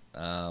right.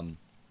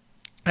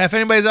 If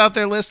anybody's out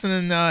there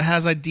listening and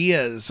has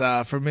ideas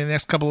for the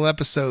next couple of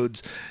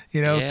episodes,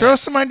 Yeah. throw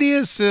some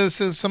ideas to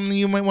something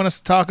you might want us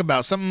to talk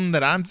about. Something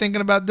that I'm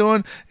thinking about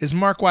doing is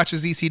Mark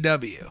watches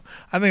ECW.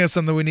 I think that's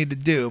something we need to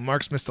do.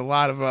 Mark's missed a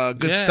lot of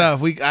good Yeah.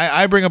 stuff.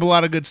 I bring up a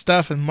lot of good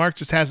stuff, and Mark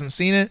just hasn't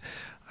seen it.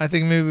 I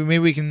think maybe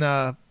we can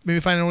maybe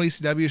find an old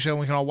ECW show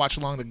and we can all watch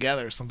along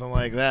together, something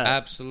like that.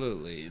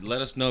 Absolutely. Let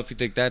us know if you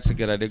think that's a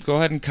good idea. Go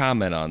ahead and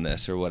comment on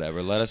this or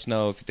whatever. Let us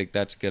know if you think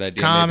that's a good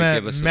idea. Maybe Comment,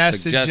 give us some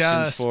message suggestions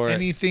us, for it.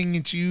 anything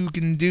that you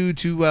can do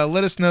to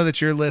let us know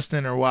that you're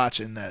listening or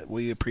watching. That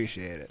we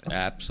appreciate it.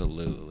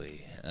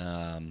 Absolutely.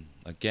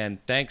 Again,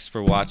 thanks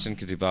for watching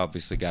because you've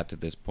obviously got to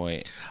this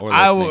point.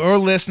 Or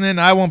Listening.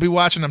 I won't be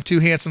watching. I'm too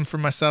handsome for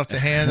myself to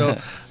handle.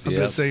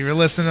 Yep. So you're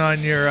listening on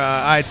your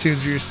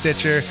iTunes or your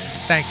Stitcher.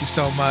 Thank you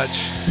so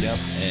much. Yep.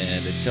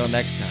 And until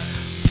next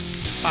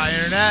time. Bye,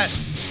 Internet.